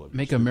the title of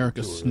Make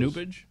America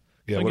Snoobage.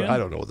 Yeah, I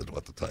don't know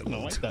what the title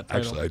is. Like that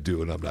title. Actually, I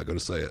do, and I'm not going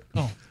to say it.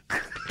 Oh,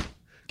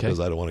 because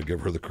I don't want to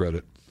give her the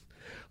credit.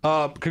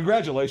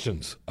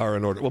 Congratulations are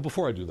in order. Well,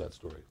 before I do that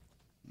story,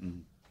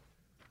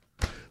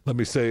 let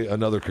me say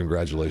another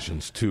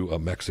congratulations to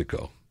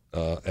Mexico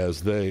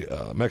as they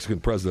Mexican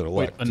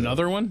president-elect. Wait,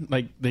 another one?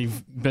 Like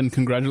they've been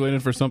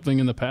congratulated for something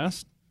in the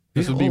past?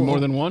 This would be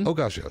more than one? Oh,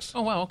 gosh, yes.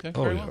 Oh, wow, okay.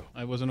 Very well.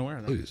 I wasn't aware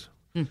of that. Please.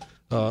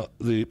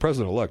 The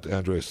president-elect,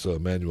 Andres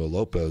Manuel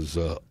Lopez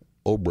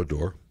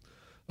Obrador,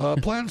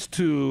 plans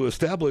to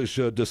establish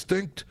a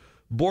distinct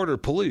border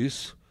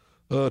police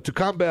to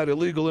combat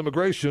illegal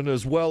immigration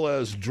as well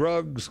as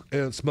drugs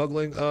and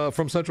smuggling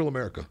from Central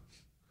America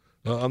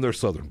on their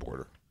southern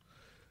border.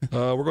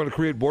 We're going to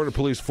create border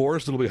police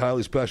force. It'll be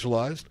highly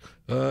specialized,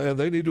 and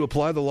they need to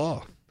apply the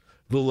law.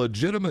 The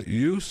legitimate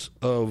use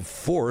of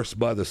force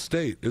by the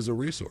state is a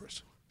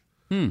resource.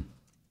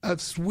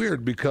 That's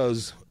weird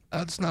because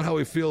that's not how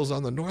he feels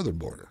on the northern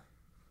border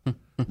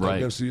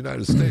against the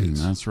United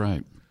States. That's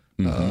right.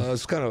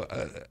 It's kind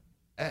of...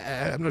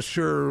 I'm not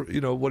sure,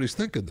 what he's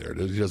thinking there.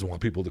 He doesn't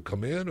want people to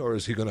come in, or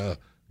is he going to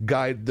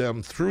guide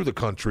them through the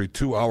country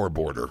to our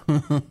border?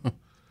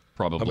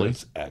 Probably.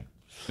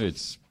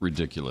 It's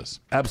ridiculous.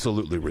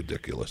 Absolutely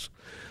ridiculous.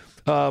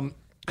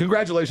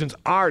 Congratulations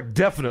are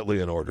definitely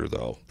in order,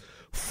 though,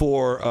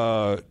 for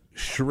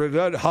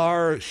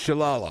Sridhar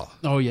Shilala.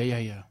 Oh,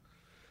 yeah.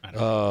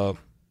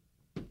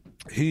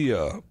 He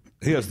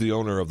has the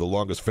owner of the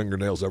longest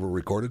fingernails ever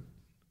recorded.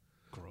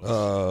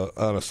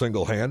 On a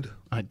single hand.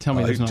 Tell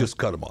me he just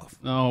cut them off.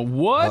 Oh,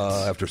 what?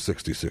 After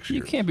 66 years.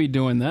 You can't be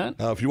doing that.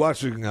 If you're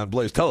watching on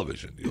Blaze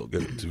Television, you'll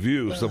get to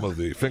view some of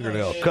the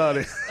fingernail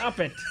cutting. Stop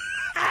it.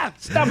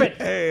 Stop it.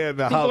 And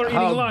people are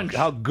eating lunch.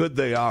 How good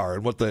they are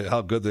and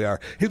how good they are.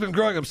 He's been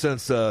growing them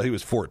since he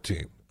was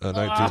 14,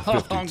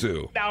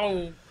 1952.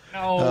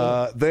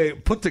 No. They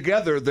put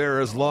together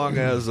they're as long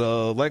as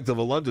the length of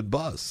a London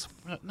bus.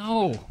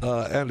 No.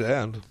 End to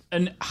end.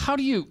 And how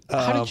did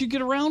you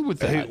get around with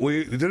that?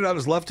 He did it on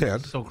his left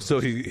hand. So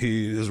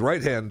his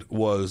right hand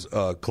was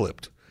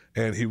clipped,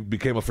 and he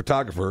became a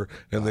photographer.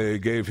 And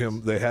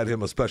they had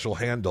him a special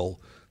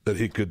handle that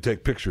he could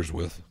take pictures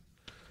with.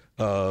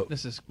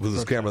 This is with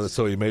his camera,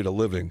 so he made a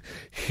living.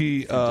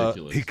 He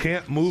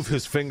can't move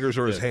his fingers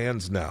or his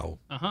hands now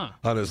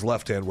on his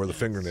left hand where the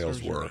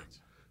fingernails were.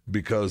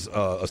 Because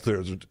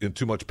they're in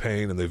too much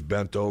pain and they've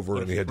bent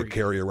over and he had to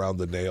carry around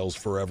the nails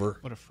forever.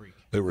 What a freak!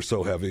 They were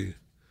so heavy,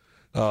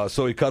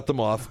 so he cut them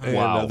off,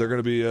 and they're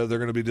going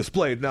to be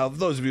displayed. Now,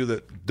 those of you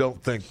that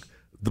don't think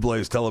the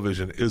Blaze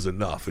Television is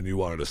enough and you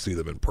wanted to see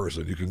them in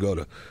person, you can go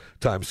to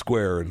Times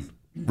Square and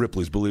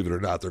Ripley's Believe It or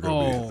Not. They're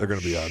going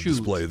to be on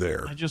display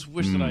there. I just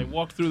wish that I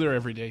walked through there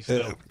every day.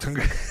 Still,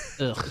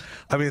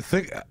 I mean,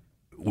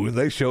 when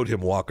they showed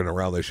him walking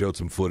around, they showed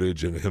some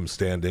footage and him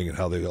standing and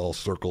how they all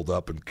circled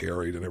up and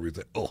carried and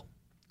everything. Oh,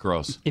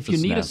 gross! If you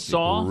need a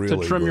saw to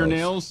trim your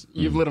nails,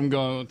 you've let them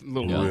go a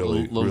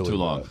little too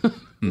long.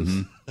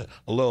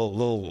 A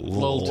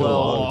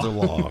little too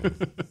long.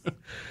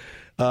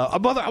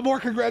 More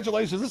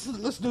congratulations.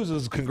 This news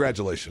is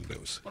congratulation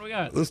news. What do we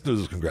got? This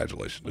news is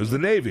congratulation news. The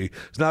Navy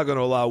is now going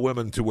to allow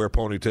women to wear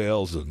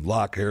ponytails and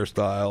lock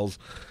hairstyles.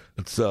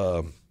 It's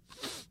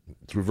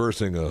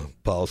reversing a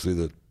policy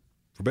that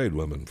forbade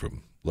women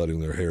from letting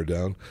their hair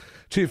down.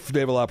 Chief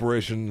Naval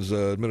Operations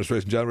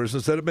Administration John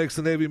Richardson said it makes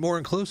the Navy more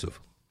inclusive.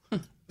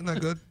 Isn't that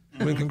good?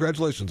 I mean,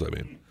 congratulations,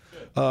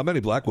 many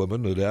black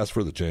women had asked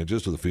for the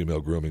changes to the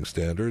female grooming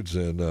standards,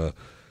 and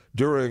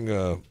during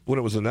when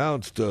it was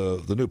announced,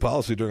 the new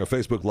policy during a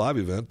Facebook Live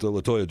event,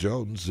 LaToya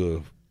Jones,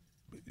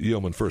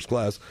 Yeoman First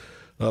Class,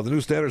 the new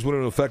standards went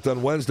into effect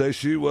on Wednesday.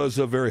 She was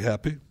very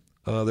happy.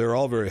 They're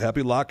all very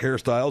happy. Lock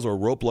hairstyles or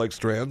rope-like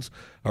strands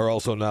are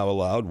also now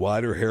allowed.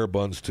 Wider hair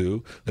buns,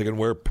 too. They can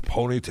wear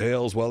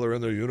ponytails while they're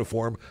in their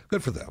uniform.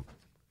 Good for them.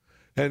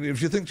 And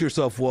if you think to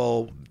yourself,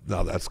 well,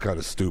 now that's kind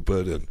of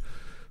stupid, and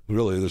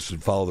really this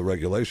should follow the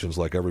regulations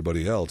like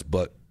everybody else,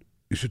 but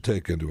you should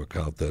take into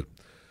account that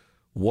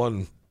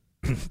one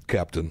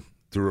captain,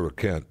 Thurber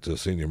Kent, a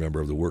senior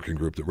member of the working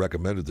group that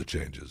recommended the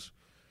changes,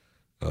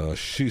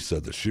 she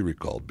said that she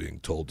recalled being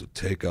told to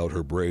take out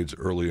her braids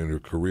early in her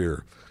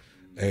career.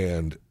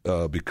 And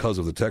because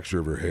of the texture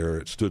of her hair,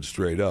 it stood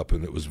straight up,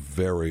 and it was a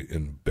very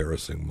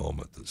embarrassing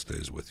moment that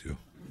stays with you.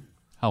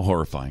 How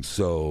horrifying.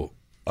 So,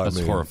 That's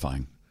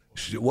horrifying.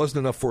 It wasn't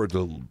enough for her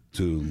to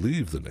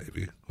leave the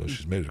Navy. Well,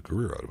 she's made a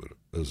career out of it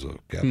as a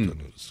captain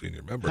and a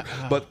senior member.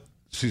 But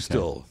she's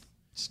still...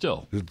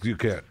 You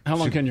can't. How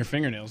long can your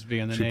fingernails be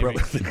in the Navy?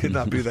 They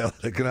cannot be that.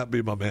 They cannot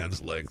be my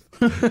man's length.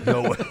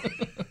 No way.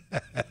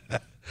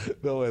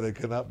 No way. They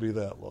cannot be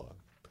that long.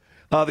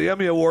 The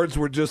Emmy Awards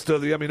were just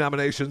the Emmy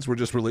nominations were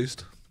just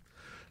released.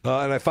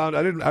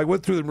 And I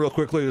went through them real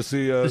quickly to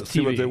see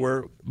what they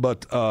were.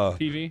 But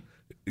TV?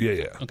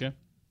 Yeah. Okay.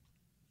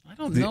 I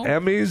don't know. The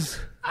Emmys?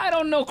 I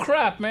don't know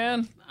crap,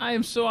 man. I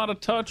am so out of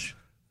touch.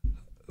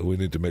 We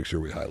need to make sure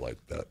we highlight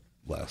that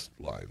last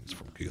lines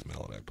from Keith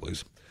Malinak,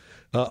 please.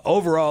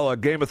 Overall,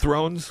 Game of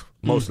Thrones,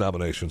 most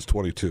nominations,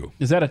 22.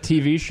 Is that a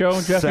TV show,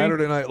 Jeffy?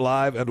 Saturday Night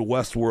Live and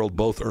Westworld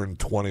both earned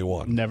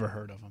 21. Never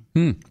heard of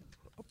them.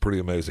 Pretty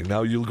amazing.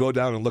 Now, you'll go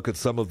down and look at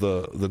some of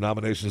the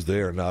nominations.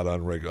 They are not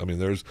on regular. I mean,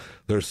 there's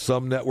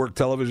some network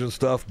television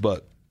stuff,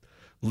 but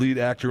lead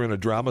actor in a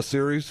drama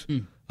series,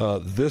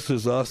 This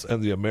Is Us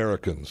and The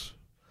Americans.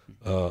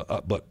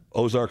 But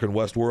Ozark and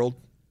Westworld,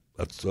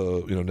 that's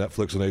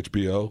Netflix and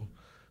HBO.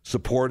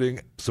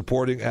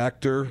 Supporting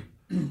actor,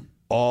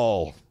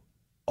 all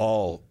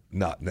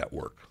not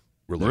network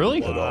related.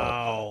 Really? At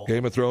all.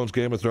 Game of Thrones,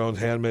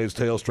 Handmaid's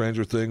Tale,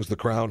 Stranger Things, The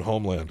Crown,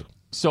 Homeland.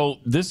 So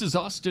This Is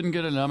Us didn't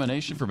get a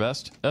nomination for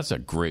Best? That's a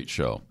great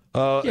show.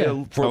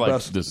 For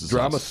Best This Is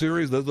Drama Us.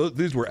 Series,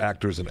 these were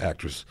actors and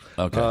actors.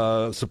 Okay.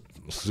 Let's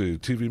see,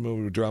 TV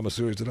movie drama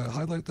series. Did I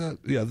highlight that?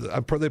 Yeah,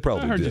 they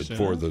probably did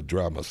for the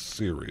drama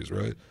series,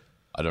 right?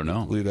 I don't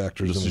know. Lead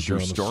actors in the your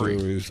drama story.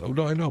 series. Oh,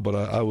 no, I know, but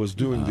I was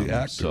doing the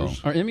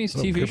actors. Are Emmys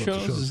TV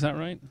shows? Is that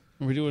right?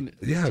 Are we doing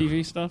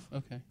TV stuff?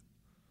 Okay.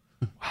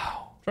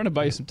 Wow. Trying to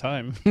buy you some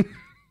time.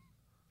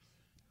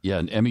 Yeah,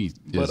 an Emmy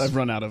but I've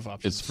run out of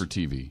options. It's for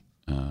TV,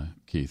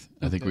 Keith.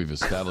 I think we've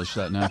established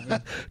that now.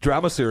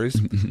 Drama series,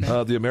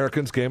 The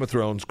Americans, Game of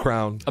Thrones,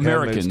 Crown,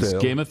 Americans, Handmaid's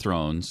Tale. Game of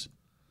Thrones,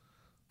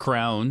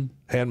 Crown,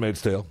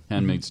 Handmaid's Tale,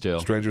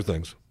 Stranger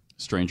Things,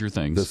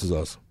 This Is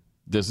Us.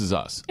 This Is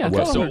Us. Yeah,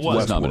 okay. So it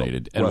was Westworld.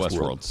 nominated. And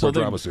Westworld. So for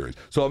drama series.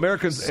 So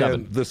Americans 7.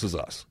 and This Is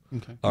Us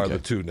are the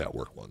two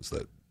network ones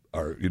that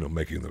are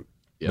making the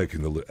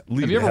lead.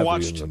 Have you ever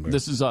watched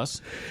This Is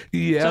Us?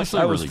 Yes, it's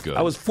actually really good.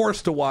 I was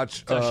forced to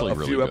watch a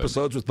really few good.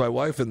 episodes with my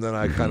wife, and then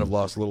I kind of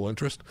lost a little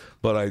interest.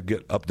 But I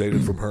get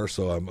updated from her,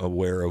 so I'm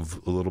aware of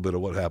a little bit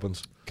of what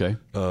happens. Okay,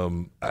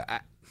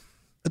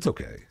 it's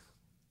okay.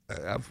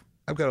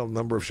 I've got a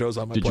number of shows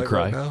on my plate right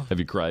cry? now. Have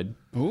you cried?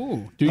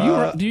 Ooh, do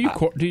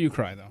you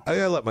cry though?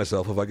 I let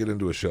myself. If I get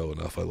into a show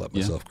enough, I let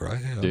myself cry.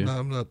 Yeah,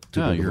 I'm not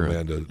too big of a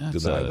man to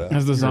deny that.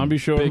 Has the zombie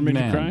show ever made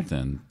you cry?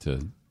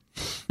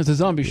 Has the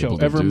zombie show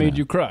ever made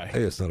you cry?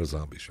 Hey, it's not a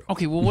zombie show.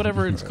 Okay, well,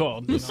 whatever it's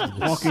called,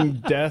 Walking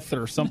Death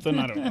or something.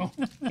 I don't know.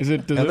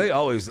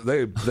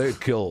 They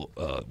kill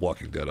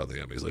Walking Dead on the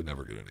Emmys. They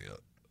never get any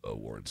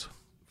awards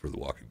for The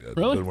Walking Dead.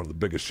 Really? It's been one of the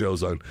biggest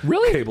shows on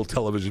cable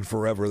television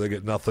forever. They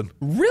get nothing.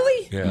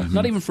 Really? Yeah.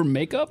 Not even for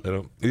makeup? They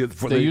don't.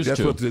 That's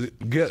what they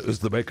get is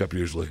the makeup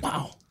usually.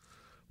 Wow.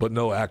 But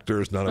no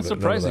actors. None That's of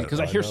it. surprising because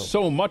I hear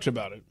so much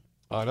about it.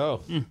 I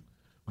know.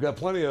 We got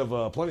plenty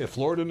of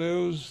Florida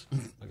news.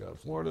 I got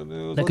Florida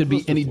news. That could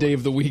be any day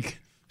of the week.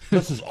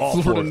 This is all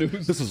Florida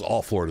news. This is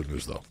all Florida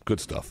news, though. Good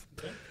stuff.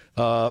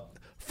 The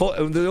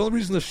only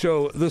reason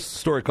this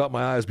story caught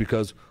my eye is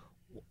because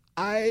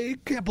I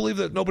can't believe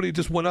that nobody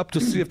just went up to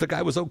see if the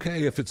guy was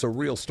okay, if it's a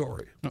real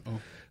story.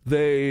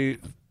 They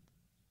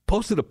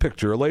posted a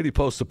picture. A lady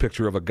posts a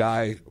picture of a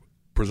guy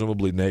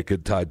presumably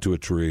naked, tied to a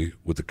tree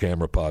with the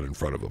camera pod in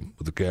front of him,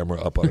 with the camera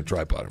up on a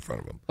tripod in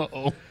front of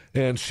him.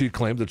 And she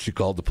claimed that she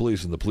called the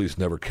police, and the police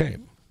never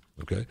came.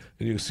 Okay,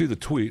 and you can see the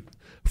tweet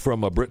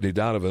from Brittany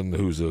Donovan,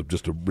 who's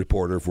just a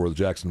reporter for the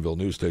Jacksonville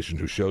news station,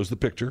 who shows the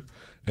picture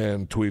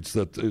and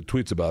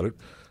tweets about it.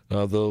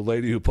 The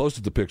lady who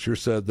posted the picture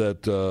said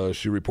that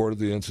she reported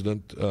the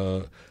incident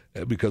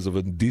because of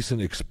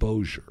indecent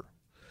exposure.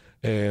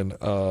 And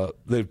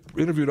they've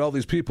interviewed all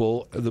these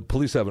people. The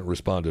police haven't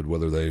responded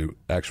whether they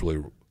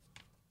actually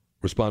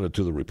responded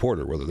to the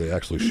reporter, whether they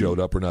actually showed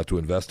up or not to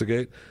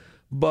investigate.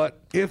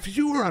 But if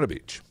you were on a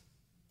beach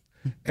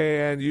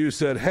and you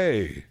said,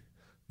 hey,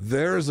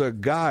 there's a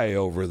guy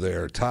over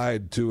there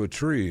tied to a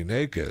tree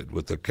naked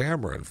with the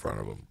camera in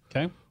front of him,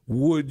 okay,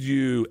 would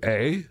you,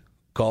 A,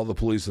 call the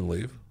police and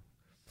leave?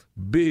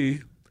 B,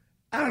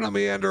 I don't know,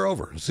 meander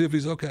over and see if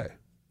he's okay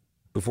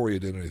before you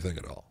did anything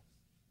at all?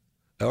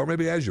 Or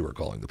maybe as you were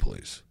calling the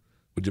police,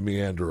 would you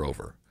meander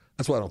over?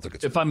 That's why I don't think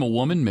it's real. If I'm a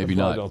woman, maybe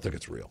not. I don't think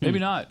it's real. Maybe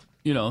not.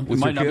 It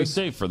might not be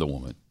safe for the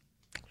woman.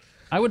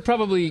 I would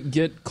probably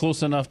get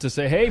close enough to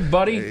say, hey,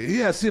 buddy.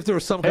 Yeah, see if there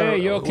was some kind of...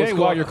 Hey, you okay?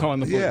 While you're calling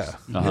the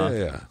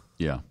police.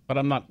 Yeah. But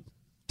I'm not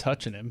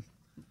touching him.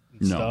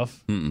 No.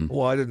 Stuff.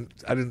 Well, I didn't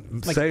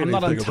say anything. I'm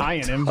not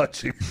untying him.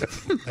 Touching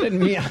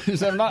him.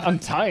 I'm not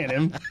untying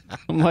him.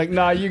 I'm like,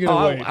 nah, you're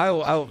going to wait.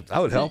 I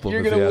would help him.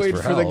 You're going to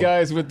wait for the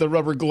guys with the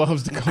rubber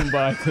gloves to come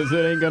by because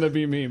it ain't going to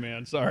be me,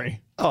 man.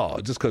 Sorry. Oh,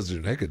 just because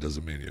you're naked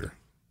doesn't mean you're...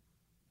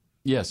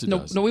 Yes, it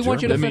does. No, we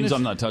want you to finish. Means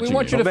I'm not touching we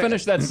want you to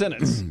finish that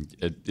sentence.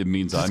 It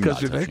means just I'm not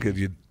touching you. Just because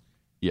you're naked,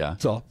 yeah.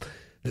 That's all.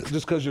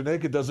 Just because you're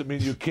naked doesn't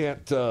mean you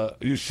can't.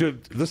 You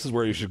should. This is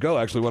where you should go.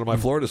 Actually, one of my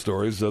Florida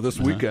stories this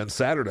weekend,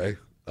 Saturday.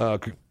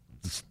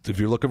 If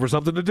you're looking for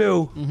something to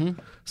do,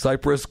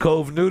 Cypress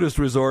Cove Nudist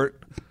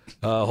Resort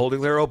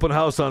holding their open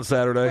house on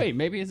Saturday. Wait,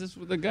 maybe is this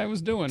what the guy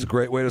was doing? It's a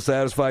great way to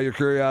satisfy your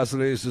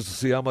curiosities, just to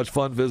see how much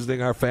fun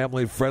visiting our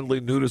family-friendly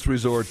nudist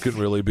resort can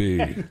really be.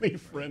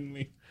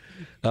 Family-friendly.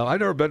 I've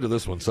never been to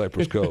this one,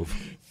 Cypress Cove.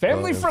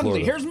 Family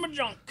friendly. Florida, here's my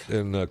junk.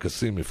 In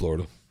Kissimmee,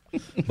 Florida.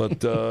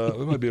 But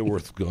it might be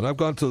worth going. I've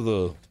gone to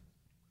the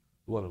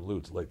one in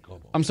Lutz, Lake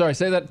Como. I'm sorry,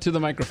 say that to the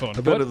microphone.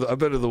 I've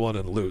been to the one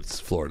in Lutz,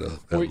 Florida,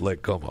 at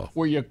Lake Como.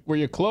 Were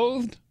you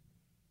clothed?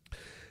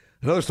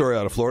 Another story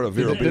out of Florida,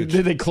 Vero Beach.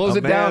 Did they close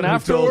it down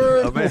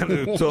afterward? A man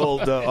who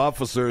told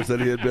officers that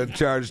he had been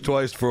charged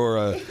twice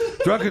for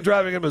drunken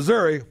driving in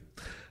Missouri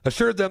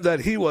assured them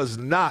that he was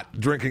not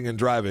drinking and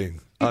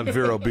driving on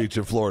Vero Beach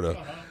in Florida.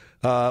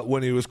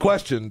 When he was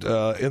questioned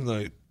in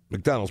the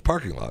McDonald's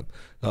parking lot,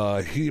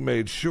 he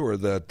made sure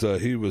that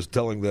he was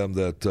telling them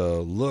that,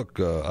 look,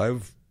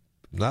 I've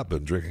not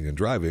been drinking and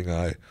driving.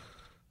 I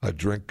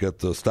drink at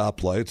the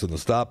stoplights and the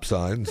stop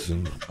signs,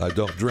 and I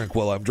don't drink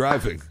while I'm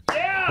driving.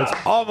 It's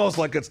almost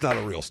like it's not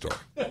a real story.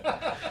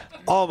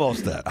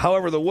 Almost that.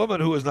 However, the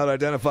woman who was not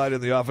identified in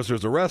the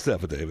officer's arrest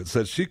affidavit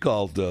said she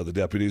called the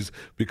deputies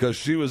because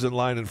she was in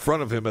line in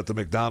front of him at the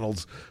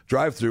McDonald's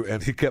drive-thru,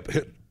 and he kept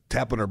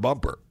tapping her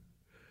bumper.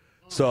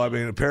 So, I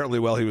mean, apparently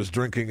while he was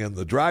drinking in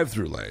the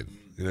drive-thru lane,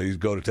 you'd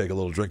go to take a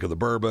little drink of the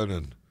bourbon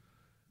and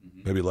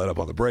maybe let up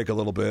on the brake a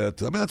little bit.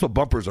 I mean, that's what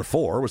bumpers are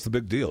for. What's the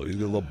big deal? You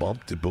get a little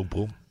bump, boom,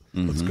 boom.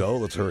 Let's go.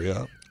 Let's hurry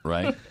up.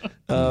 Right.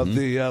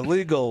 The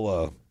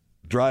legal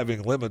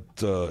driving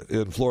limit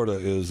in Florida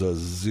is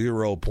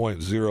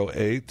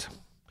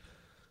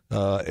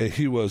 0.08.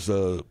 He was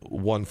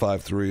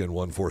 153 and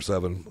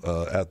 147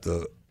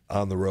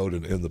 on the road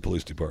and in the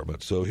police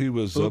department. So he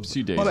was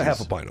about a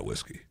half a pint of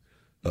whiskey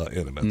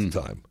in him at the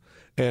time.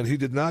 And he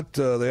did not,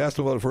 they asked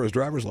him about it for his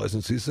driver's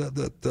license. He said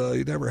that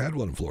he never had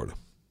one in Florida.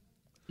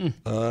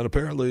 And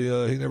apparently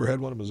he never had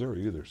one in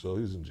Missouri either, so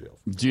he's in jail.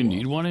 Do you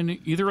need one in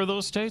either of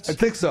those states? I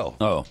think so.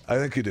 Oh. I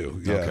think you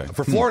do, yeah. Okay.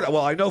 For Florida,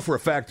 well, I know for a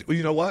fact,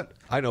 you know what?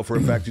 I know for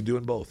a fact you do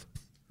in both.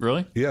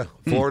 Really? Yeah.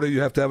 Florida, you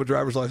have to have a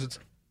driver's license.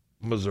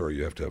 Missouri,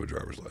 you have to have a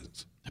driver's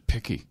license.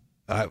 Picky.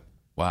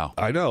 Wow.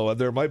 I know.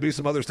 There might be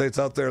some other states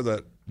out there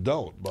that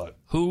don't, but...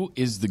 Who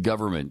is the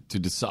government to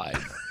decide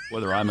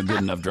whether I'm a good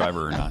enough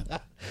driver or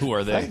not? Who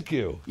are they? Thank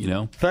you.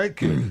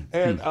 Thank you.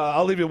 And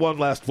I'll leave you one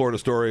last Florida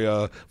story.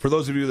 For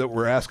those of you that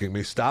were asking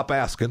me, stop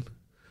asking.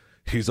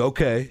 He's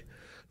okay.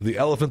 The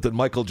elephant that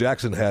Michael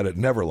Jackson had at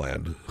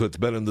Neverland, who's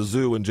been in the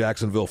zoo in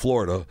Jacksonville,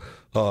 Florida,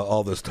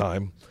 all this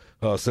time,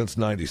 since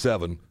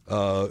 '97.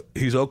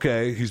 He's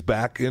okay. He's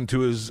back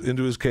into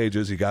his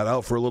cages. He got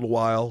out for a little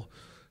while.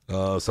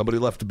 Somebody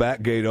left the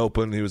back gate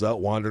open. He was out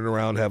wandering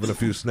around having a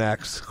few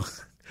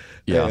snacks.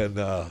 Yeah.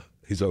 And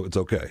it's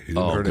okay. He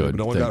didn't hurt good.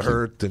 No one got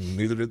hurt, and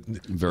neither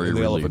did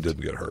the elephant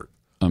didn't get hurt.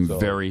 I'm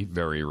very,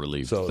 very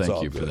relieved.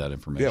 Thank you for that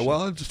information. Yeah,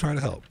 well, I'm just trying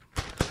to help.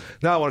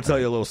 Now I want to tell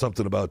you a little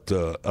something about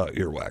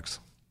earwax.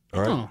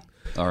 All right? Oh.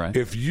 All right.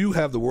 If you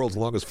have the world's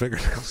longest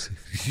fingernails,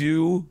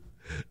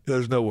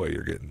 there's no way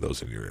you're getting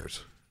those in your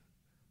ears.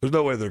 There's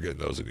no way they're getting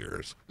those in your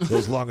ears.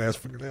 Those long-ass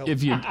fingernails.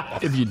 If you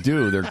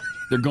do, they're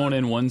going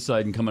in one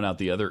side and coming out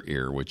the other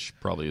ear, which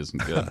probably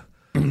isn't good.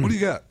 What do you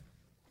got?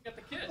 I got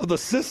the kid. Oh, the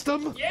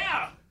system?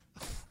 Yeah.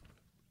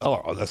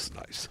 Oh, that's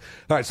nice.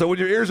 All right, so when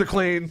your ears are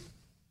clean,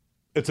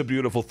 it's a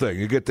beautiful thing.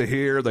 You get to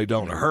hear. They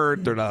don't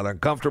hurt. They're not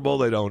uncomfortable.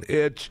 They don't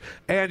itch.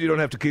 And you don't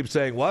have to keep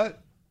saying,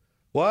 what?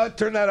 What?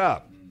 Turn that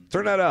up.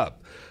 Turn that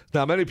up.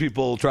 Now, many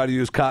people try to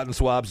use cotton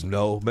swabs.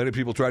 No. Many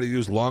people try to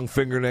use long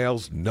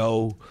fingernails.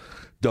 No.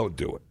 Don't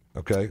do it,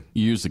 okay?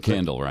 You use the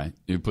candle, right?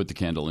 You put the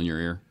candle in your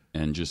ear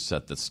and just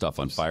set the stuff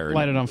on fire.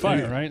 Light it on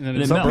fire, right? And then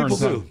it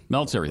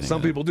melts everything.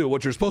 Some people do.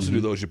 What you're supposed to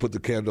do, though, is you put the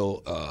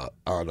candle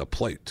on a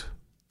plate.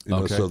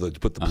 So that you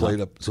put the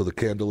plate up, so the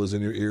candle is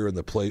in your ear and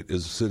the plate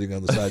is sitting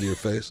on the side of your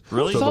face.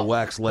 Really? So the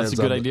wax lands. That's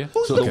a good idea.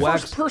 So the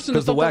wax,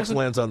 because the wax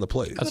lands on the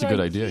plate. That's a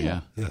good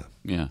idea.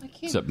 Yeah.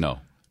 Except no.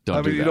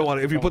 You don't want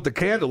to. If you put the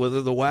candle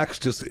in, the wax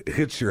just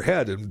hits your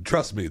head, and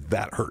trust me,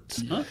 that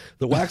hurts. Huh?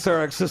 The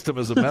WaxRx system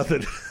is a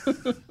method.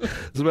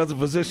 It's a method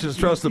physicians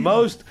trust the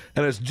most,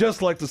 and it's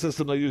just like the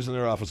system they use in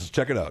their offices.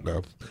 Check it out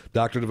now.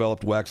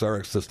 Doctor-developed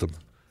WaxRx system.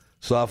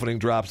 Softening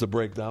drops that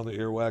break down the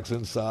earwax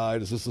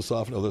inside. Is this the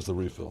softening? Oh, there's the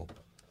refill.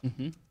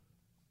 Mm-hmm.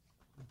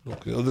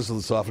 Okay. Oh, this is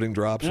the softening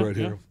drops right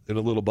here in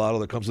a little bottle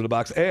that comes in a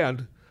box,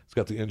 and it's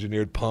got the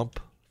engineered pump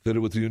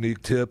fitted with a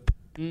unique tip.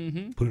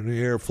 Mm-hmm. Put it in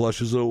the air,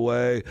 flushes it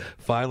away.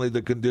 Finally,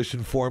 the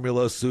conditioned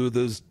formula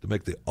soothes to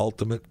make the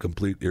ultimate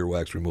complete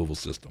earwax removal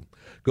system.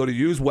 Go to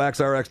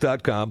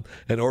usewaxrx.com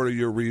and order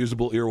your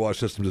reusable earwash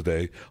system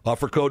today.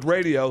 Offer code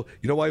RADIO.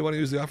 You know why you want to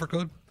use the offer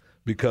code?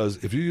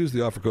 Because if you use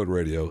the offer code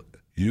RADIO,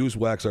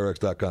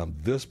 usewaxrx.com,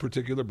 this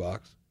particular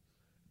box,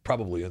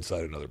 probably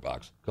inside another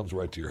box, comes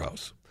right to your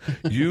house.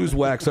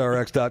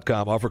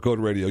 Usewaxrx.com, offer code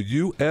RADIO,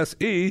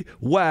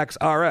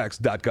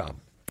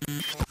 usewaxrx.com.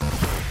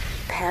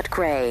 Pat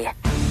Gray,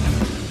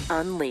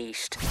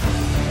 Unleashed.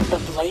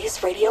 The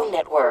Blaze Radio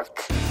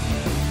Network.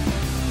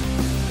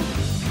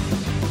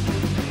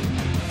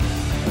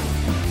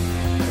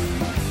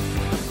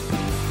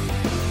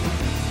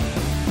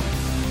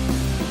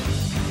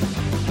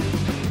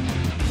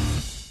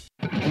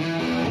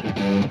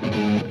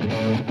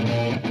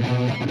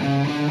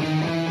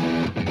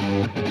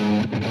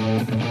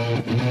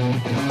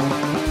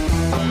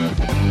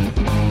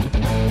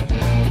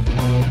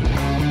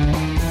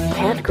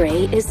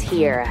 is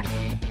here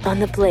on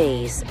the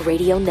Blaze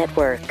Radio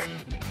Network.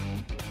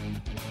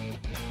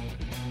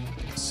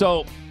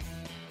 So,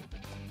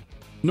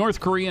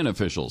 North Korean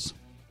officials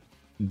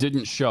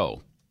didn't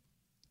show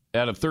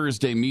at a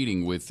Thursday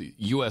meeting with the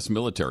U.S.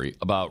 military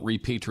about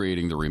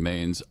repatriating the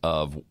remains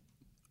of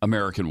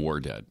American war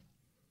dead.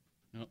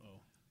 Uh-oh.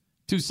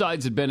 Two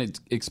sides had been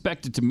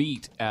expected to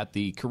meet at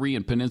the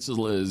Korean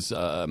Peninsula's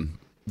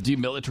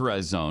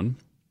demilitarized zone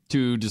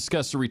to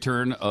discuss the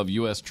return of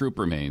U.S. troop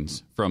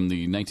remains from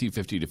the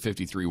 1950 to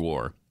 53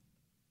 war,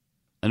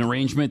 an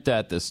arrangement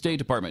that the State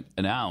Department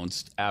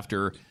announced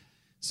after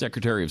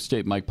Secretary of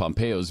State Mike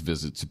Pompeo's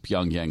visit to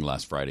Pyongyang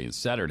last Friday and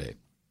Saturday.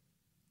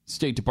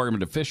 State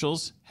Department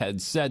officials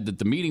had said that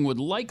the meeting would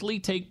likely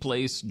take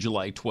place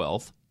July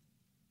 12th,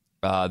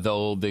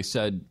 though they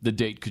said the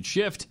date could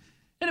shift,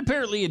 and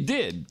apparently it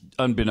did,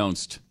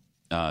 unbeknownst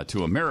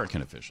to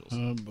American officials.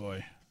 Oh,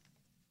 boy.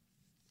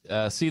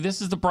 See,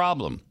 this is the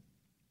problem.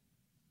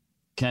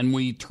 Can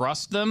we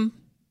trust them?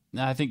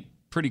 I think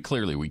pretty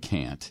clearly we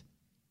can't.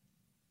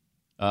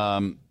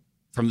 From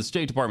the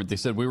State Department, they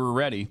said we were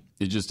ready.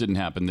 It just didn't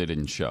happen. They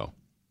didn't show.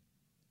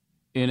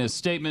 In a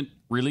statement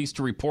released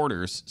to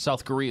reporters,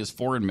 South Korea's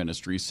foreign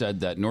ministry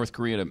said that North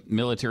Korean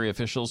military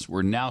officials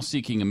were now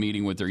seeking a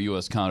meeting with their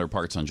U.S.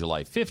 counterparts on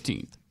July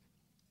 15th.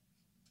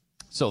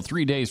 So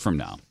 3 days from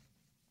now.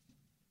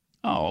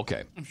 Oh,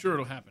 okay. I'm sure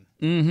it'll happen.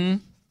 Mm-hmm.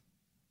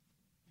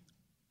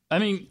 I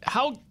mean,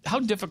 how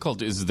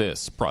difficult is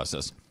this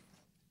process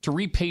to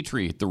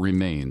repatriate the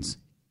remains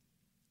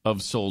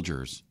of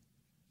soldiers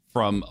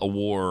from a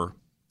war,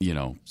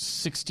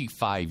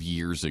 65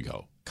 years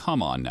ago?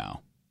 Come on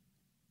now.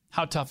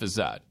 How tough is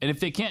that? And if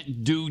they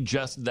can't do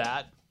just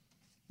that,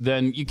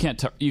 then you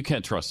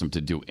can't trust them to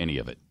do any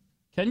of it.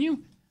 Can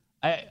you?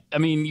 I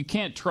mean, you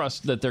can't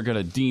trust that they're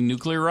going to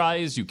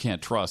denuclearize. You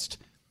can't trust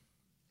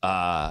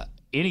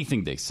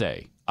anything they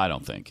say, I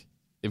don't think.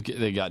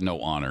 They got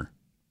no honor.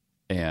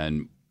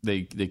 And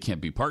they can't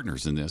be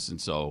partners in this,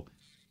 and so,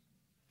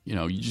 you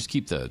just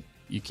keep the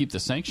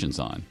sanctions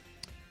on.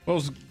 Well, it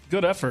was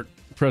good effort,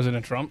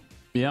 President Trump.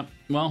 Yeah.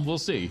 Well, we'll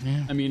see.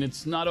 Yeah. I mean,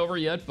 it's not over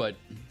yet, but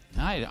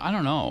I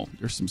don't know.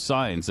 There's some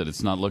signs that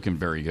it's not looking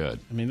very good.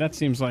 I mean, that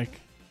seems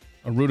like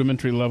a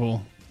rudimentary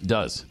level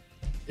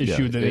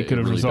issue that they could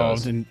have really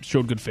resolved and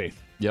showed good faith.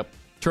 Yep.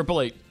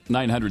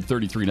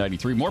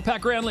 888-900-3393. More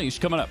Pat Gray Unleashed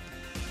coming up.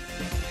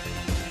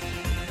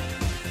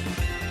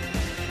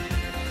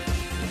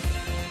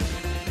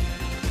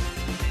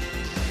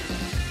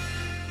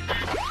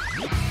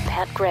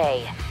 Pat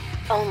Gray,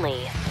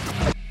 only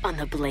on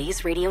the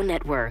Blaze Radio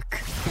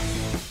Network.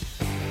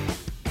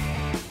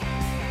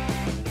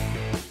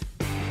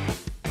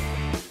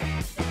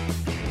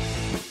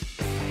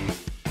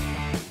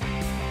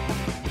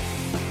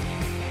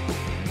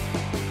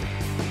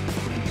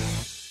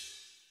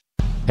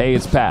 Hey,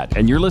 it's Pat,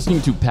 and you're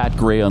listening to Pat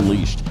Gray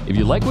Unleashed. If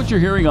you like what you're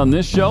hearing on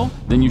this show,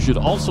 then you should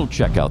also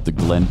check out the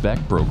Glenn Beck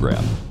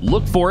program.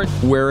 Look for it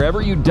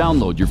wherever you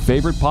download your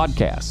favorite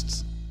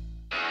podcasts.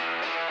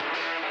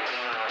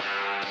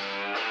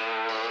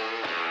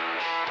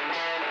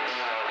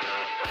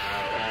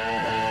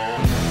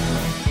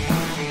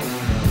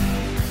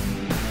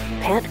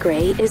 Pat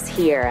Gray is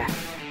here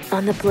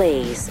on the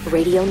Blaze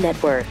Radio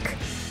Network.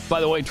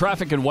 By the way,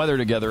 traffic and weather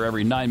together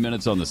every 9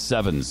 minutes on the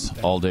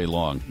 7s all day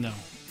long. No.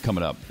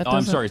 Coming up. Oh,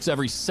 I'm sorry. It's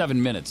every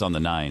 7 minutes on the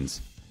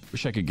 9s.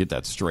 Wish I could get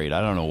that straight. I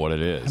don't know what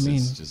it is. I mean,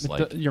 it's just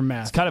like your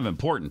math. It's kind of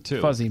important,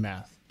 too. Fuzzy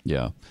math.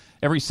 Yeah.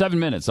 Every 7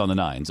 minutes on the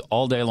 9s,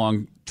 all day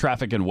long,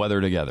 traffic and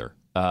weather together.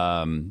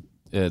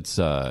 It's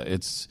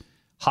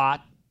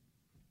hot.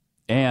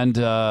 And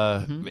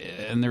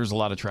there's a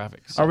lot of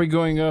traffic. So. Are we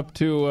going up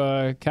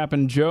to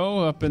Cap'n Joe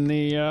up in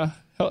the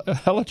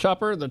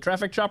helichopper, the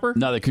traffic chopper?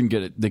 No, they couldn't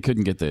get it. They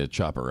couldn't get the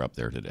chopper up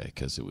there today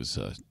because it was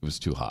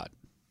too hot.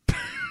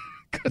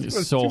 It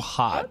was so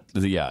hot.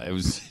 Yeah,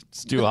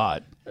 it's too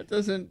hot. That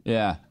doesn't.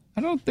 Yeah,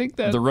 I don't think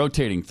that the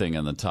rotating thing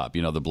on the top.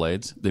 The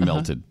blades. They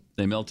melted.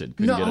 They melted.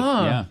 Couldn't get it.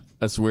 Yeah,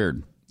 that's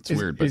weird. It's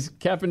weird. But is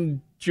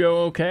Cap'n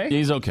Joe okay?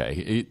 He's okay.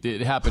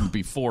 It happened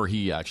before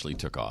he actually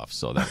took off,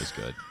 so that was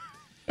good.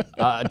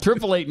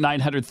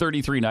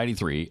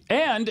 888-900-3393.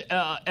 And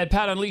at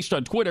Pat Unleashed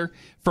on Twitter,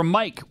 from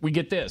Mike, we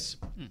get this.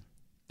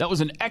 That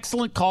was an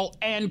excellent call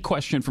and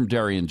question from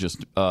Darian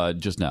just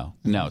now.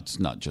 Now, it's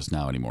not just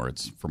now anymore.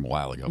 It's from a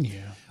while ago. Yeah.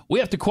 We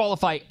have to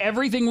qualify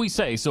everything we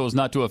say so as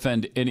not to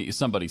offend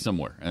somebody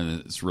somewhere. And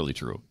it's really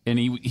true. And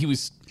he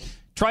was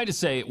trying to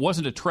say it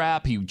wasn't a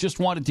trap. He just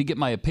wanted to get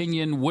my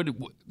opinion.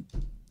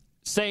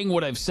 Saying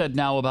what I've said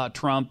now about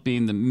Trump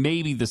being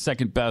maybe the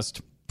second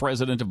best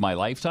president of my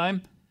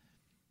lifetime,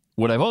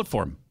 would I vote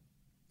for him?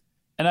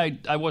 And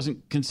I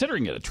wasn't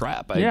considering it a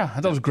trap.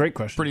 That was a great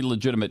question. Pretty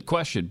legitimate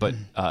question. But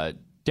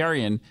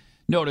Darian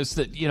noticed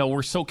that,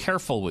 we're so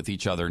careful with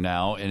each other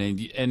now.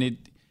 And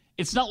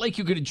it's not like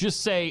you could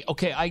just say,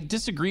 okay, I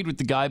disagreed with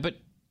the guy, but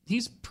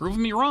he's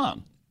proven me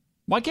wrong.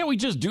 Why can't we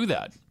just do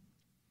that?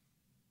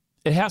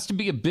 It has to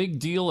be a big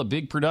deal, a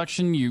big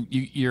production.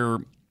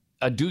 You're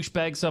a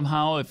douchebag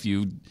somehow if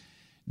you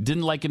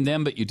didn't like him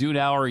then, but you do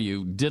now, or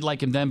you did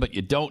like him then, but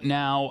you don't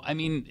now. I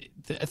mean,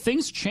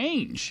 things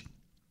change.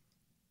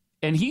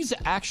 And he's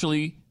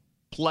actually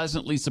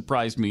pleasantly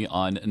surprised me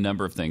on a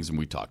number of things, and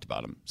we talked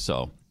about him.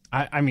 So,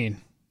 I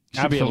mean,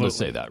 should be able to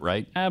say that,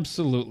 right?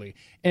 Absolutely.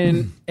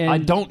 And I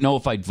don't know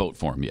if I'd vote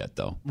for him yet,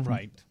 though.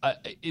 Right.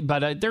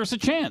 But there's a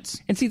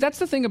chance. And see, that's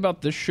the thing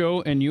about this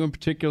show, and you in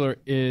particular,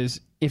 is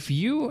if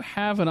you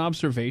have an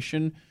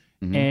observation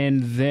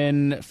and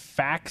then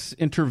facts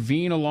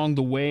intervene along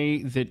the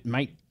way that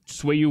might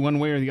sway you one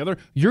way or the other,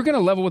 you're going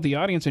to level with the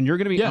audience, and you're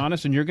going to be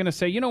honest, and you're going to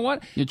say, you know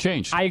what? It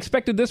changed. I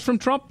expected this from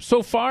Trump.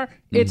 So far,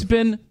 it's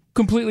been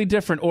completely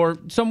different or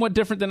somewhat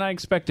different than I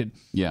expected.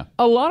 Yeah.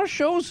 A lot of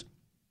shows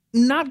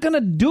not going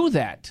to do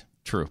that.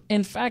 True.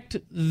 In fact,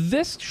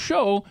 this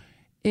show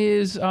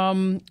is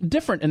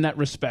different in that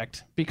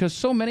respect because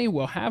so many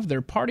will have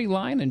their party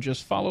line and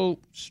just follow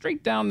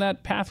straight down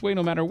that pathway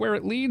no matter where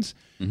it leads.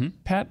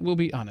 Pat will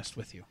be honest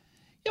with you.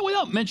 Yeah,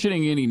 without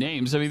mentioning any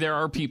names, I mean, there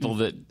are people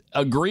that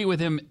agree with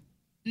him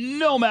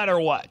no matter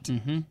what.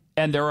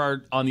 And there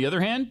are, on the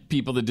other hand,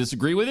 people that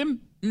disagree with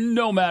him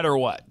no matter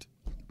what.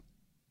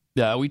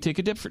 We take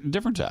a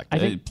different tack. I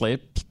think,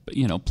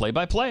 play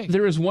by play.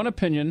 There is one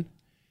opinion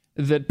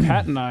that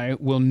Pat and I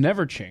will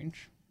never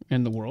change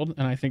in the world,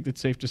 and I think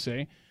that's safe to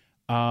say.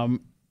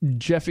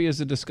 Jeffy is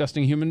a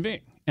disgusting human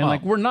being.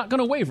 And, we're not going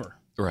to waver.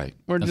 Right.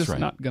 We're just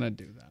not going to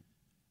do that.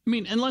 I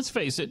mean, and let's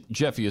face it,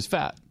 Jeffy is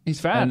fat. He's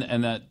fat.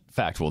 And that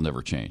fact will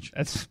never change.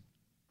 That's true.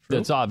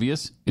 That's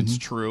obvious. It's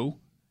true.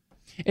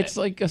 It's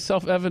like a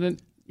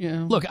self-evident,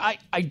 Look,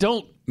 I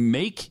don't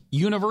make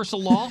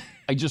universal law.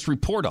 I just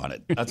report on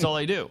it. That's all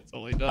I do. That's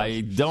all he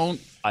does.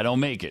 I don't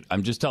make it.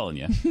 I'm just telling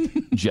you.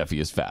 Jeffy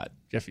is fat.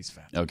 Jeffy's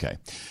fat. Okay.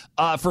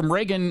 From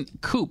Reagan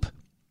Coop.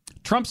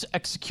 Trump's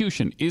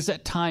execution is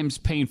at times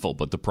painful,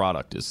 but the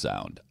product is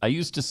sound. I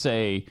used to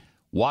say,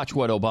 watch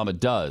what Obama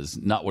does,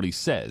 not what he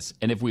says.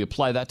 And if we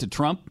apply that to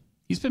Trump,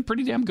 he's been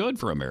pretty damn good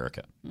for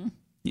America.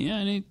 Yeah,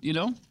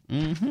 and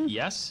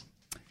yes.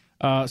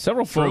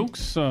 Several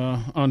folks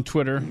on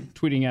Twitter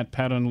tweeting at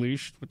Pat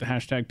Unleashed with the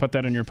hashtag Put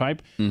That in Your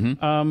Pipe.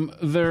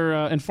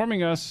 They're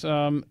informing us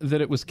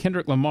that it was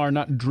Kendrick Lamar,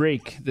 not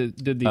Drake,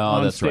 that did the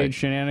onstage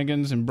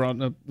shenanigans and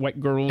brought up white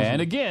girls. And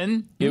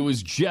again, it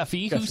was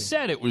Jeffy who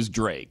said it was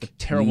Drake.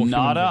 Terrible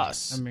not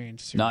us. I mean,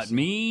 seriously. Not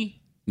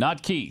me,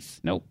 not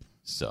Keith. Nope.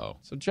 So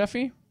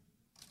Jeffy?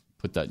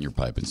 Put that in your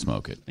pipe and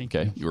smoke it.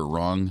 Okay? You were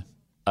wrong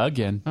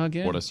again.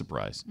 Again. What a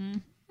surprise.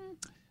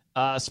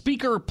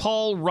 Speaker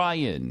Paul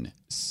Ryan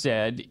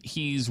said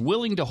he's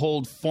willing to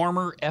hold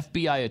former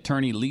FBI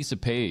attorney Lisa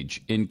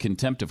Page in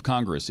contempt of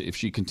Congress if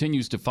she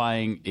continues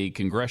defying a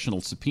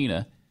congressional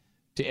subpoena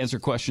to answer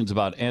questions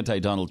about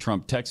anti-Donald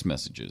Trump text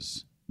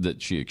messages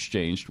that she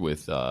exchanged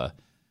with her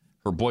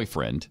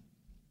boyfriend,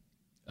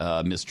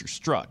 Mr.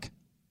 Strzok.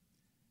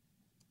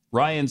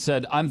 Ryan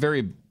said, I'm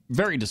very,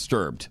 very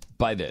disturbed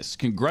by this.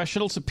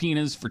 Congressional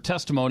subpoenas for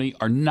testimony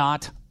are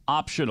not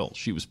optional.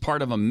 She was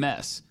part of a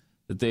mess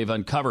that they've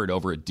uncovered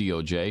over at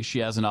DOJ. She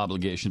has an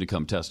obligation to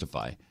come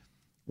testify.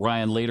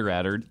 Ryan later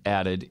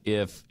added,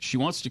 if she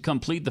wants to come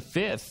plead the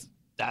fifth,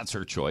 that's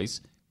her choice.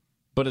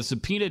 But a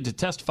subpoena to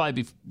testify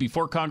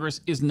before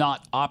Congress is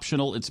not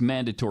optional. It's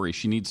mandatory.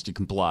 She needs to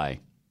comply.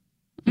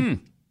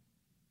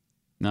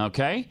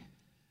 Okay.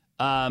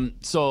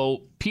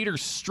 So Peter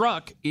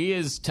Strzok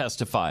is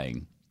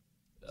testifying,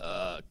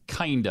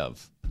 kind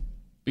of,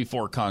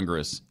 before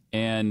Congress.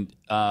 And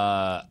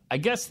I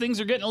guess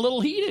things are getting a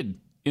little heated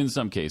in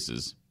some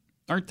cases,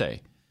 aren't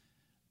they?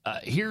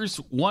 Here's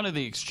one of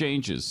the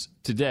exchanges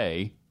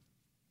today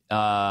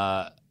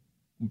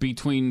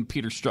between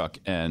Peter Strzok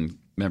and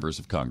members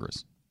of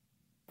Congress.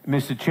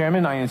 Mr.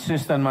 Chairman, I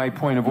insist on my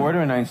point of order,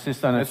 and I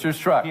insist on Mr.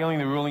 Strzok appealing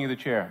the ruling of the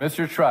chair.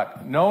 Mr.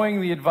 Strzok,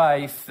 knowing the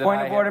advice that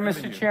Point of order,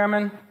 Mr.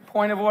 Chairman.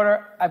 Point of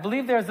order. I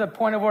believe there's a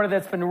point of order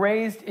that's been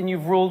raised, and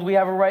you've ruled we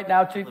have a right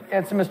now to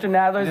answer Mr.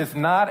 Nadler's. It is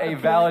not a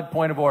valid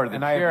point of order. The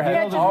chair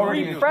has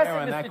already press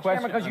it, Mr.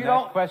 Chairman, because you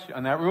don't.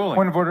 On that ruling.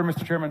 Point of order,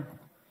 Mr. Chairman.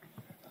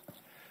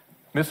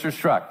 Mr.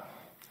 Strzok.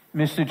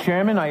 Mr.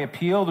 Chairman, I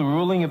appeal the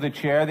ruling of the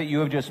chair that you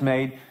have just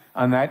made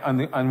on that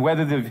on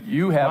whether the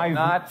you have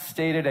not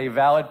stated a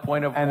valid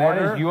point of and order.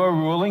 And that is your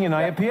ruling, and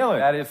I appeal it.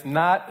 That is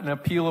not an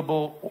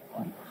appealable.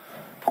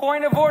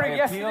 Point of order.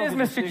 Yes, it is,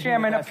 Mr.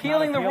 Chairman.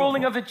 Appealing the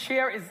ruling of the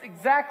chair is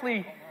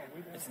exactly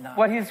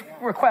what he's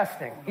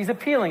requesting. He's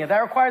appealing it. That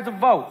requires a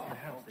vote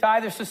to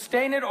either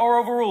sustain it or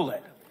overrule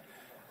it.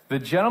 The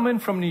gentleman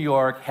from New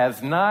York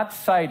has not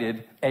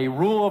cited a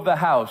rule of the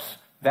House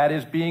that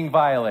is being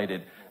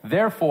violated.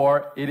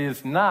 Therefore, it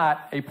is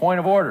not a point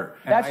of order.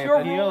 That's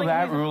your ruling.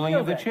 That ruling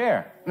of the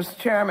chair. Mr.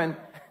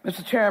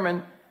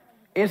 Chairman,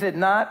 is it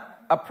not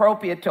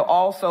appropriate to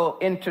also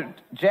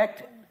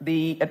interject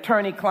the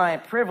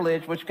attorney-client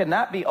privilege, which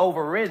cannot be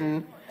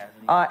overridden,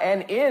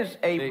 and is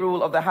a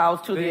rule of the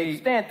House to the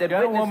extent that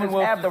witnesses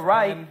have the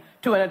right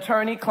to an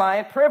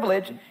attorney-client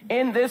privilege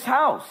in this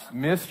House?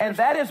 And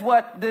that is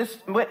what this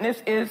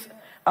witness is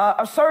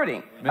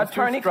asserting,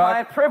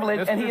 attorney-client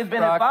privilege, and he has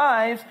been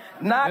advised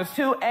not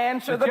to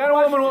answer the question. The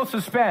gentlewoman will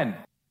suspend.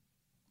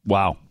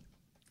 Wow.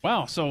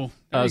 Wow. So,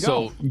 there you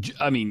go.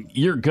 I mean,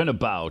 you're going to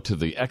bow to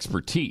the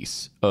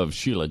expertise of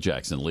Sheila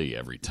Jackson Lee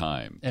every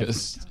time.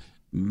 Because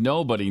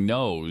nobody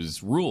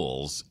knows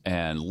rules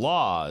and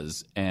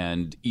laws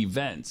and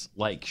events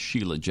like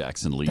Sheila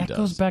Jackson Lee does. That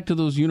goes back to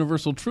those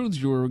universal truths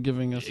you were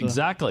giving us.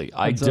 Exactly.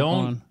 I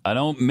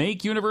don't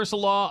make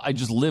universal law. I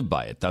just live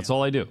by it. That's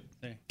all I do.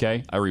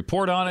 Okay? I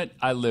report on it.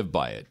 I live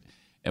by it.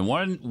 And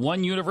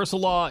one universal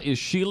law is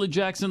Sheila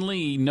Jackson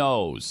Lee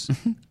knows.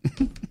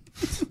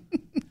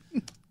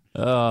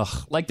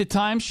 Like the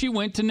time she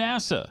went to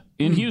NASA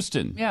in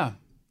Houston. Yeah.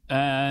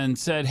 And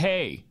said,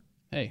 hey,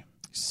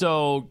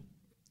 so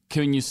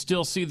can you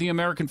still see the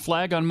American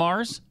flag on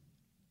Mars?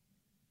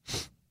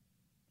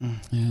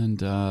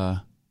 And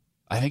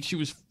I think she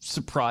was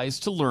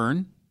surprised to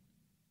learn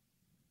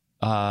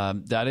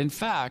that, in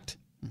fact,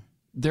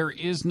 there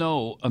is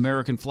no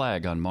American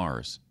flag on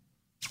Mars.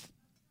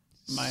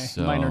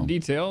 Minor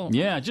detail.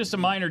 Yeah, just a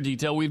minor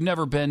detail. We've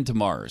never been to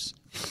Mars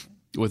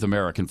with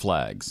American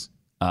flags.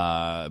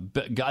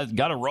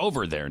 Got a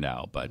rover there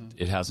now, but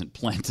it hasn't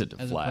planted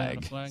a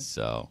flag.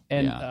 So,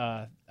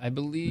 I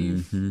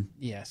believe,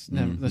 yes.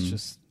 No, that's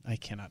just, I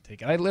cannot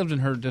take it. I lived in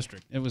her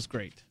district. It was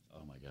great.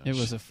 Oh my gosh, it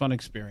was a fun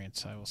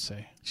experience, I will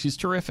say. She's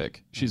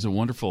terrific. She's a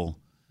wonderful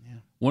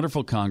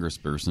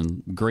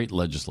congressperson, great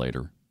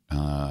legislator.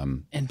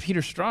 And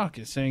Peter Strzok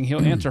is saying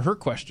he'll answer her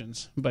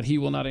questions, but he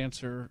will not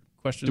answer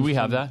questions. Do we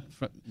have that?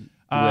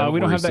 We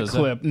don't have that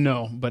clip,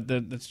 no, but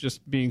that's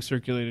just being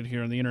circulated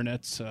here on the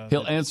internet.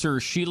 He'll answer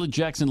Sheila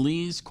Jackson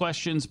Lee's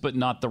questions, but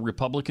not the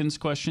Republicans'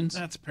 questions?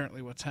 That's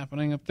apparently what's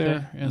happening up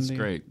there. Yeah, that's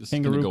great. This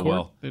Kangaroo is going to go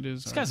well. It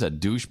is. This guy's a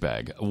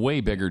douchebag, a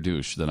way bigger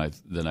douche than I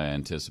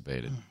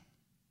anticipated.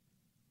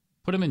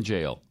 Put him in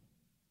jail.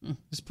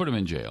 Just put him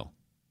in jail.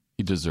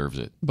 He deserves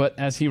it. But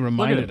as he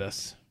reminded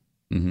us,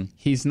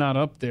 he's not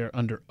up there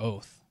under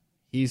oath.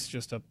 He's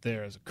just up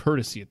there as a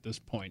courtesy at this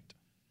point.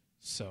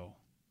 So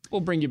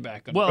we'll bring you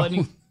back. Well, I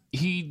mean,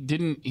 he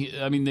didn't.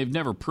 I mean, they've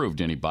never proved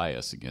any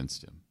bias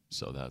against him,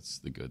 so that's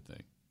the good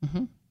thing.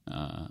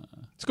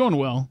 It's going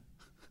well.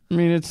 I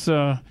mean, it's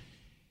the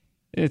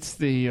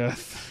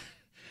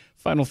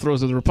final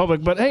throes of the Republic,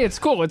 but hey, it's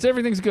cool.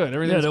 Everything's good.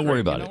 Everything's don't worry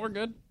about it. We're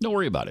good. Don't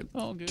worry about it.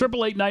 All good.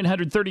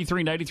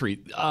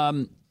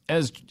 888-900-3393.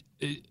 As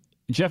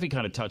Jeffy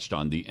kind of touched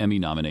on, the Emmy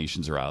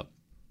nominations are out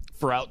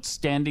for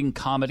Outstanding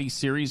Comedy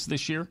Series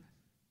this year.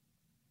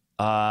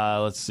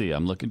 Let's see.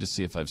 I'm looking to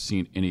see if I've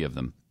seen any of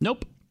them.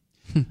 Nope.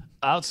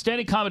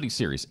 Outstanding Comedy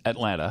Series,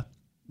 Atlanta,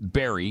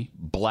 Barry,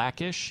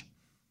 Blackish,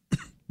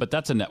 but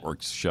that's a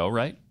network show,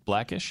 right?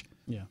 Blackish?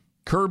 Yeah.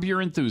 Curb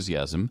Your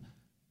Enthusiasm,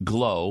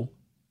 Glow,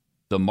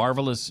 The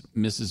Marvelous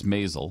Mrs.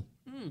 Maisel,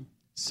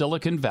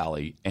 Silicon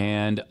Valley,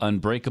 and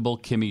Unbreakable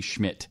Kimmy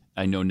Schmidt.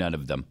 I know none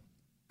of them.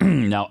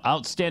 Now,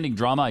 Outstanding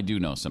Drama, I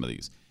do know some of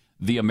these.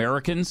 The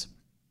Americans,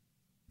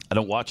 I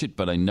don't watch it,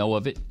 but I know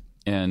of it,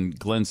 and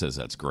Glenn says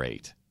that's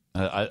great.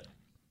 I'd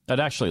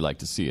actually like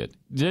to see it.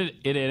 Did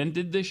it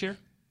ended this year?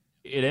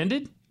 It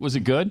ended? Was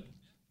it good?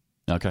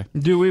 Okay.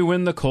 Do we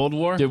win the Cold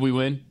War? Did we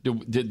win?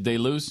 Did they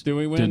lose? Do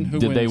we win? Who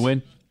did wins? They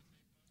win?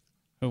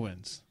 Who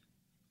wins?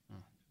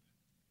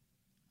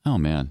 Oh,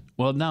 man.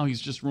 Well, now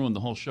he's just ruined the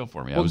whole show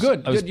for me. Well,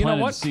 good. I was You know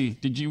planning what? to see.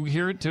 Did you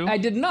hear it, too? I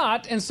did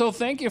not, and so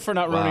thank you for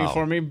not ruining it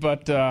for me,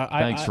 but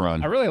Thanks,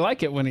 Ron. I really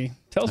like it when he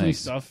tells me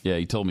stuff. Yeah,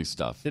 he told me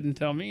stuff. Didn't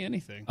tell me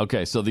anything.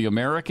 Okay, so The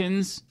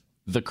Americans,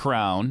 The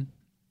Crown,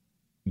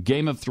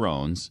 Game of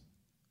Thrones.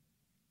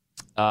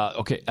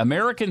 Okay,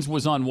 Americans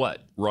was on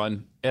what?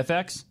 Run?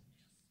 FX?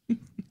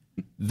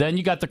 Then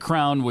you got The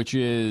Crown, which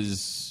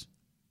is,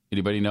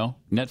 anybody know?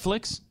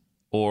 Netflix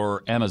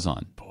or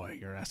Amazon? Boy,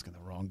 you're asking the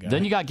wrong guy.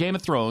 Then you got Game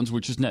of Thrones,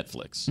 which is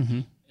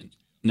Netflix.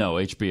 No,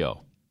 HBO.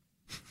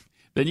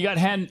 Then you got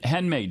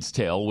Handmaid's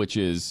Tale, which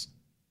is,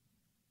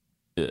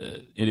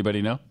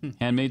 anybody know?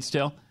 Handmaid's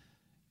Tale?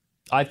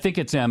 I think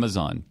it's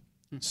Amazon.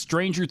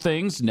 Stranger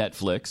Things,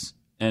 Netflix,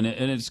 and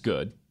it's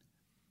good.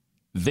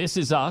 This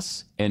Is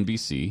Us,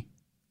 NBC.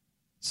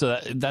 So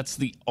that's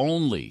the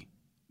only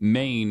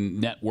main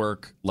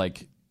network,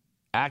 like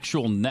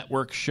actual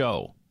network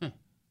show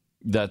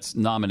that's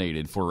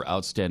nominated for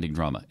Outstanding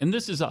Drama. And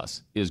This Is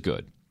Us is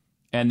good.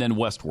 And then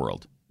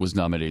Westworld was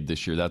nominated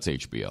this year. That's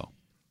HBO.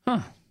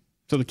 Huh.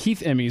 So the Keith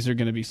Emmys are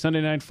going to be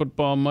Sunday Night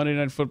Football, Monday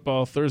Night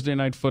Football, Thursday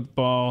Night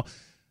Football,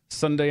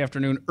 Sunday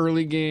afternoon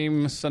early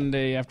game,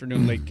 Sunday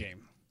afternoon late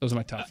game. Those are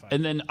my top 5.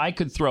 And then I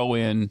could throw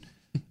in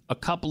a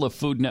couple of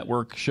Food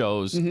Network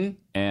shows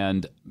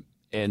and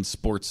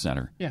Sports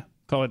Center. Yeah,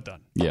 call it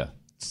done. Yeah.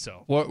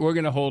 So we're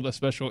going to hold a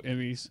special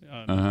Emmys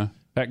on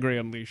Pat Gray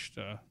Unleashed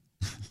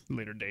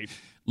later date.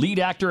 Lead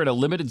actor in a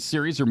limited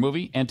series or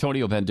movie,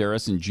 Antonio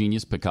Banderas in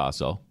Genius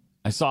Picasso.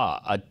 I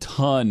saw a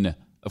ton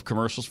of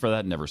commercials for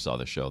that. Never saw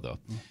the show, though.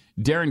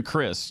 Darren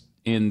Criss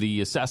in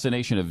the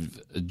assassination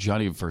of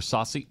Gianni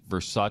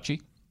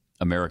Versace,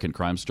 American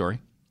Crime Story.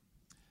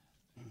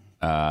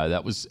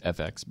 That was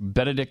FX.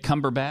 Benedict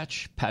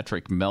Cumberbatch,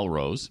 Patrick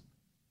Melrose.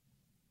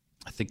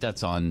 I think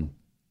that's on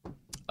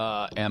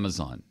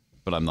Amazon,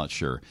 but I'm not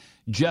sure.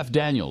 Jeff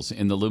Daniels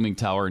in The Looming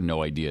Tower,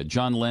 no idea.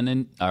 John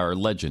Lennon, our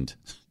legend,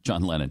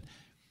 John Lennon.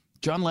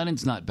 John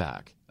Lennon's not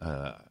back.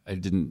 I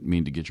didn't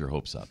mean to get your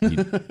hopes up. He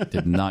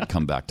did not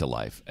come back to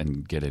life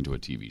and get into a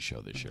TV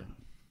show this year.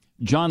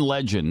 John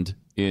Legend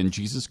in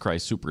Jesus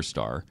Christ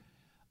Superstar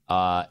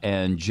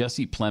and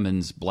Jesse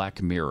Plemons'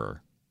 Black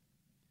Mirror.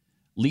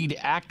 Lead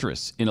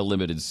actress in a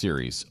limited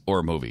series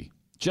or movie.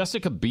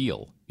 Jessica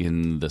Biel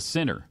in The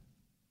Sinner.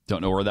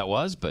 Don't know where that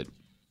was, but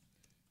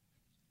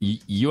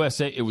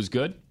USA, it was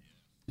good.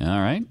 All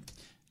right.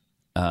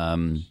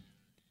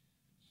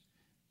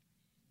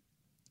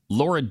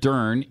 Laura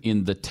Dern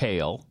in The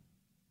Tale.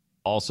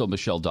 Also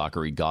Michelle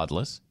Dockery,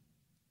 Godless.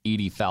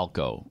 Edie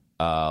Falco,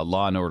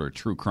 Law and Order,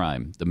 True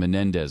Crime. The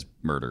Menendez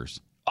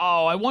Murders.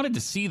 Oh, I wanted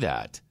to see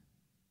that.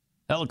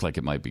 That looked like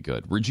it might be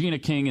good. Regina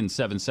King in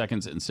 7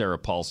 Seconds and Sarah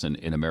Paulson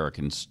in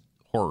American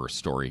Horror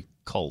Story,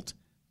 Cult.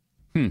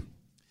 And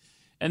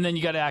then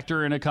you got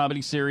actor in a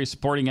comedy series,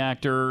 supporting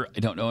actor. I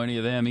don't know any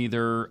of them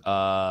either.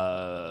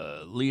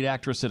 Lead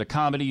actress in a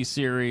comedy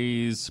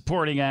series,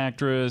 supporting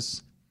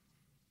actress.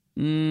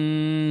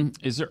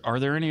 Are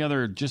there any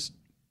other just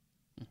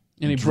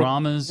any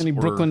dramas? Any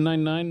Brooklyn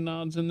Nine-Nine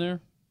nods in there?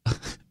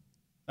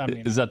 I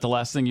mean, is that the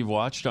last thing you've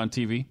watched on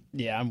TV?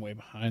 Yeah, I'm way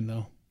behind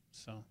though.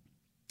 So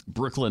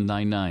Brooklyn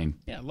Nine-Nine.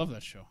 Yeah, I love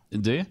that show.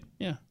 Do you?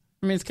 Yeah.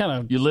 I mean, it's kind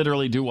of... You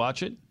literally do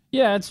watch it?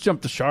 Yeah, it's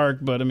jumped the shark,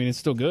 but I mean, it's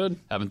still good.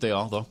 Haven't they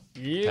all, though?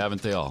 Yep.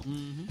 Haven't they all?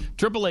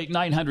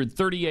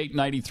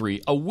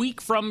 888-900-3893. A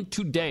week from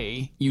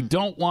today, you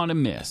don't want to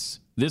miss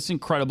this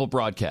incredible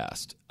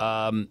broadcast.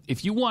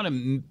 If you want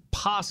to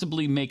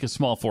possibly make a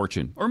small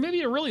fortune, or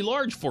maybe a really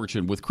large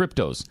fortune with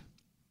cryptos,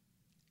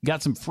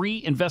 got some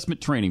free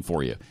investment training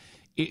for you.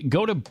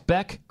 Go to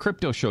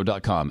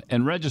BeckCryptoShow.com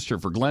and register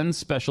for Glenn's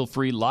special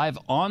free live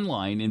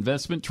online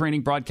investment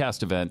training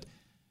broadcast event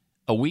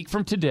a week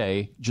from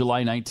today,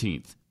 July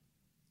 19th.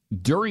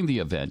 During the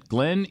event,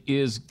 Glenn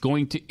is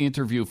going to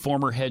interview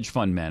former hedge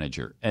fund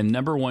manager and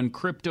 #1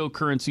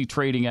 cryptocurrency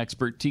trading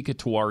expert Tika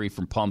Tawari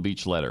from Palm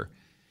Beach Letter.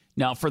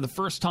 Now, for the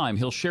first time,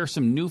 he'll share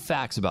some new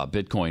facts about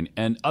Bitcoin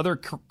and other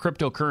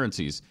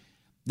cryptocurrencies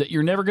that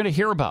you're never going to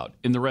hear about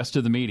in the rest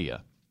of the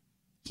media.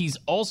 He's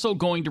also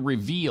going to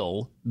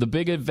reveal the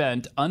big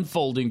event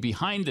unfolding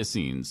behind the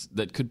scenes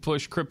that could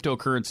push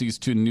cryptocurrencies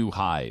to new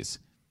highs.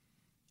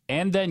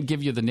 And then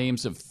give you the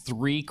names of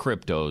 3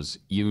 cryptos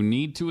you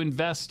need to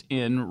invest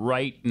in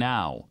right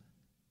now.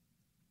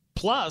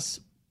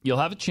 Plus, you'll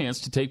have a chance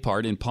to take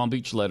part in Palm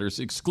Beach Letter's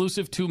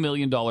exclusive $2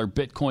 million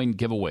Bitcoin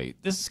giveaway.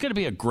 This is going to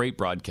be a great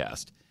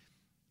broadcast.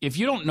 If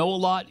you don't know a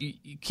lot,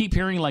 you keep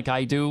hearing like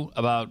I do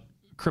about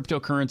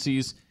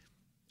cryptocurrencies,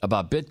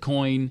 about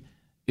Bitcoin.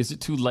 Is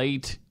it too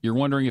late? You're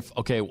wondering if,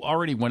 okay,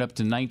 already went up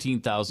to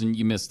 19,000.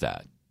 You missed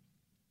that,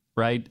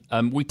 right?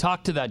 We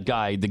talked to that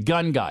guy, the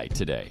gun guy,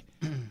 today.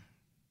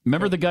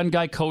 Remember the gun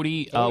guy,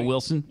 Cody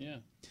Wilson? Yeah.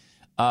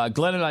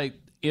 Glenn and I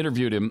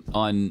interviewed him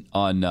on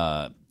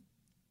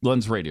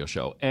Glenn's radio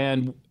show,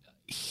 and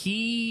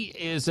he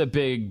is a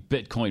big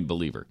Bitcoin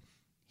believer.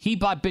 He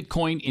bought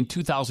Bitcoin in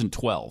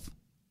 2012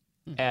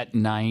 at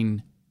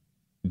 $9.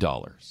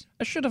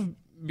 I should have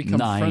become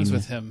friends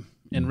with him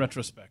in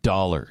retrospect.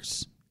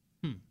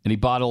 And he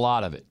bought a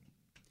lot of it.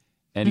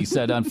 And he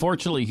said,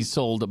 unfortunately, he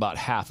sold about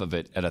half of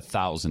it at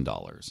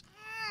 $1,000.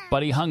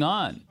 But he hung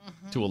on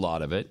to a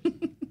lot of it,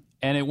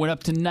 and it went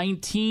up to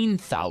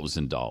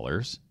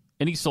 $19,000,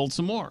 and he sold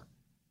some more.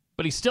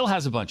 But he still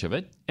has a bunch of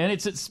it, and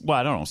it's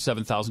I don't know,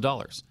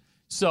 $7,000.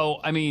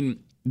 So, I mean,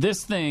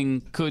 this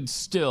thing could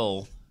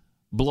still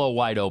blow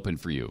wide open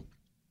for you.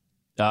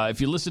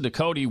 If you listen to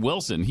Cody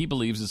Wilson, he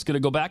believes it's going to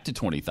go back to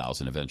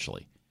 $20,000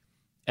 eventually.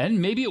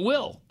 And maybe it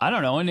will. I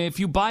don't know. And if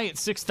you buy at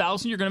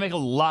 $6,000, you're going to make a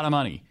lot of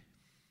money.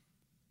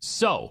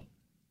 So,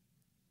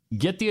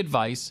 get the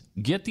advice,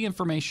 get the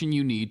information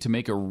you need to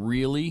make a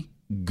really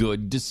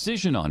good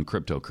decision on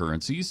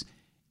cryptocurrencies.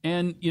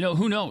 And, you know,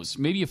 who knows?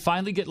 Maybe you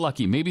finally get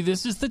lucky. Maybe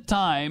this is the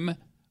time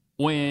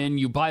when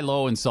you buy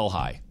low and sell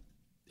high.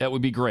 That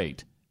would be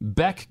great.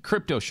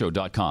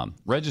 BeckCryptoShow.com.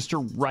 Register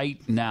right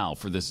now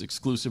for this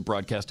exclusive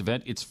broadcast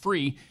event. It's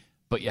free,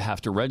 but you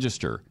have to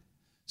register.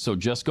 So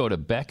just go to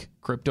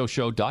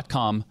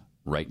BeckCryptoShow.com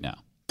right now.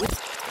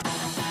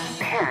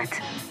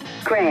 Pat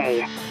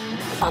Gray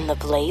on the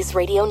Blaze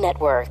Radio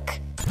Network.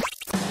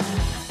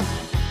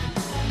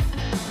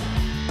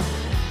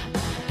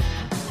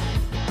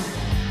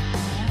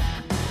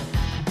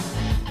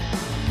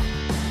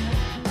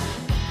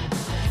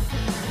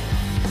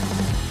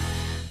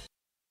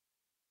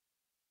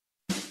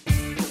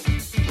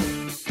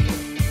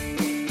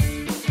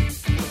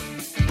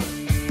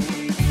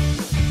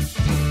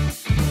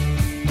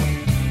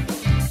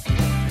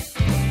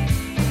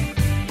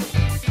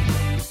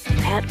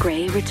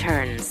 Gray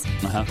returns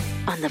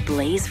on the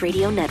Blaze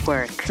Radio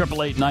Network.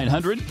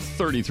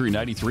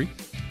 888-900-3393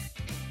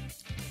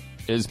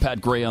 is Pat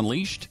Gray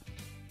Unleashed.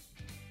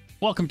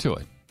 Welcome to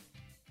it.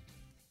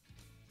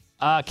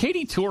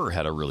 Katie Tour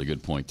had a really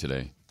good point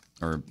today,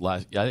 or I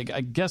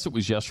guess it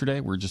was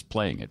yesterday. We're just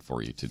playing it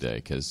for you today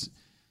because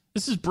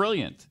this is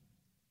brilliant.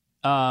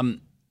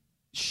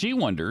 She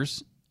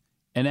wonders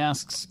and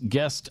asks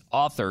guest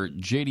author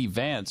J.D.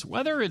 Vance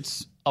whether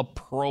it's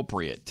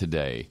appropriate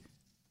today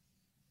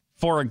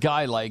for a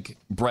guy like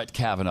Brett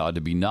Kavanaugh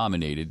to be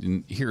nominated,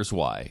 and here's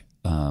why.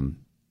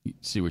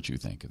 See what you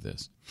think of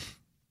this.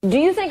 Do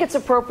you think it's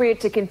appropriate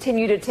to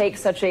continue to take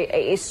such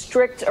a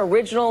strict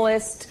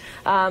originalist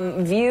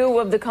view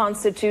of the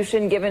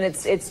Constitution, given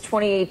it's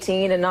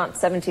 2018 and not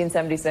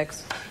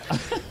 1776?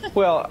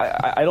 Well,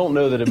 I don't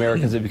know that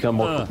Americans have become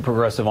more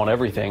progressive on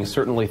everything.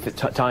 Certainly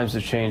times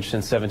have changed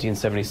since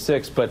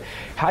 1776, but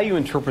how you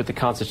interpret the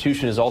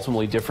Constitution is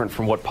ultimately different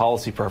from what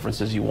policy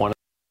preferences you want.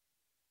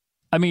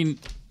 I mean,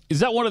 is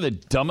that one of the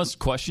dumbest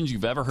questions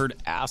you've ever heard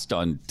asked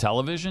on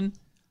television?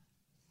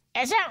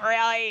 Is it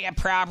really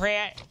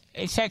appropriate,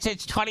 since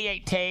it's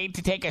 2018,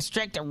 to take a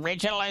strict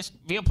originalist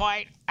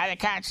viewpoint of the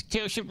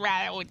Constitution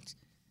rather it's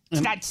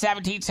not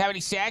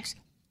 1776?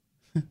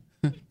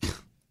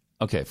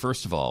 Okay,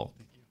 first of all,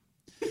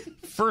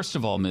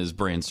 Ms.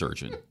 Brain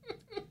Surgeon,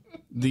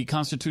 the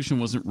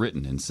Constitution wasn't written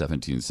in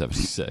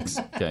 1776.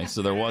 Okay,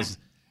 so there was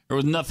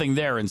nothing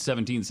there in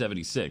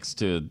 1776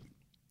 to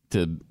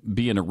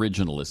be an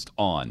originalist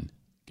on.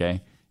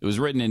 Okay, it was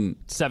written in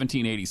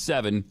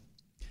 1787.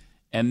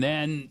 And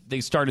then they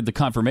started the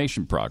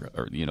confirmation progress,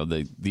 or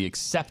the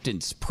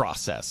acceptance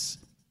process,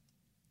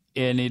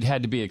 and it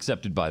had to be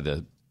accepted by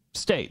the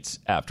states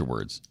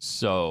afterwards.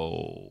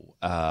 So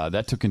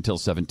that took until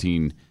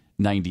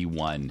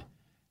 1791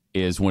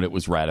 is when it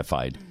was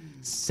ratified.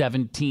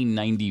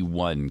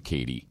 1791,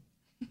 Katie.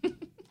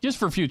 Just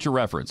for future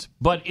reference.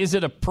 But is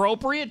it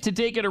appropriate to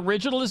take an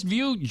originalist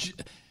view?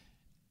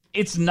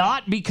 It's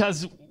not,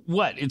 because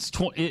what?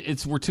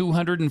 We're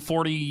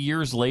 240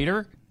 years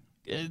later.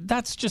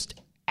 That's just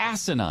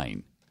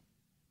asinine.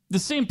 The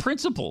same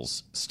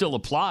principles still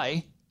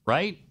apply,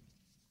 right?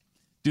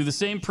 Do the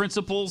same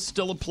principles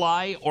still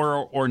apply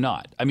or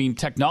not? I mean,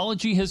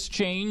 technology has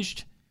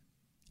changed,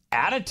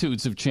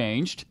 attitudes have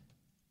changed,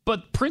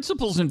 but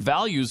principles and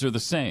values are the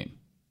same.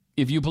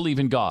 If you believe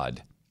in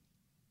God,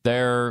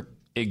 they're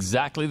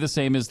exactly the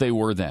same as they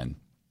were then.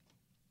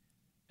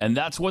 And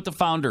that's what the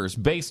founders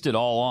based it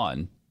all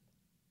on.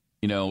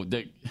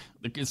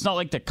 It's not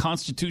like the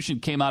Constitution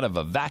came out of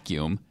a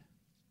vacuum.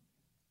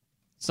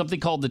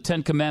 Something called the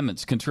Ten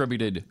Commandments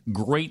contributed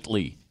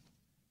greatly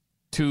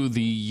to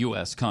the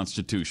U.S.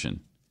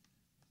 Constitution.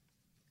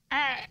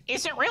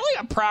 Is it really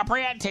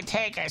appropriate to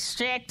take a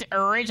strict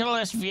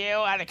originalist view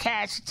of the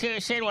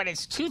Constitution when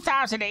it's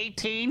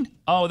 2018?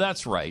 Oh,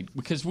 that's right.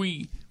 Because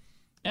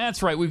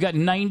that's right. We've got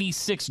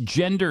 96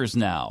 genders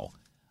now.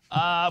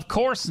 Of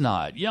course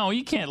not.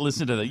 You can't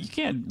listen to you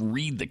can't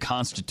read the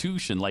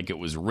Constitution like it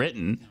was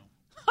written.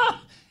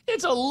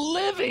 It's a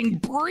living,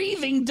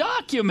 breathing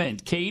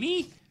document,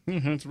 Katie.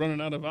 It's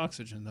running out of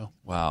oxygen, though.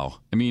 Wow.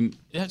 I mean,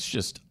 that's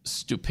just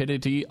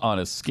stupidity on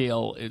a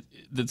scale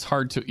that's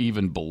hard to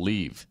even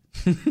believe.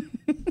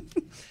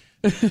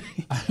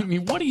 I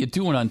mean, what are you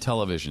doing on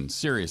television?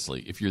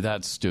 Seriously, if you're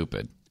that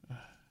stupid.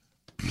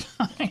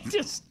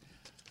 It's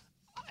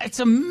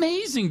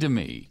amazing to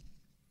me.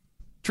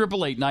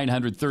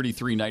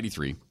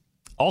 888-900-3393.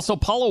 Also,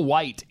 Paula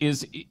White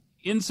is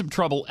in some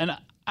trouble, and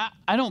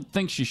I don't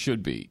think she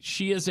should be.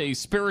 She is a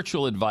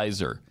spiritual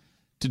advisor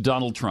to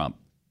Donald Trump.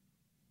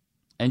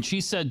 And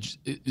she said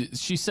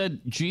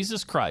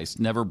Jesus Christ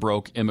never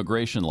broke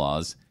immigration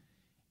laws,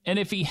 and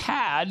if he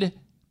had,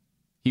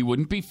 he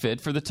wouldn't be fit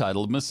for the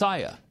title of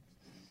Messiah,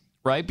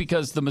 right?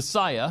 Because the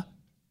Messiah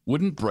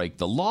wouldn't break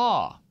the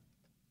law.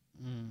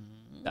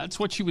 That's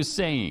what she was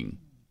saying.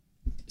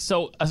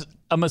 So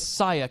a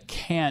Messiah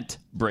can't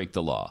break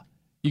the law.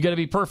 You got to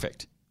be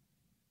perfect.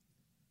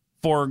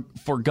 For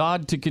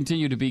God to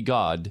continue to be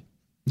God,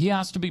 he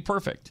has to be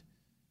perfect.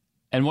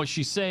 And what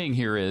she's saying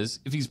here is,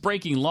 if he's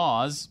breaking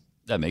laws,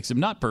 that makes him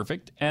not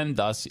perfect and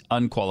thus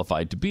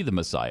unqualified to be the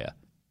Messiah.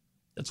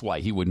 That's why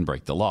he wouldn't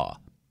break the law.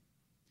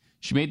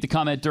 She made the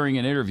comment during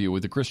an interview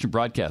with the Christian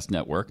Broadcast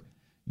Network,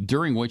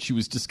 during which she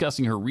was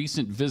discussing her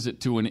recent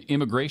visit to an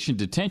immigration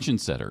detention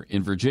center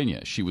in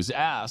Virginia. She was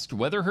asked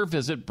whether her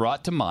visit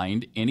brought to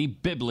mind any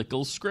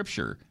biblical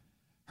scripture.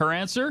 Her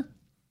answer?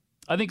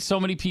 I think so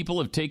many people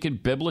have taken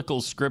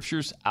biblical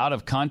scriptures out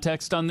of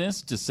context on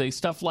this to say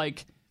stuff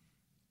like,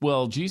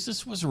 well,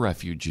 Jesus was a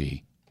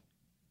refugee.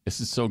 This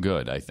is so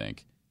good, I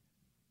think.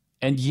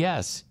 And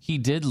yes, he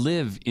did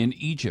live in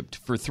Egypt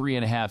for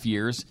 3.5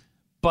 years,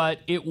 but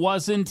it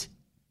wasn't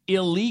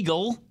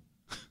illegal.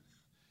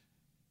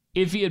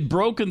 If he had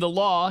broken the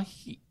law,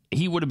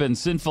 he would have been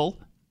sinful,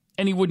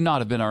 and he would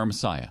not have been our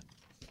Messiah.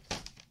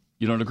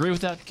 You don't agree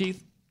with that,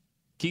 Keith?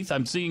 Keith,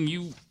 I'm seeing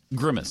you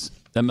grimace.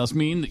 That must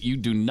mean that you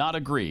do not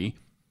agree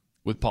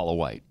with Paula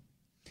White.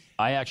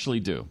 I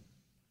actually do.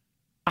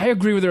 I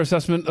agree with their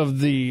assessment of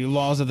the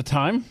laws of the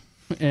time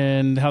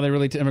and how they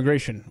relate to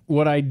immigration.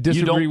 What I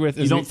disagree with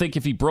is... You don't think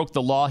if he broke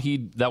the law,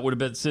 that would have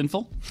been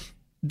sinful?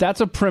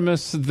 That's a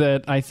premise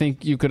that I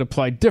think you could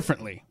apply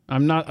differently.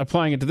 I'm not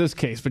applying it to this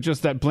case, but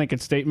just that blanket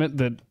statement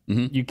that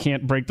you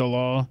can't break the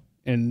law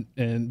and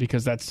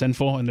because that's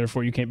sinful and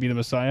therefore you can't be the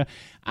Messiah.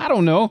 I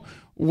don't know.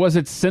 Was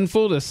it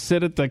sinful to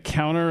sit at the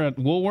counter at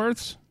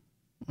Woolworths?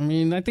 I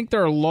mean, I think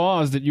there are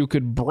laws that you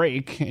could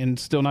break and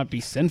still not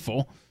be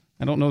sinful.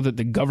 I don't know that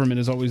the government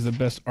is always the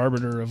best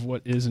arbiter of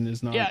what is and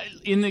is not. Yeah,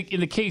 in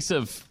the case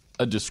of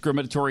a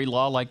discriminatory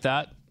law like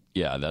that,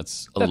 yeah,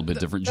 that's a little bit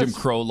different. Jim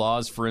Crow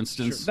laws, for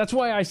instance. Sure. That's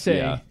why I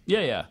say,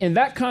 yeah. In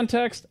that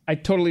context, I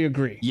totally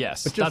agree.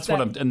 Yes, that's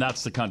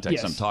the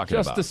context I'm talking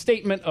about. Just the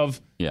statement of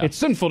it's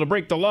sinful to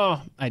break the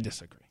law, I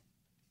disagree.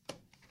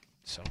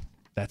 So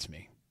that's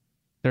me.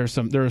 There's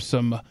some there's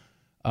some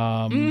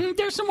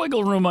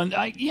wiggle room on.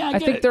 I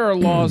think there are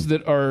laws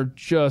that are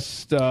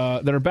just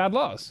that are bad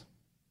laws.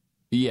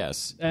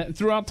 Yes,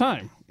 throughout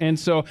time. And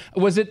so,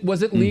 was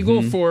it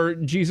legal for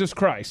Jesus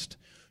Christ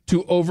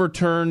to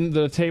overturn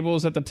the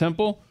tables at the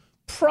temple?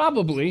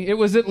 Probably. It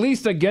was at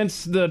least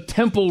against the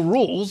temple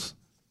rules.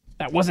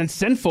 That wasn't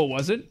sinful,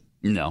 was it?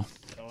 No.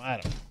 So, I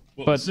don't know.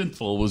 What was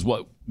sinful was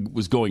what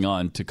was going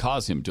on to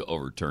cause him to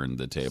overturn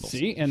the tables.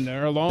 See, and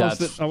there are laws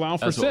that allow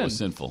for sin. That's what was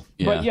sinful.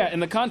 Yeah. But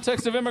in the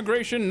context of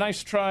immigration,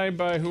 nice try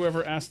by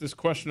whoever asked this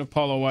question of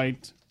Paula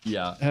White.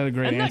 Yeah, had a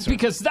great answer.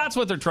 Because that's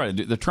what they're trying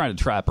to do. They're trying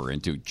to trap her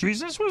into.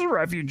 Jesus was a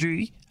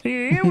refugee.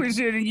 He was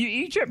in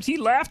Egypt. He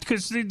left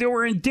because they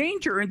were in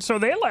danger, and so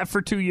they left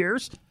for 2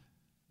 years,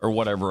 or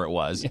whatever it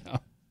was.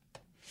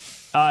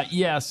 Yeah.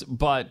 Yes,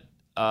 but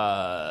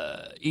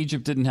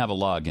Egypt didn't have a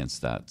law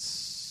against that.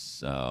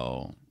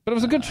 So, but it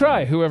was a good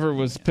try. Whoever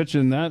was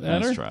pitching that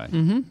at her. Nice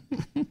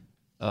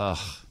try.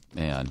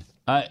 Man,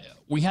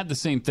 we had the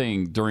same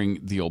thing during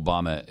the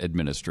Obama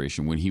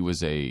administration when he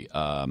was a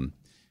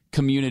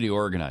community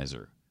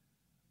organizer.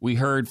 We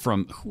heard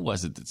from, who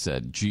was it that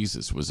said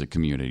Jesus was a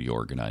community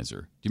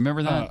organizer? Do you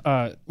remember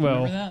that?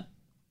 Remember that?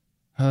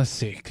 Let's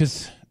see,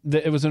 because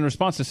it was in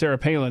response to Sarah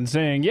Palin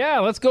saying,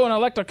 let's go and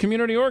elect a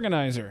community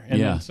organizer.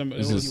 And then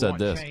somebody said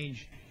this.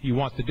 Change, you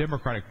want the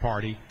Democratic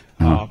Party.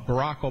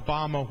 Barack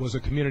Obama was a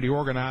community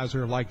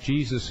organizer like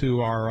Jesus,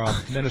 who our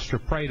minister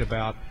prayed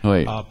about.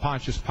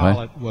 Pontius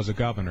Pilate was a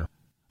governor.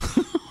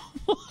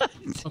 What?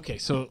 Okay,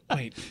 so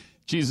wait.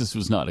 Jesus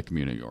was not a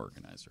community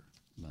organizer.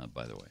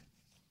 By the way,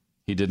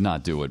 he did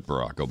not do what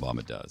Barack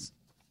Obama does,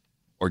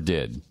 or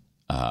did,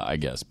 I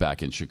guess,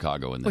 back in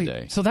Chicago in the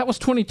day. So that was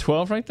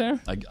 2012 right there?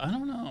 I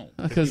don't know.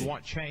 If you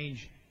want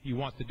change, you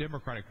want the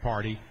Democratic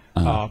Party.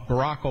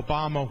 Barack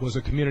Obama was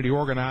a community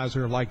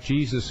organizer like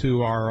Jesus,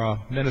 who our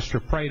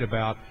minister prayed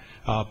about.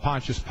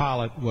 Pontius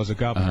Pilate was a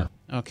governor.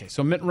 Okay,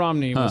 so Mitt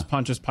Romney was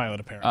Pontius Pilate,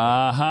 apparently.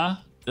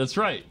 That's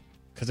right.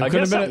 Because it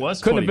couldn't have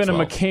been a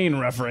McCain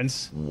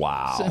reference.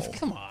 Wow. So,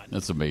 come on.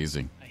 That's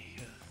amazing.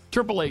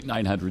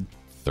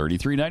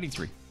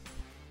 888-900-3393.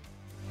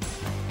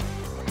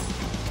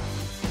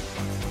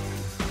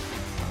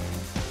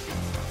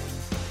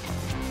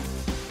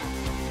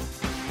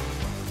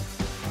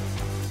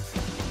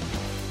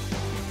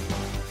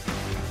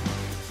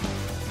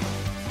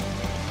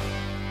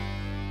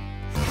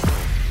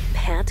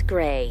 Pat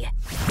Gray,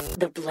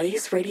 the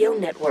Blaze Radio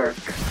Network.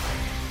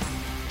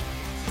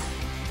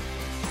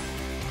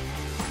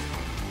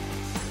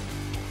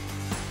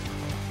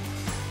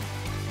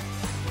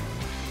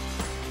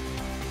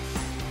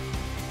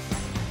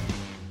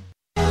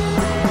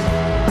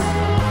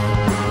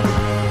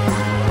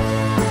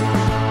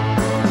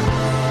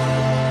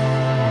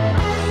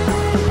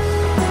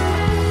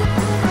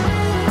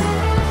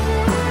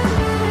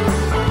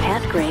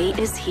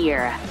 Is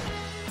here.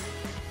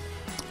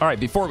 All right,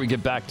 before we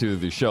get back to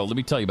the show, let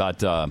me tell you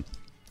about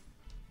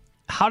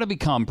how to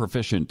become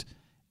proficient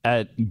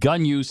at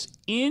gun use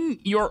in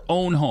your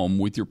own home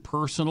with your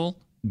personal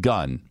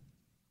gun.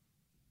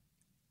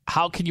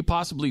 How can you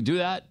possibly do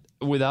that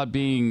without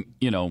being,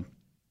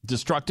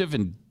 destructive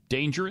and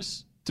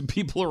dangerous to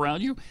people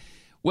around you?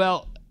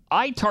 Well,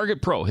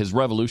 iTarget Pro has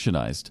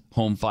revolutionized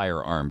home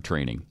firearm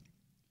training.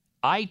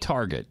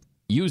 iTarget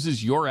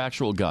uses your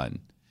actual gun.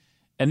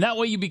 And that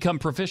way you become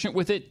proficient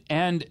with it,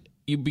 and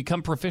you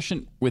become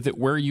proficient with it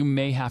where you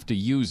may have to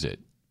use it,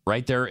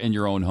 right there in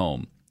your own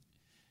home.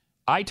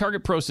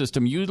 iTarget Pro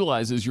system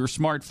utilizes your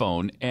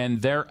smartphone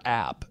and their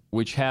app,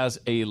 which has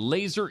a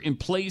laser in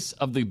place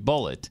of the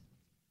bullet,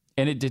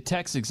 and it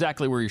detects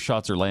exactly where your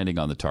shots are landing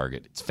on the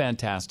target. It's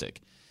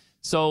fantastic.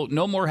 So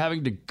no more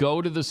having to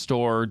go to the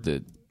store,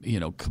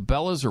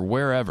 Cabela's or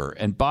wherever,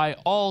 and buy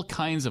all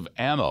kinds of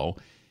ammo,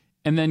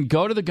 and then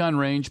go to the gun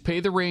range,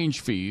 pay the range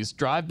fees,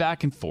 drive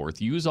back and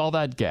forth, use all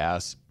that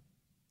gas.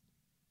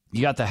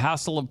 You got the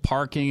hassle of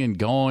parking and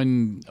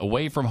going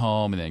away from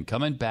home and then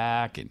coming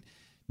back and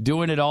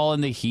doing it all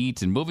in the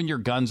heat and moving your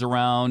guns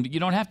around.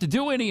 You don't have to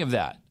do any of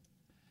that.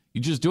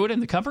 You just do it in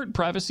the comfort and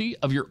privacy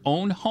of your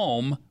own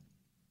home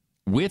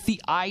with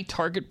the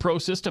iTarget Pro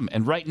system.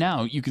 And right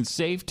now, you can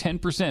save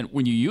 10%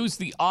 when you use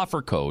the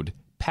offer code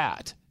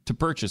PAT to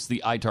purchase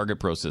the iTarget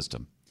Pro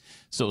system.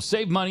 So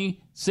save money,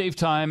 save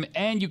time,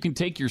 and you can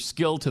take your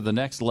skill to the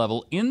next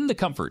level in the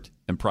comfort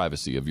and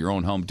privacy of your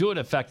own home. Do it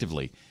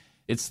effectively.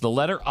 It's the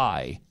letter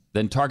I,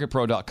 then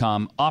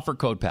targetpro.com, offer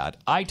code PAT,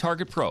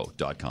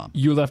 itargetpro.com.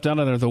 You left out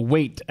of there the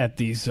wait at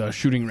these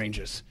shooting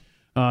ranges.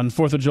 On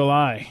 4th of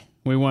July,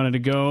 we wanted to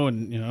go,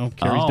 and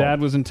Carrie's dad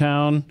was in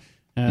town.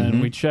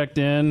 And we checked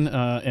in,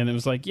 and it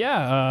was like,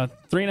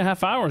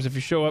 3.5 hours if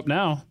you show up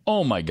now.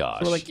 Oh, my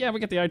gosh. So we're like, we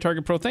got the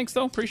iTarget Pro. Thanks,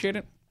 though. Appreciate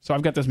it. So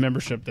I've got this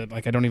membership that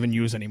I don't even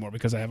use anymore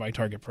because I have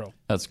iTarget Pro.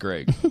 That's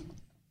great.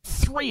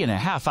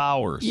 3.5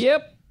 hours.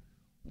 Yep.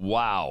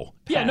 Wow.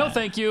 Yeah, no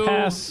thank you.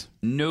 Pass.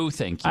 No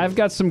thank you. I've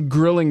got some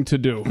grilling to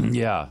do.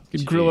 Yeah.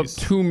 Could grill up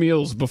 2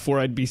 meals before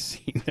I'd be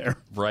seen there.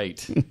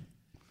 Right.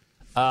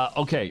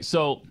 Okay,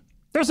 so...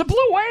 There's a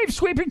blue wave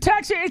sweeping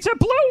Texas. It's a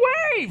blue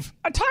wave.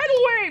 A tidal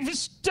wave.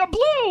 It's a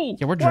blue.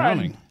 Yeah, we're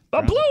drowning.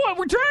 We're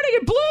drowning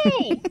in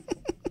blue.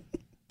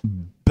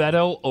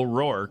 Beto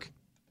O'Rourke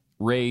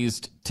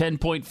raised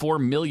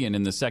 $10.4 million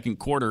in the second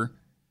quarter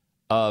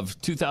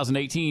of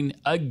 2018,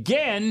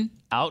 again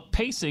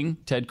outpacing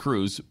Ted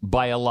Cruz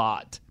by a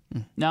lot.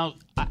 Now,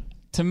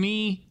 to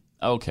me,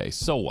 okay,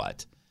 so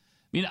what?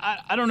 I mean,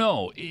 I don't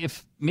know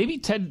if maybe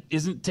Ted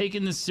isn't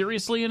taking this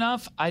seriously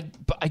enough. I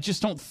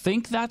just don't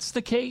think that's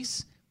the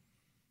case.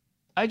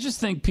 I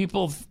just think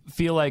people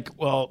feel like,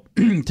 well,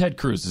 Ted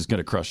Cruz is going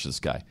to crush this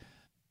guy.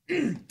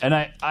 And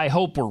I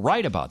hope we're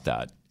right about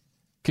that,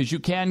 because you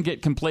can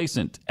get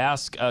complacent.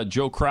 Ask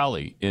Joe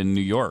Crowley in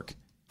New York.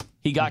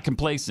 He got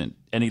complacent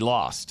and he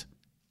lost.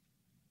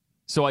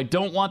 So I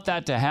don't want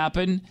that to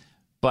happen,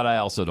 but I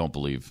also don't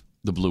believe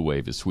the blue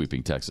wave is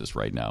sweeping Texas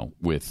right now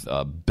with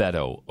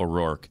Beto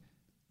O'Rourke.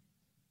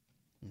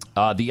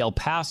 The El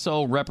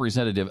Paso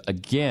representative,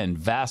 again,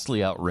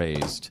 vastly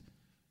outraised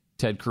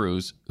Ted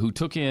Cruz, who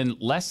took in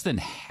less than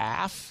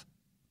half.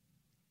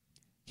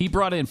 He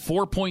brought in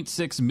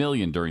 $4.6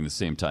 million during the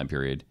same time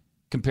period,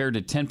 compared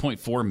to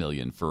 $10.4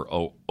 million for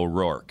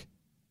O'Rourke.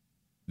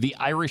 The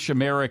Irish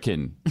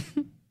American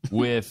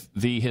with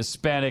the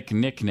Hispanic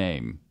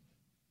nickname.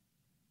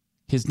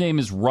 His name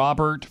is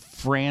Robert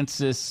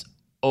Francis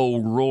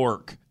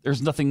O'Rourke.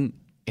 There's nothing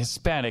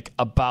Hispanic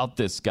about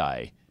this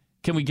guy.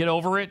 Can we get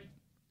over it?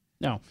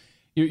 No.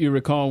 You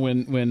recall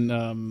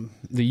when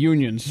the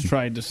unions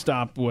tried to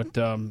stop what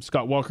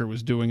Scott Walker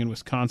was doing in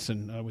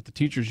Wisconsin with the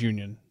teachers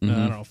union, I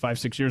don't know,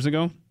 5-6 years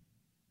ago?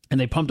 And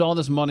they pumped all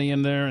this money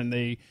in there, and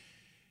they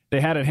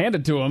had it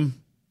handed to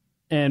them.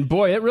 And,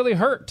 boy, it really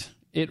hurt.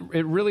 It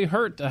really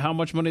hurt how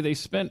much money they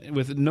spent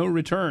with no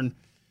return.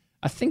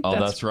 I think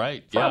that's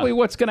right. Probably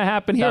what's going to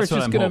happen here. It's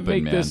just going to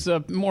make man. this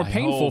more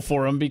painful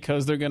for them,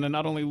 because they're going to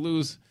not only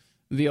lose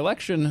the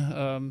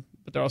election,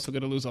 but they're also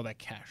going to lose all that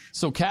cash.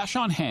 So cash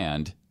on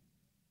hand,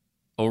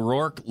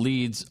 O'Rourke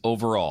leads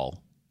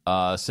overall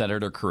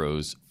Senator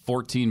Cruz,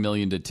 $14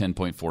 million to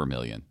 $10.4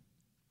 million.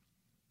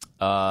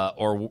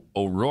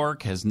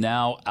 O'Rourke has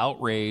now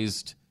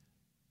outraised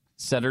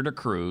Senator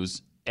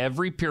Cruz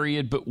every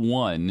period but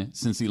one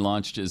since he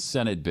launched his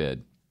Senate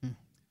bid,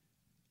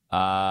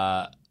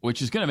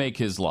 which is going to make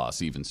his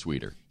loss even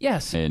sweeter.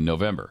 Yes. In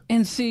November.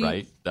 And see...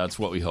 Right? That's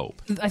what we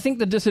hope. I think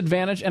the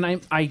disadvantage,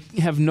 and I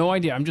have no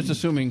idea, I'm just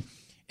assuming,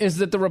 is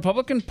that the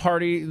Republican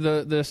Party,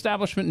 the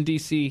establishment in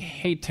D.C.,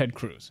 hate Ted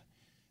Cruz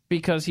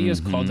because he has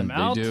called them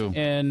out. They do.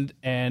 And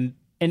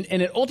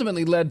it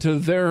ultimately led to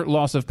their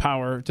loss of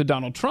power to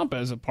Donald Trump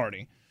as a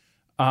party.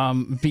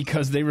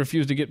 Because they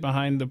refused to get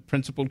behind the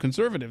principled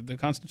conservative, the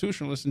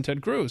constitutionalist, and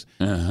Ted Cruz.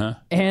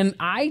 And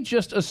I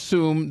just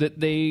assume that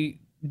they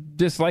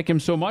dislike him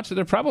so much that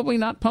they're probably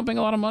not pumping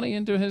a lot of money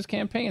into his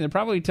campaign. They're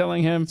probably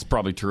telling him, it's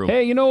probably true.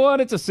 Hey, you know what?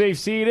 It's a safe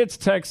seat. It's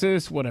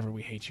Texas. Whatever.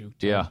 We hate you.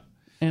 Yeah.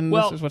 And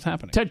this is what's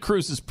happening. Ted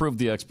Cruz has proved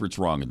the experts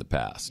wrong in the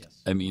past.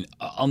 Yes. I mean,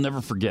 I'll never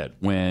forget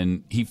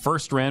when he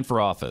first ran for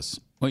office.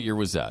 What year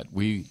was that?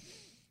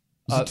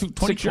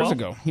 6 years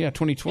ago. Yeah,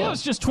 2012. Yeah, it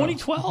was just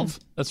 2012.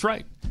 That's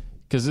right.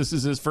 Because this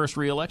is his first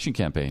re-election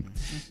campaign.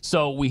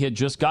 So we had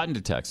just gotten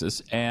to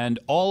Texas, and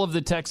all of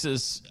the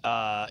Texas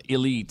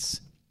elites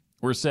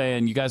were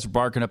saying, you guys are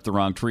barking up the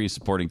wrong tree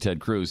supporting Ted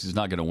Cruz. He's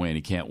not going to win.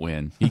 He can't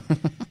win.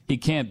 He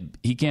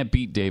can't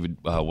beat David,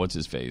 what's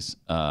his face?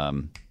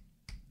 Dang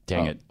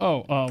it.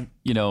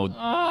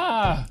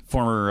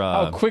 Former...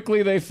 how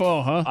quickly they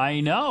fall, huh? I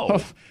know.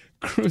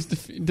 Cruz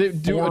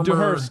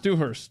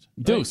Dewhurst.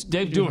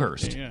 Dave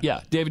Dewhurst.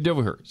 Yeah, David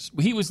Dewhurst.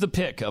 He was the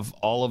pick of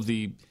all of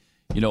the...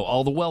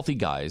 all the wealthy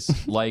guys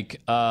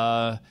like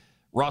Ross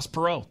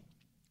Perot.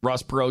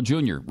 Ross Perot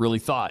Jr. really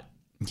thought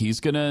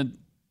he's gonna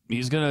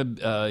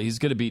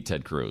beat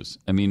Ted Cruz.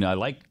 I mean, I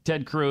like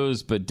Ted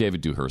Cruz, but David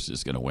Dewhurst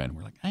is gonna win.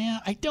 We're like,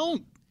 I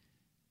don't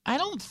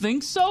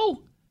think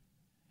so.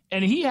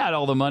 And he had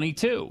all the money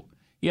too.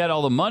 He had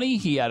all the money.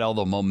 He had all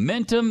the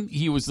momentum.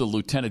 He was the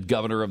lieutenant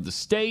governor of the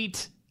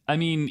state. I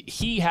mean,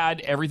 he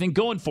had everything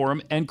going for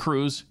him, and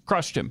Cruz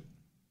crushed him.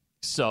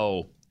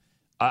 So.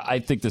 I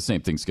think the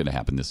same thing's going to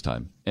happen this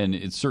time, and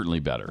it's certainly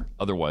better.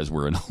 Otherwise,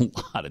 we're in a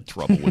lot of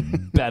trouble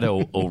with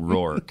Beto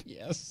O'Rourke.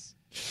 Yes.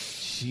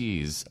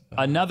 Jeez.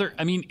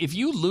 If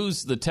you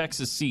lose the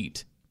Texas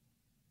seat,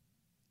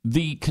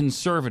 the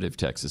conservative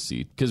Texas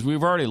seat, because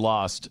we've already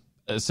lost,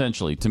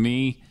 essentially, to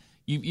me,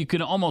 you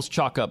can almost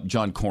chalk up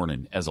John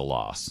Cornyn as a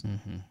loss.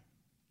 Mm-hmm.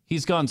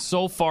 He's gone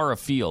so far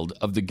afield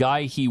of the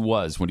guy he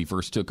was when he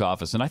first took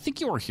office, and I think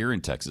you were here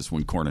in Texas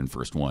when Cornyn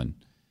first won.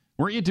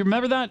 Weren't you? Do you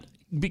remember that?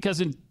 Because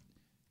in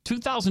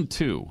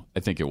 2002, I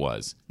think it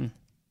was.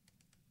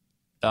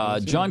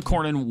 John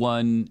Cornyn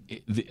won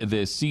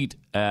the seat,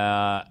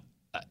 and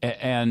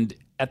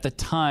at the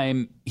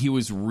time, he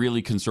was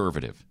really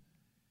conservative.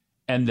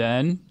 And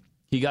then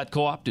he got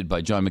co-opted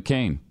by John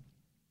McCain.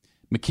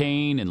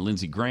 McCain and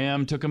Lindsey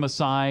Graham took him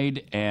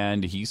aside,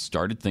 and he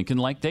started thinking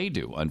like they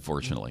do,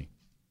 unfortunately.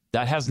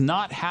 That has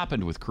not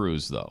happened with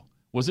Cruz, though.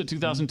 Was it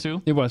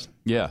 2002? It was.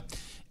 Yeah.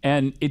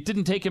 And it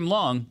didn't take him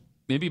long.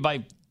 Maybe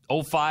by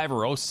 05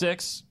 or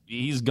 06,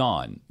 he's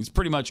gone. He's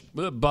pretty much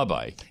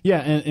bye-bye. Yeah,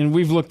 and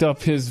we've looked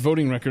up his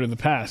voting record in the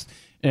past,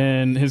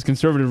 and his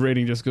conservative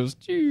rating just goes...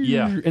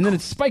 Yeah. And then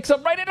it spikes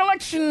up right at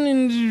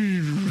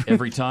election.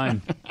 Every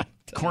time.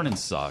 Cornyn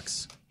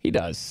sucks. He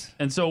does.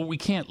 And so we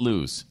can't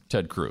lose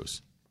Ted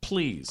Cruz.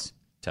 Please,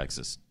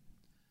 Texas,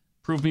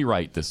 prove me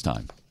right this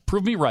time.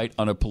 Prove me right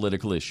on a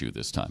political issue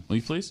this time. Will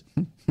you please?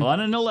 On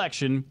an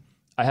election,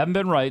 I haven't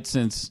been right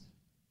since...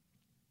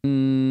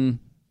 No.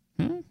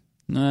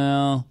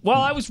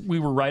 Well, we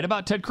were right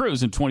about Ted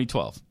Cruz in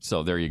 2012.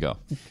 So there you go.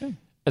 Okay.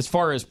 As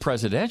far as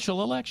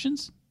presidential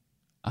elections,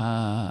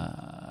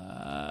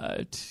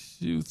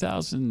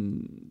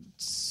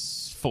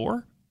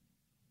 2004.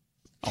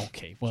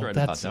 Okay, well, right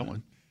about that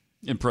one.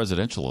 In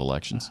presidential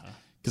elections,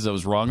 because I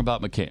was wrong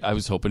about McCain. I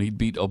was hoping he'd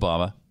beat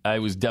Obama. I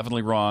was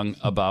definitely wrong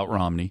about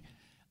Romney.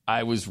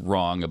 I was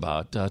wrong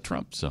about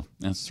Trump. So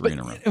that's 3 in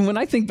a row. And when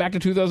I think back to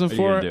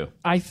 2004,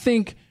 I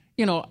think,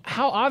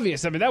 how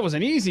obvious. I mean, that was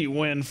an easy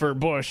win for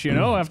Bush,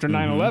 after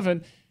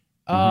 9/11.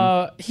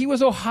 He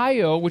was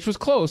Ohio, which was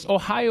close,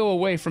 Ohio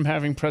away from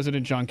having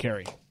President John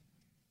Kerry.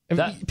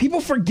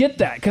 People forget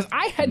that, because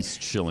I had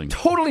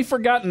totally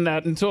forgotten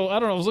that until, I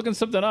was looking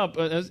something up.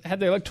 I had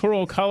the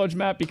Electoral College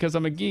map because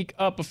I'm a geek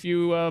up a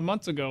few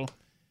months ago.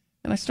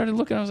 And I started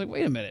looking, I was like,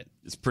 wait a minute.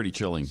 It's pretty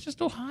chilling. It's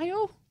just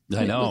Ohio?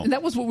 I know. And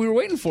that was what we were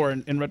waiting for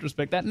in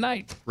retrospect that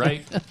night.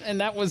 Right.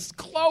 And that was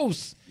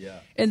close. Yeah.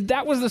 And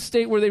that was the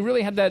state where they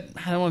really had that,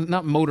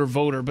 not motor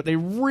voter, but they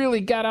really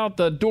got out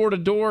the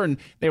door-to-door and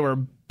they were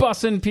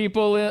bussing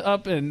people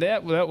up. And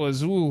that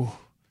was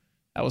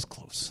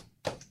close.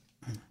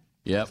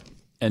 Yep.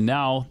 And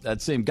now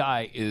that same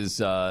guy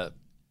is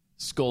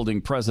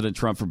scolding President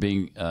Trump for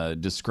being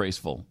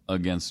disgraceful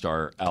against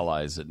our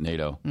allies at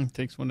NATO. It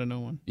takes one to know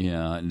one.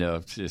 Yeah, no,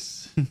 it's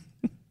just...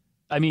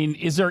 I mean,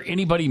 is there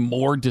anybody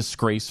more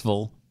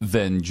disgraceful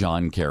than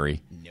John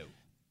Kerry? No.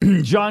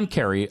 John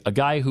Kerry, a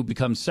guy who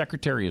becomes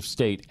Secretary of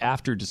State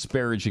after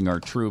disparaging our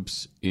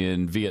troops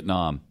in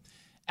Vietnam,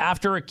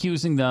 after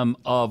accusing them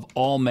of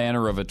all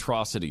manner of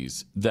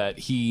atrocities that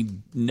he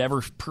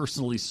never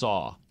personally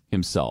saw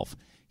himself.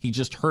 He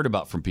just heard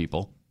about from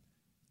people.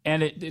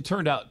 And it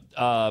turned out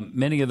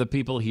many of the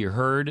people he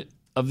heard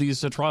of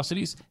these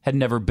atrocities had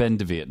never been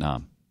to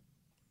Vietnam.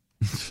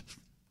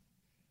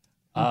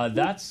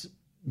 That's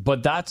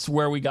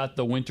where we got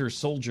the Winter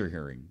Soldier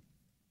hearing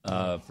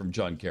from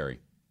John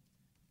Kerry.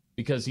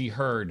 Because he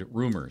heard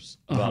rumors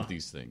about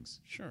these things.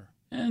 Sure.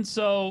 And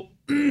so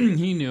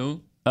he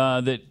knew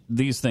that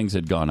these things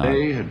had gone on.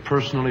 They had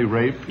personally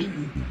raped,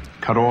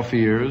 cut off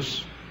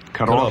ears,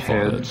 cut off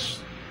heads,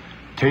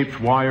 taped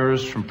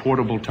wires from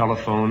portable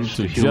telephones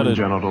to human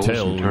genitals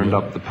and turned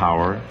up the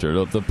power.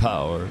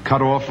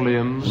 Cut off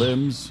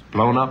limbs,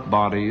 blown up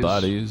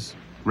bodies,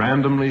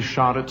 randomly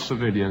shot at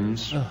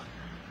civilians,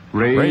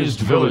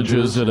 raised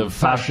villages in a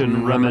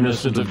fashion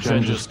reminiscent of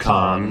Genghis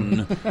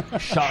Khan,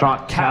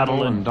 shot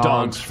cattle and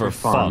dogs for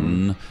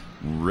fun,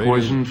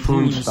 poisoned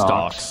food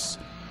stocks,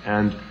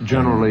 and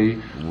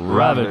generally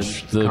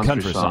ravaged the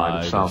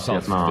countryside of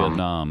South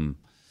Vietnam.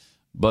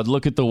 But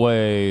look at the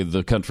way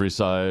the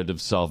countryside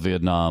of South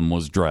Vietnam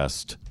was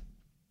dressed.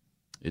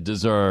 It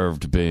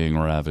deserved being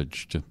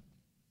ravaged.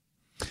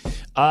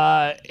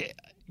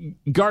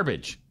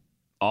 Garbage.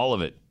 All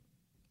of it.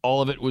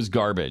 All of it was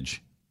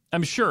garbage.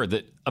 I'm sure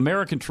that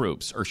American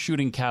troops are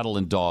shooting cattle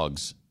and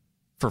dogs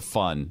for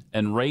fun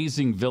and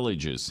raising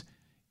villages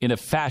in a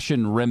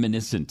fashion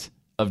reminiscent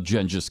of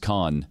Genghis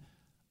Khan.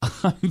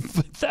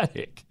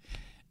 Pathetic.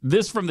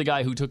 This from the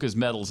guy who took his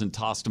medals and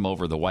tossed them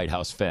over the White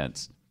House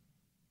fence.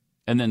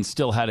 And then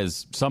still had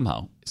his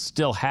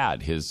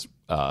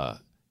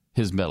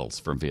medals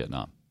from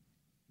Vietnam.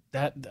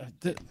 That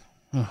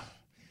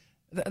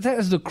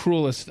is the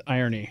cruelest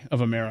irony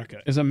of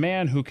America, is a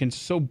man who can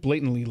so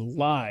blatantly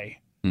lie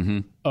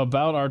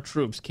about our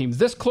troops, came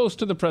this close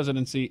to the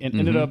presidency and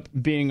ended up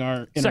being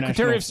our international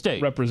Secretary of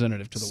State.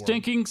 Representative to the world.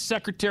 Stinking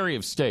Secretary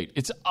of State.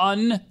 It's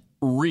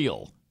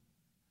unreal.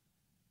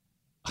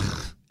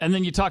 And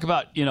then you talk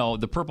about,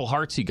 the Purple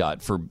Hearts he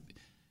got for,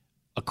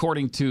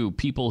 according to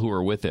people who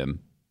were with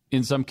him,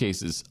 in some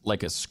cases,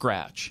 like a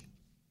scratch.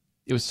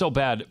 It was so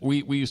bad.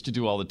 We used to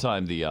do all the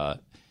time you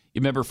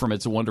remember from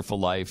It's a Wonderful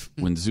Life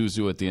when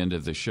Zuzu at the end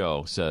of the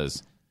show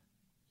says,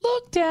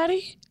 "Look,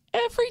 Daddy,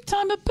 every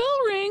time a bell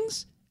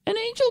rings, an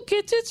angel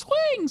gets its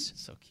wings."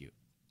 So cute.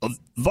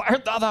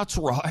 That's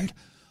right.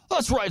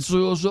 That's right,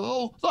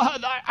 Zuzu.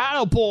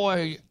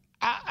 Attaboy.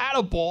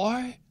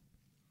 Attaboy.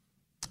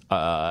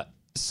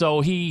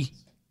 So he's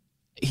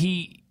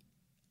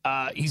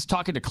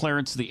talking to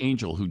Clarence the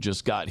Angel, who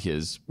just got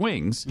his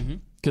wings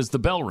because the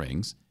bell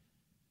rings.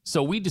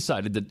 So we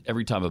decided that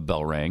every time a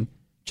bell rang,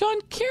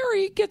 John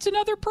Kerry gets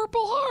another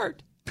Purple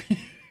Heart.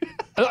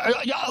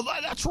 Yeah,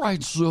 that's right,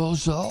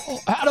 Suzo.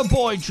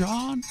 Attaboy,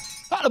 John.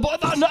 Attaboy.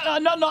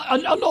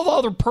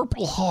 Another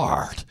Purple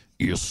Heart,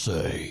 you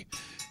say.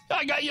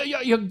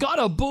 You got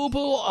a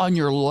boo-boo on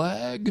your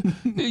leg?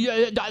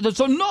 There's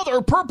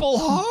another Purple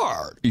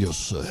Heart, you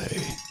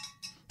say.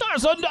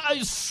 There's a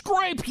nice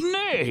scraped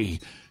knee.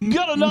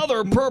 Get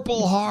another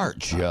Purple Heart,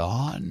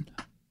 John.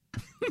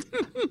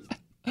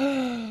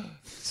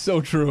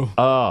 So true.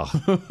 But,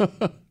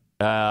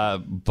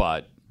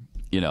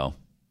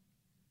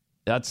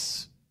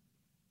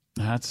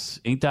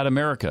 ain't that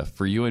America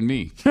for you and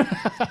me?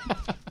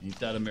 Ain't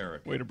that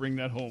America? Way to bring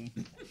that home.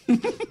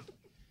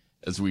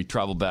 As we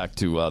travel back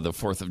to the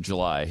 4th of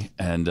July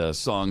and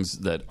songs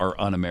that are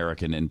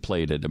un-American and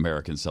played at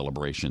American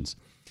celebrations.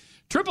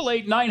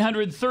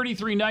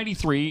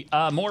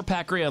 888-900-3393. More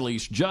Pat Gray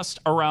Unleashed just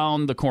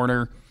around the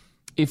corner.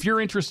 If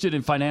you're interested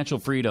in financial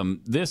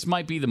freedom, this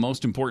might be the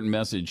most important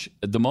message,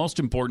 the most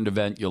important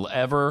event you'll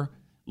ever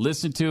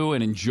listen to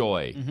and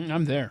enjoy. Mm-hmm,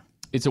 I'm there.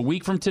 It's a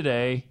week from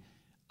today.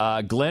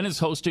 Glenn is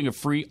hosting a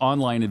free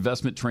online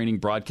investment training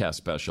broadcast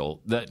special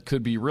that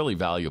could be really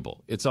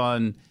valuable. It's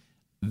on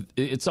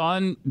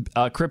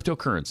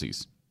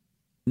cryptocurrencies.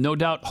 No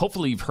doubt,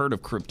 hopefully you've heard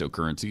of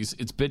cryptocurrencies.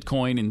 It's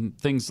Bitcoin and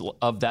things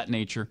of that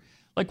nature.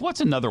 Like,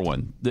 what's another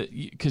one?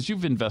 Because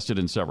you've invested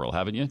in several,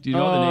 haven't you? Do you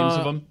know the names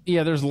of them?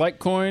 Yeah, there's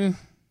Litecoin.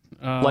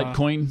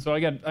 Litecoin. So I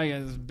got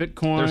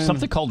Bitcoin. There's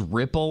something called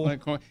Ripple.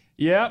 Litecoin.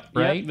 Yeah,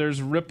 right? Yeah,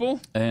 there's Ripple.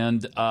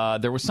 And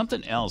there was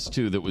something else,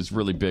 too, that was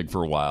really big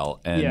for a while.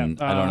 And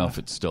I don't know if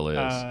it still is.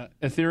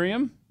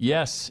 Ethereum?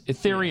 Yes,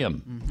 Ethereum. Yeah.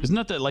 Mm-hmm. Isn't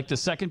that the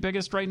second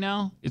biggest right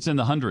now? It's in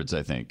the hundreds,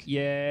 I think.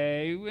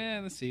 Yeah,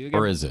 well, let's see.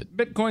 Or is it?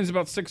 Bitcoin's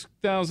about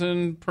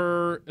 6,000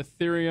 per.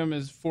 Ethereum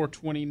is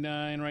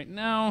 $429 right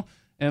now.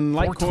 And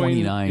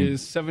Litecoin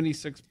is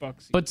 $76.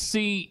 But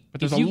see, but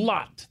there's a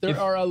lot. There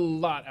are a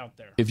lot out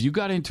there. If you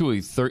got into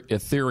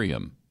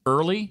Ethereum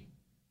early,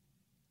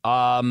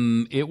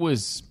 it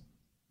was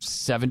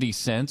 70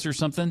 cents or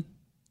something.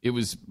 It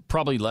was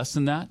probably less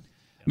than that.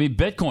 I mean,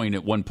 Bitcoin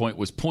at one point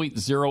was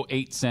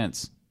 0.08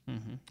 cents.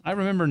 Mm-hmm. I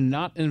remember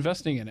not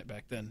investing in it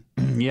back then.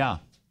 Yeah.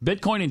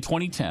 Bitcoin in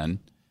 2010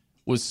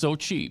 was so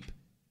cheap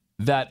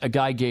that a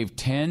guy gave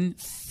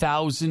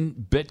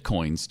 10,000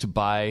 Bitcoins to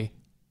buy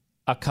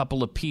a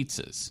couple of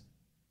pizzas.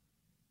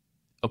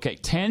 Okay,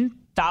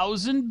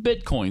 10,000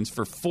 Bitcoins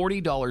for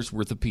 $40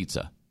 worth of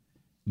pizza.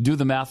 Do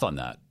the math on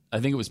that. I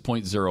think it was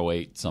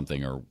 0.08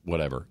 something or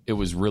whatever. It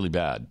was really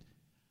bad.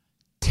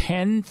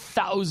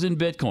 10,000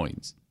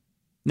 Bitcoins.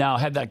 Now,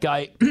 had that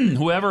guy,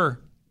 whoever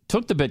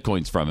took the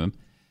Bitcoins from him,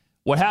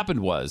 what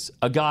happened was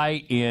a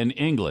guy in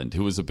England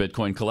who was a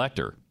Bitcoin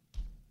collector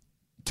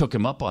took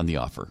him up on the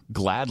offer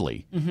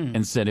gladly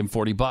and sent him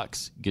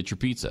 $40. Get your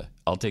pizza.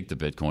 I'll take the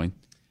Bitcoin.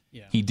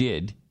 Yeah. He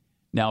did.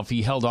 Now, if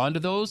he held on to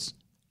those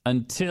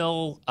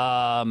until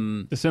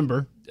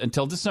December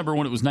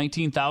when it was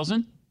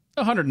 19,000,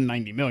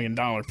 $190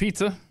 million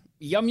pizza.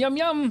 Yum, yum,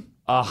 yum.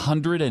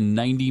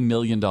 $190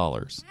 million.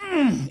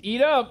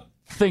 Eat up.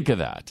 Think of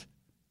that.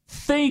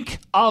 Think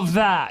of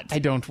that. I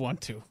don't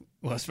want to.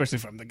 Well, especially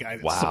if I'm the guy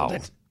that sold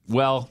it.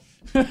 Well,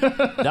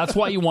 that's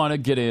why you want to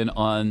get in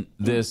on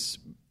this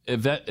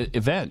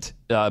event.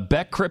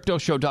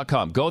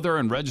 BeckCryptoShow.com. Go there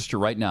and register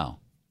right now.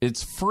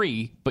 It's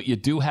free, but you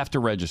do have to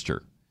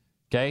register.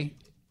 Okay?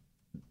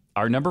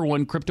 Our number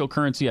one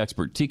cryptocurrency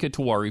expert, Tika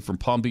Tawari from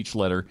Palm Beach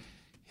Letter,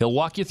 he'll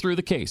walk you through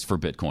the case for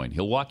Bitcoin.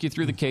 He'll walk you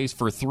through the case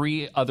for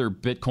 3 other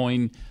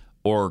Bitcoin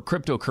or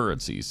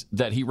cryptocurrencies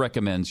that he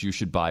recommends you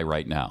should buy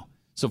right now.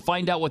 So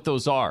find out what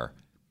those are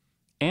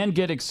and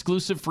get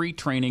exclusive free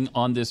training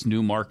on this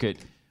new market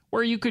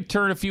where you could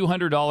turn a few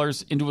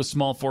 $100s into a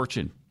small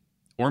fortune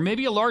or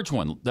maybe a large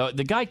one.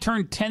 The guy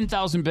turned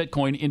 10,000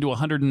 Bitcoin into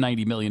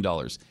 $190 million.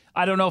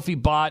 I don't know if he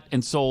bought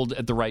and sold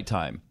at the right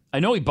time. I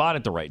know he bought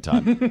at the right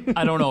time.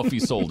 I don't know if he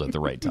sold at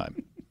the right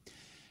time.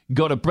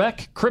 Go to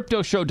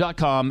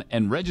BeckCryptoShow.com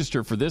and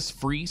register for this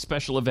free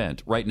special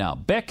event right now.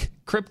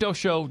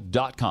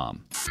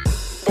 BeckCryptoShow.com.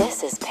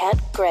 This is Pat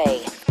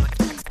Gray,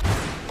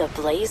 the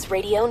Blaze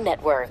Radio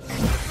Network.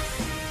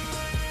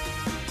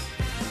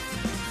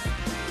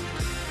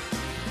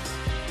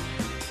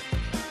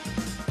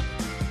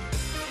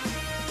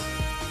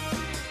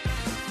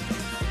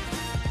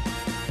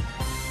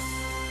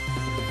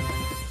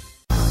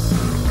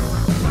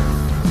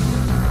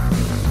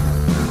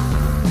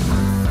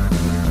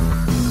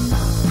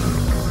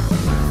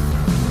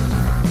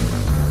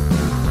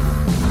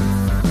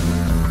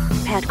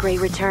 Pat Gray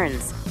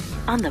returns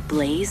on the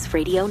Blaze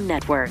Radio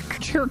Network.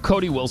 Did you hear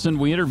Cody Wilson?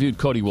 We interviewed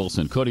Cody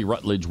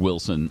Rutledge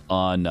Wilson,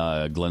 on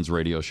Glenn's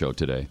radio show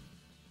today.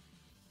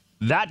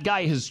 That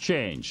guy has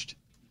changed.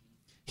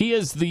 He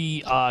is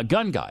the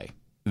gun guy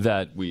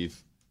that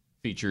we've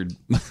featured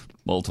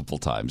multiple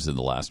times in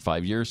the last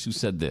 5 years who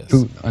said this.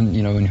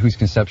 In whose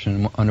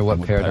conception, under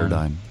what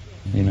paradigm?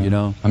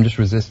 I'm just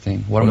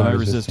resisting. What am I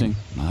resisting?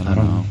 I don't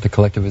know. The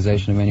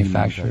collectivization of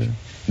manufacture,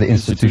 The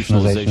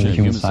institutionalization of the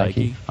human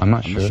psyche? I'm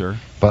not sure.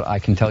 But I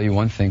can tell you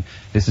one thing.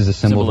 This is a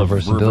symbol of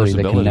reversibility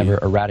that can never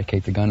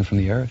eradicate the gun from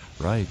the earth.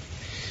 Right.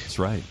 That's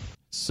right.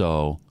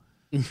 So...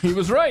 He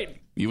was right.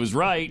 He was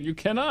right. You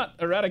cannot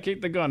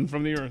eradicate the gun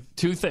from the earth.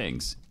 Two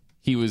things.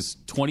 He was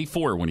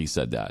 24 when he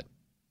said that.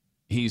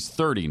 He's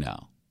 30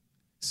 now.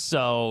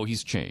 So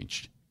he's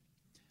changed.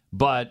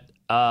 But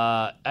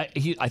I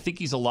think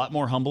he's a lot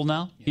more humble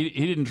now. He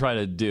didn't try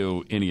to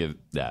do any of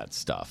that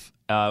stuff.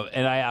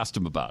 And I asked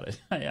him about it.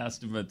 I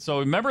asked him, so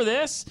remember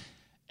this?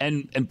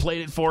 And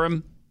played it for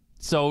him.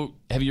 So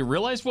have you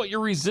realized what you're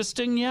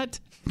resisting yet?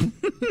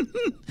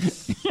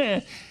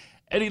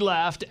 And he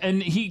laughed.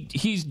 And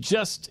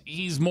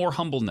he's more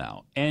humble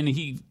now. And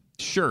he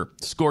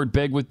scored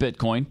big with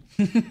Bitcoin.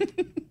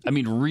 I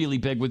mean, really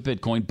big with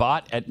Bitcoin.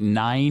 Bought at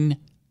 $9.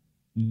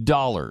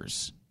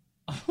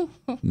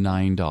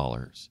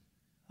 $9.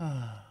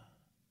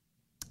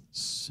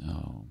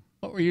 So,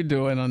 what were you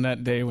doing on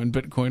that day when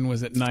Bitcoin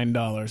was at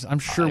 $9? I'm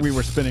sure we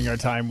were spending our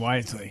time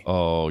wisely.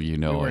 Oh, you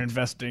know it. We were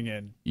investing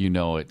in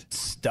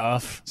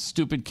stuff.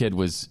 Stupid kid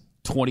was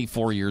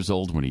 24 years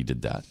old when he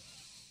did that.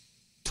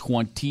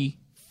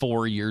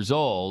 24 years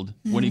old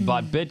when he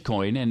bought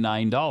Bitcoin at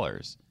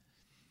 $9.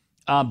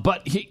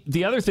 But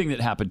the other thing that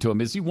happened to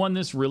him is he won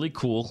this really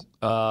cool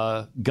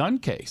gun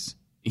case.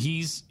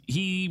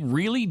 He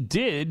really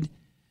did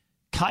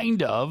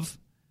kind of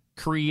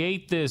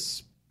create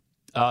this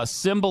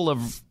symbol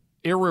of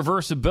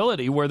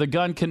irreversibility where the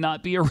gun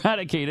cannot be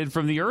eradicated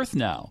from the earth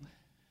now.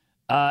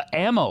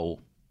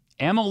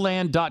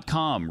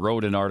 Ammoland.com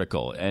wrote an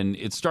article, and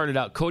it started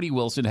out, Cody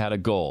Wilson had a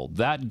goal.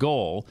 That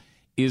goal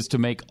is to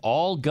make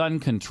all gun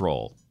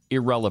control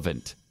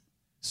irrelevant.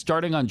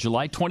 Starting on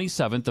July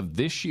 27th of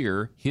this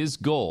year, his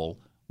goal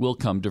will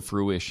come to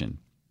fruition.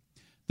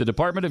 The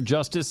Department of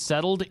Justice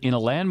settled in a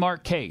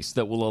landmark case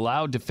that will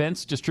allow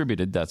Defense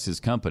Distributed, that's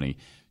his company,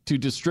 to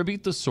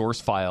distribute the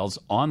source files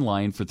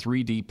online for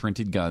 3D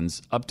printed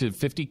guns up to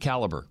 50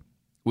 caliber.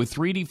 With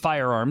 3D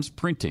firearms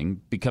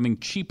printing becoming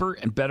cheaper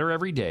and better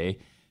every day,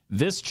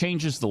 this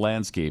changes the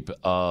landscape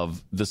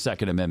of the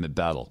Second Amendment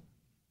battle.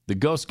 The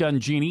Ghost Gun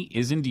Genie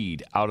is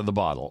indeed out of the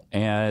bottle,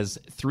 as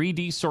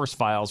 3D source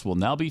files will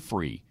now be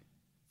free.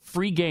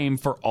 Free game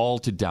for all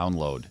to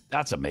download.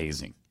 That's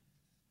amazing.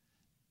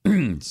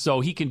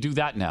 So he can do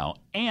that now.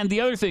 And the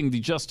other thing the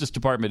Justice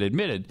Department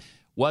admitted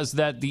was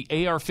that the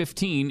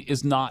AR-15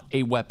 is not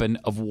a weapon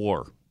of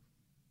war.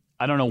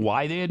 I don't know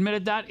why they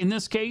admitted that in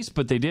this case,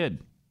 but they did.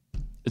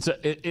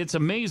 It's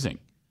amazing.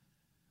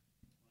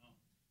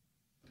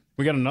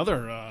 We got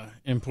another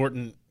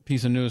important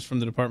piece of news from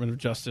the Department of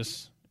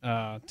Justice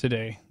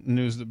today.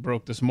 News that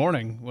broke this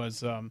morning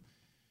was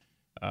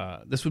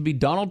this would be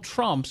Donald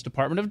Trump's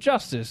Department of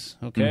Justice,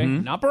 okay?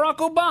 Mm-hmm. Not Barack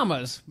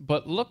Obama's,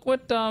 but look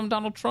what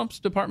Donald Trump's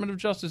Department of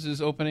Justice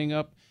is opening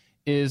up.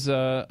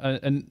 They're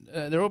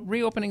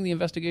reopening the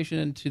investigation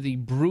into the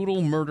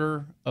brutal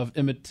murder of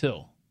Emmett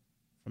Till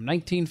from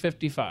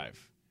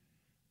 1955.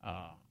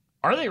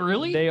 Are they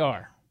really? They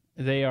are.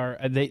 They are.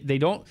 They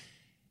don't.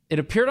 It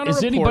appeared on a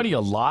report. Is anybody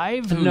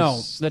alive? No.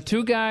 The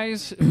two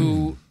guys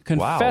who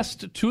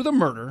confessed to the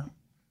murder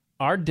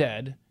are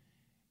dead.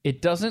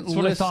 It doesn't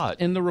list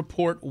in the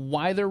report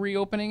why they're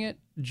reopening it,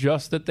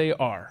 just that they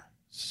are.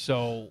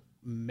 So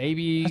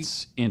maybe...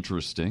 That's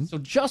interesting. So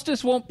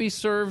justice won't be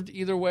served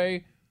either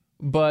way,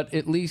 but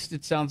at least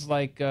it sounds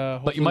like...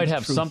 but you might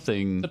have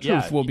something... The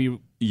truth will be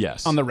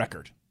on the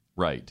record.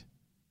 Right.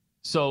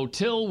 So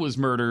Till was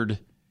murdered.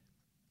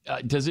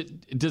 Does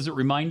it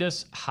remind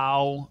us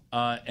how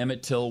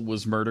Emmett Till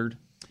was murdered?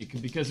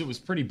 Because it was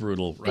pretty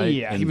brutal, right?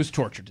 Yeah, he was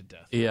tortured to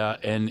death. Yeah,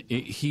 and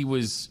he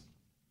was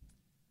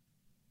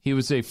a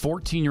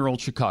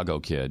 14-year-old Chicago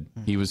kid.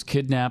 Mm-hmm. He was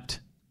kidnapped,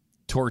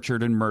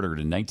 tortured, and murdered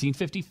in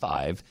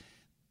 1955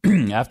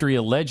 after he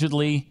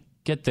allegedly,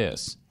 get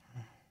this,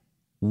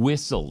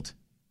 whistled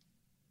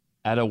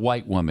at a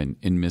white woman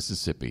in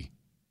Mississippi.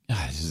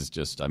 This is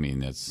just,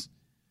 that's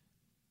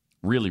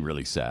really,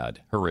 really sad,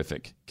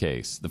 horrific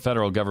case. The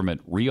federal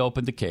government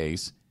reopened the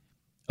case.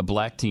 A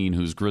black teen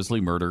whose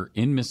grisly murder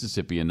in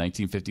Mississippi in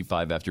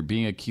 1955 after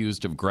being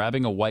accused of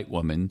grabbing a white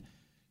woman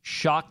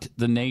shocked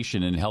the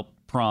nation and helped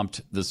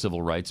prompt the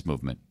civil rights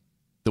movement.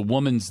 The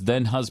woman's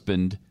then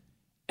husband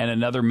and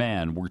another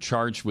man were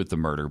charged with the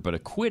murder, but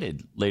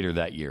acquitted later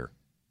that year.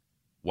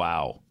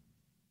 Wow.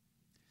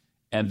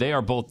 And they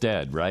are both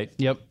dead, right?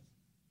 Yep.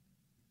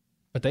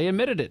 But they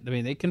admitted it.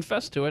 They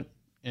confessed to it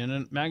in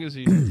a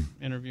magazine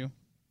interview.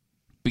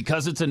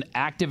 Because it's an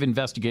active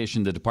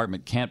investigation, the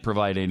department can't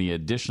provide any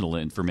additional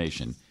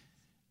information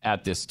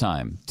at this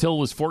time. Till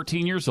was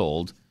 14 years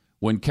old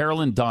when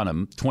Carolyn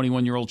Donham,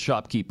 21-year-old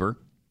shopkeeper,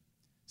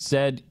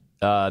 said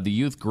the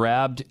youth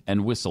grabbed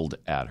and whistled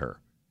at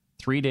her.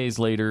 3 days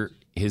later,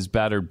 his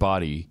battered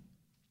body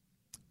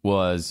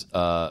was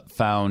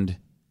found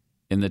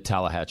in the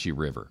Tallahatchie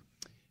River.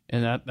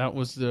 And that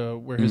was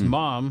where his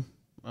mom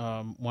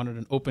wanted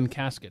an open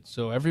casket,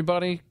 so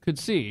everybody could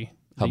see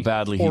how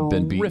badly he'd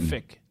been beaten.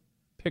 Horrific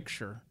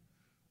picture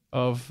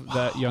of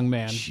that young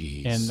man,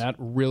 and that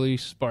really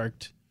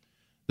sparked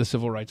the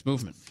civil rights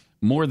movement.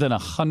 More than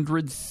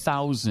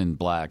 100,000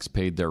 blacks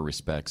paid their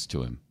respects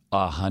to him.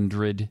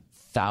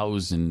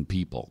 100,000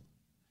 people.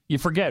 You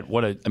forget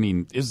what it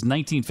was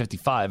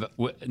 1955.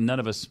 None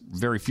of us,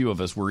 very few of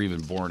us, were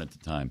even born at the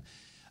time.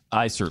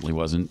 I certainly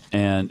wasn't.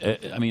 And,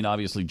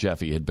 obviously,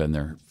 Jeffy had been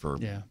there for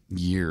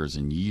years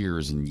and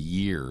years and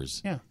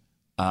years. Yeah.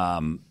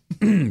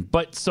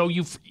 But so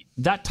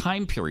that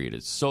time period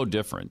is so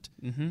different.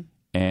 Mm-hmm.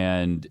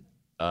 And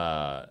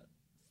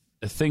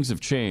things have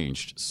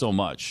changed so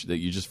much that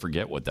you just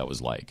forget what that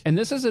was like. And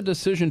this is a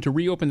decision to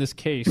reopen this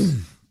case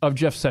of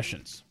Jeff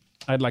Sessions,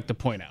 I'd like to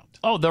point out.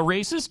 Oh, the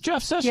racist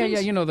Jeff Sessions? Yeah,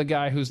 you know, the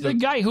guy who's the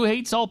guy who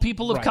hates all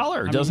people of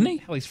color, doesn't he?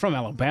 Hell, he's from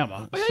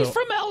Alabama. Well, he's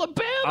from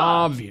Alabama.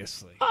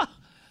 Obviously.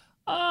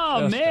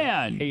 Oh, Just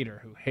man. A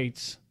hater who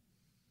hates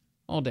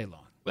all day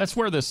long. That's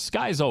where the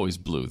sky's always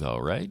blue, though,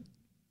 right?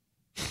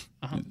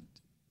 Uh-huh.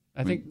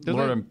 I think,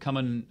 Lord, I'm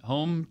coming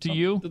home to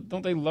you.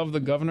 Don't they love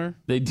the governor?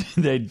 They,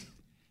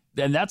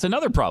 and that's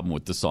another problem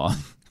with the song.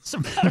 As a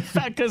matter of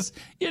fact, because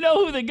you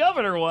know who the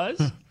governor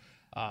was?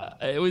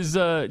 It was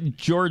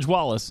George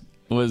Wallace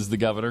was the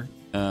governor.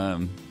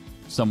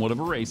 Somewhat of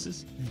a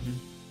racist,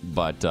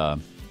 but I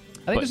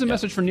think there's a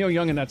message for Neil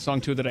Young in that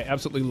song too that I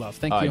absolutely love.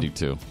 Thank you. I do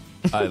too.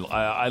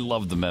 I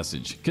love the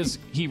message because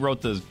he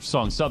wrote the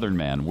song "Southern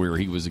Man," where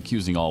he was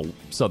accusing all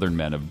Southern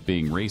men of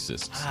being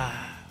racists.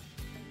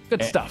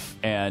 Good stuff.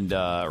 And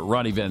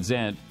Ronnie Van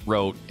Zant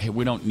wrote, "Hey,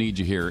 we don't need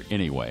you here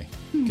anyway.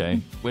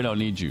 Okay, we don't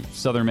need you.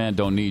 Southern Man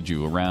don't need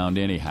you around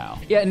anyhow."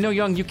 Yeah, Neil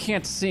Young, you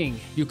can't sing.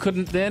 You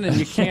couldn't then, and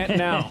you can't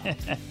now.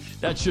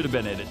 That should have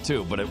been in it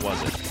too, but it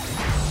wasn't.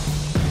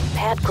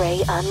 Pat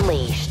Gray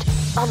Unleashed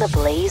on the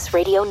Blaze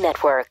Radio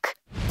Network.